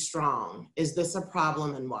to be strong? Is this a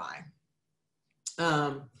problem and why?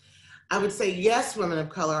 I would say yes, women of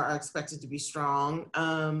color are expected to be strong.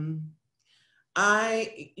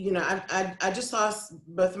 I just lost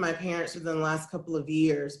both of my parents within the last couple of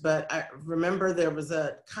years, but I remember there was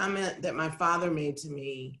a comment that my father made to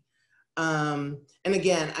me. And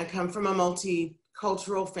again, I come from a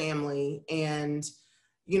multicultural family, and,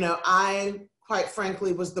 I quite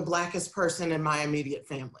frankly was the Blackest person in my immediate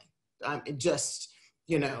family. Just,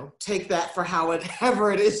 take that for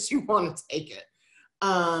however it is you want to take it.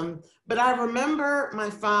 But I remember my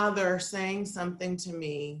father saying something to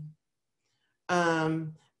me.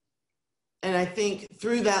 And I think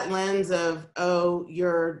through that lens of, oh,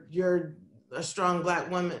 you're a strong Black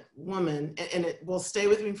woman, and it will stay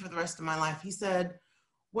with me for the rest of my life. He said,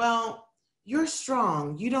 well, you're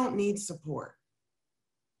strong. You don't need support.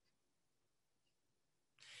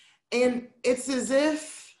 And it's as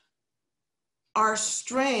if our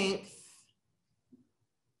strength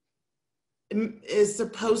is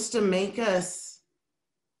supposed to make us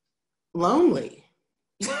lonely.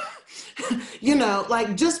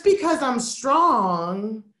 Like just because I'm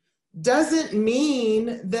strong doesn't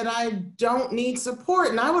mean that I don't need support.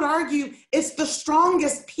 And I would argue it's the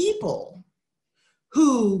strongest people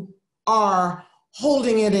who are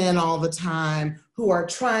holding it in all the time, who are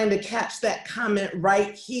trying to catch that comment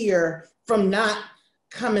right here from not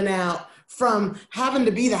coming out, from having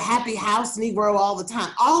to be the happy house Negro all the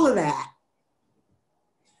time, all of that.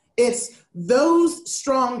 It's those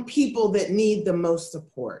strong people that need the most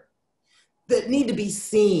support, that need to be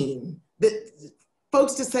seen, that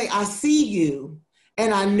folks to say, I see you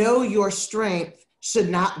and I know your strength should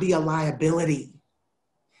not be a liability.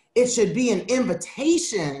 It should be an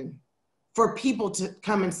invitation for people to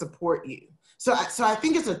come and support you. So I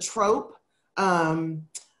think it's a trope of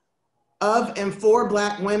and for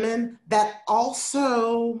Black women that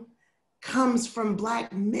also comes from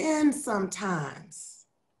Black men sometimes.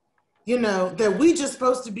 That we just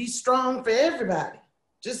supposed to be strong for everybody.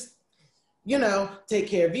 Just, take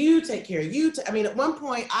care of you, take care of you. I mean, at one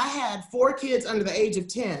point I had 4 kids under the age of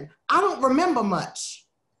 10. I don't remember much,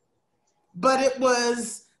 but it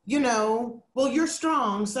was, well, you're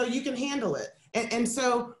strong, so you can handle it. And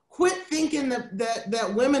so quit thinking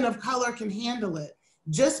that women of color can handle it.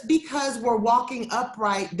 Just because we're walking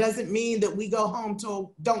upright doesn't mean that we don't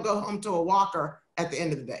go home to a walker at the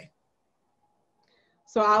end of the day.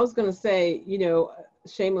 So I was going to say,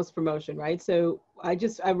 shameless promotion, right? So I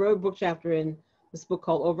wrote a book chapter in this book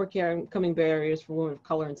called Overcoming Barriers for Women of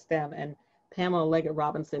Color in STEM, and Pamela Leggett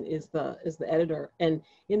Robinson is the editor. And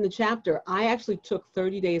in the chapter, I actually took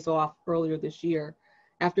 30 days off earlier this year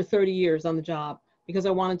after 30 years on the job, because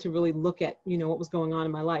I wanted to really look at, what was going on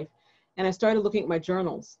in my life. And I started looking at my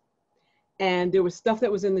journals. And there was stuff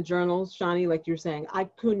that was in the journals, Shani, like you're saying, I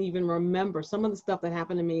couldn't even remember. Some of the stuff that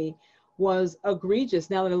happened to me was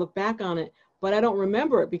egregious now that I look back on it, but I don't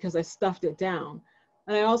remember it because I stuffed it down.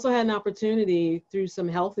 And I also had an opportunity through some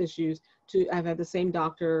health issues I've had the same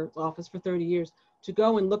doctor's office for 30 years, to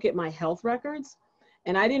go and look at my health records.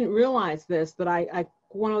 And I didn't realize this, but I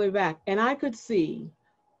went all the way back and I could see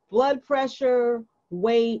blood pressure,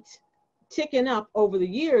 weight ticking up over the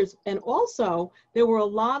years. And also there were a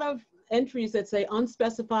lot of entries that say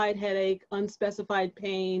unspecified headache, unspecified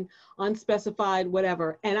pain, unspecified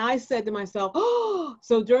whatever. And I said to myself, oh,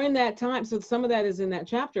 so during that time, so some of that is in that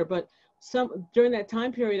chapter, but during that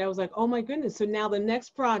time period, I was like, oh my goodness. So now the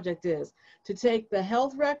next project is to take the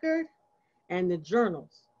health record and the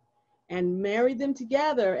journals and marry them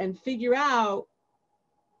together and figure out,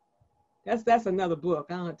 that's another book.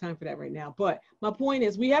 I don't have time for that right now. But my point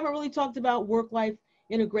is, we haven't really talked about work-life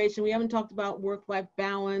integration. We haven't talked about work-life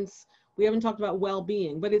balance. We haven't talked about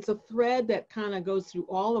well-being, but it's a thread that kind of goes through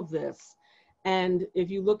all of this. And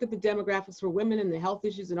if you look at the demographics for women and the health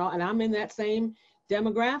issues and all, and I'm in that same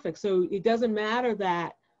demographic. So it doesn't matter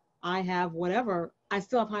that I have whatever, I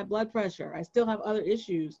still have high blood pressure. I still have other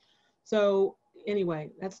issues. So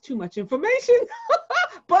anyway, that's too much information.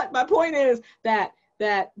 But my point is that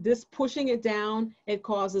this pushing it down, it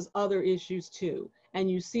causes other issues too. And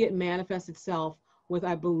you see it manifest itself with,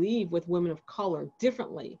 I believe, with women of color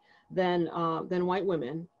differently than white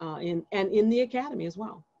women in the academy as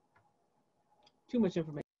well. Too much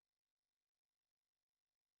information.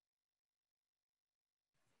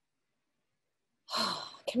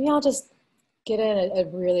 Can we all just get in a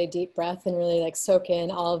really deep breath and really like soak in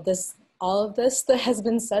all of this that has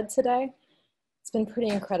been said today? It's been pretty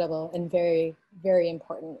incredible and very, very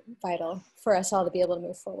important, vital for us all to be able to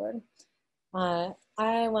move forward. I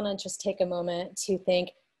want to just take a moment to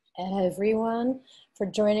thank everyone for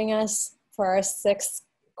joining us for our 6th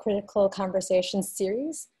Critical Conversations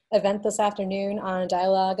series event this afternoon on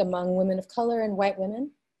dialogue among women of color and white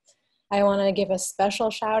women. I want to give a special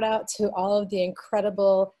shout out to all of the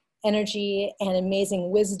incredible energy and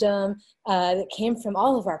amazing wisdom that came from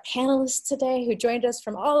all of our panelists today who joined us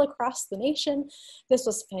from all across the nation. This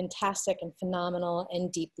was fantastic and phenomenal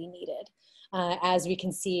and deeply needed, as we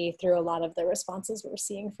can see through a lot of the responses we're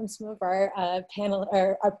seeing from some of our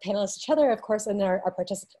panelists, each other, of course, and our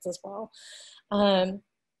participants as well.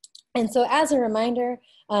 And so as a reminder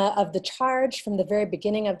of the charge from the very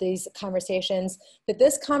beginning of these conversations, that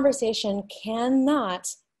this conversation cannot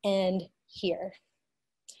end here.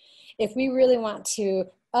 If we really want to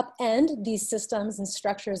upend these systems and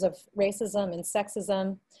structures of racism and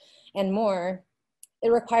sexism and more, it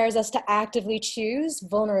requires us to actively choose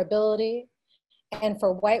vulnerability and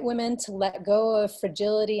for white women to let go of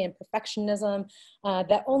fragility and perfectionism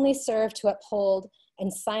that only serve to uphold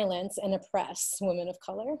and silence and oppress women of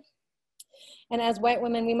color. And as white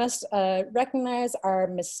women, we must recognize our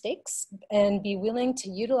mistakes and be willing to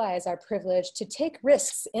utilize our privilege to take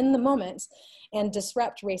risks in the moment and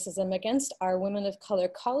disrupt racism against our women of color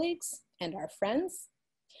colleagues and our friends,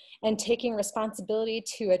 and taking responsibility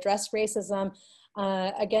to address racism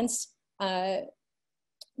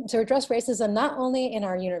to address racism not only in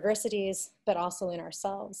our universities, but also in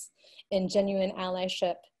ourselves, in genuine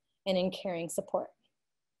allyship and in caring support.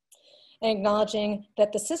 And acknowledging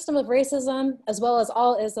that the system of racism, as well as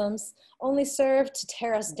all isms, only serve to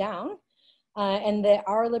tear us down, and that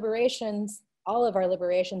our liberations, all of our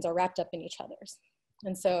liberations, are wrapped up in each other's.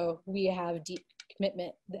 And so we have deep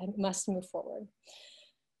commitment that must move forward.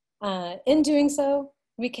 In doing so,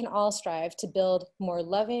 we can all strive to build more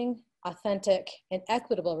loving, authentic, and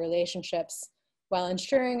equitable relationships while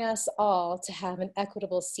ensuring us all to have an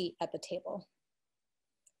equitable seat at the table.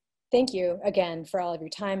 Thank you again for all of your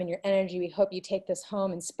time and your energy. We hope you take this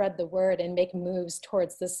home and spread the word and make moves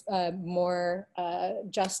towards this more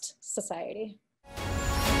just society.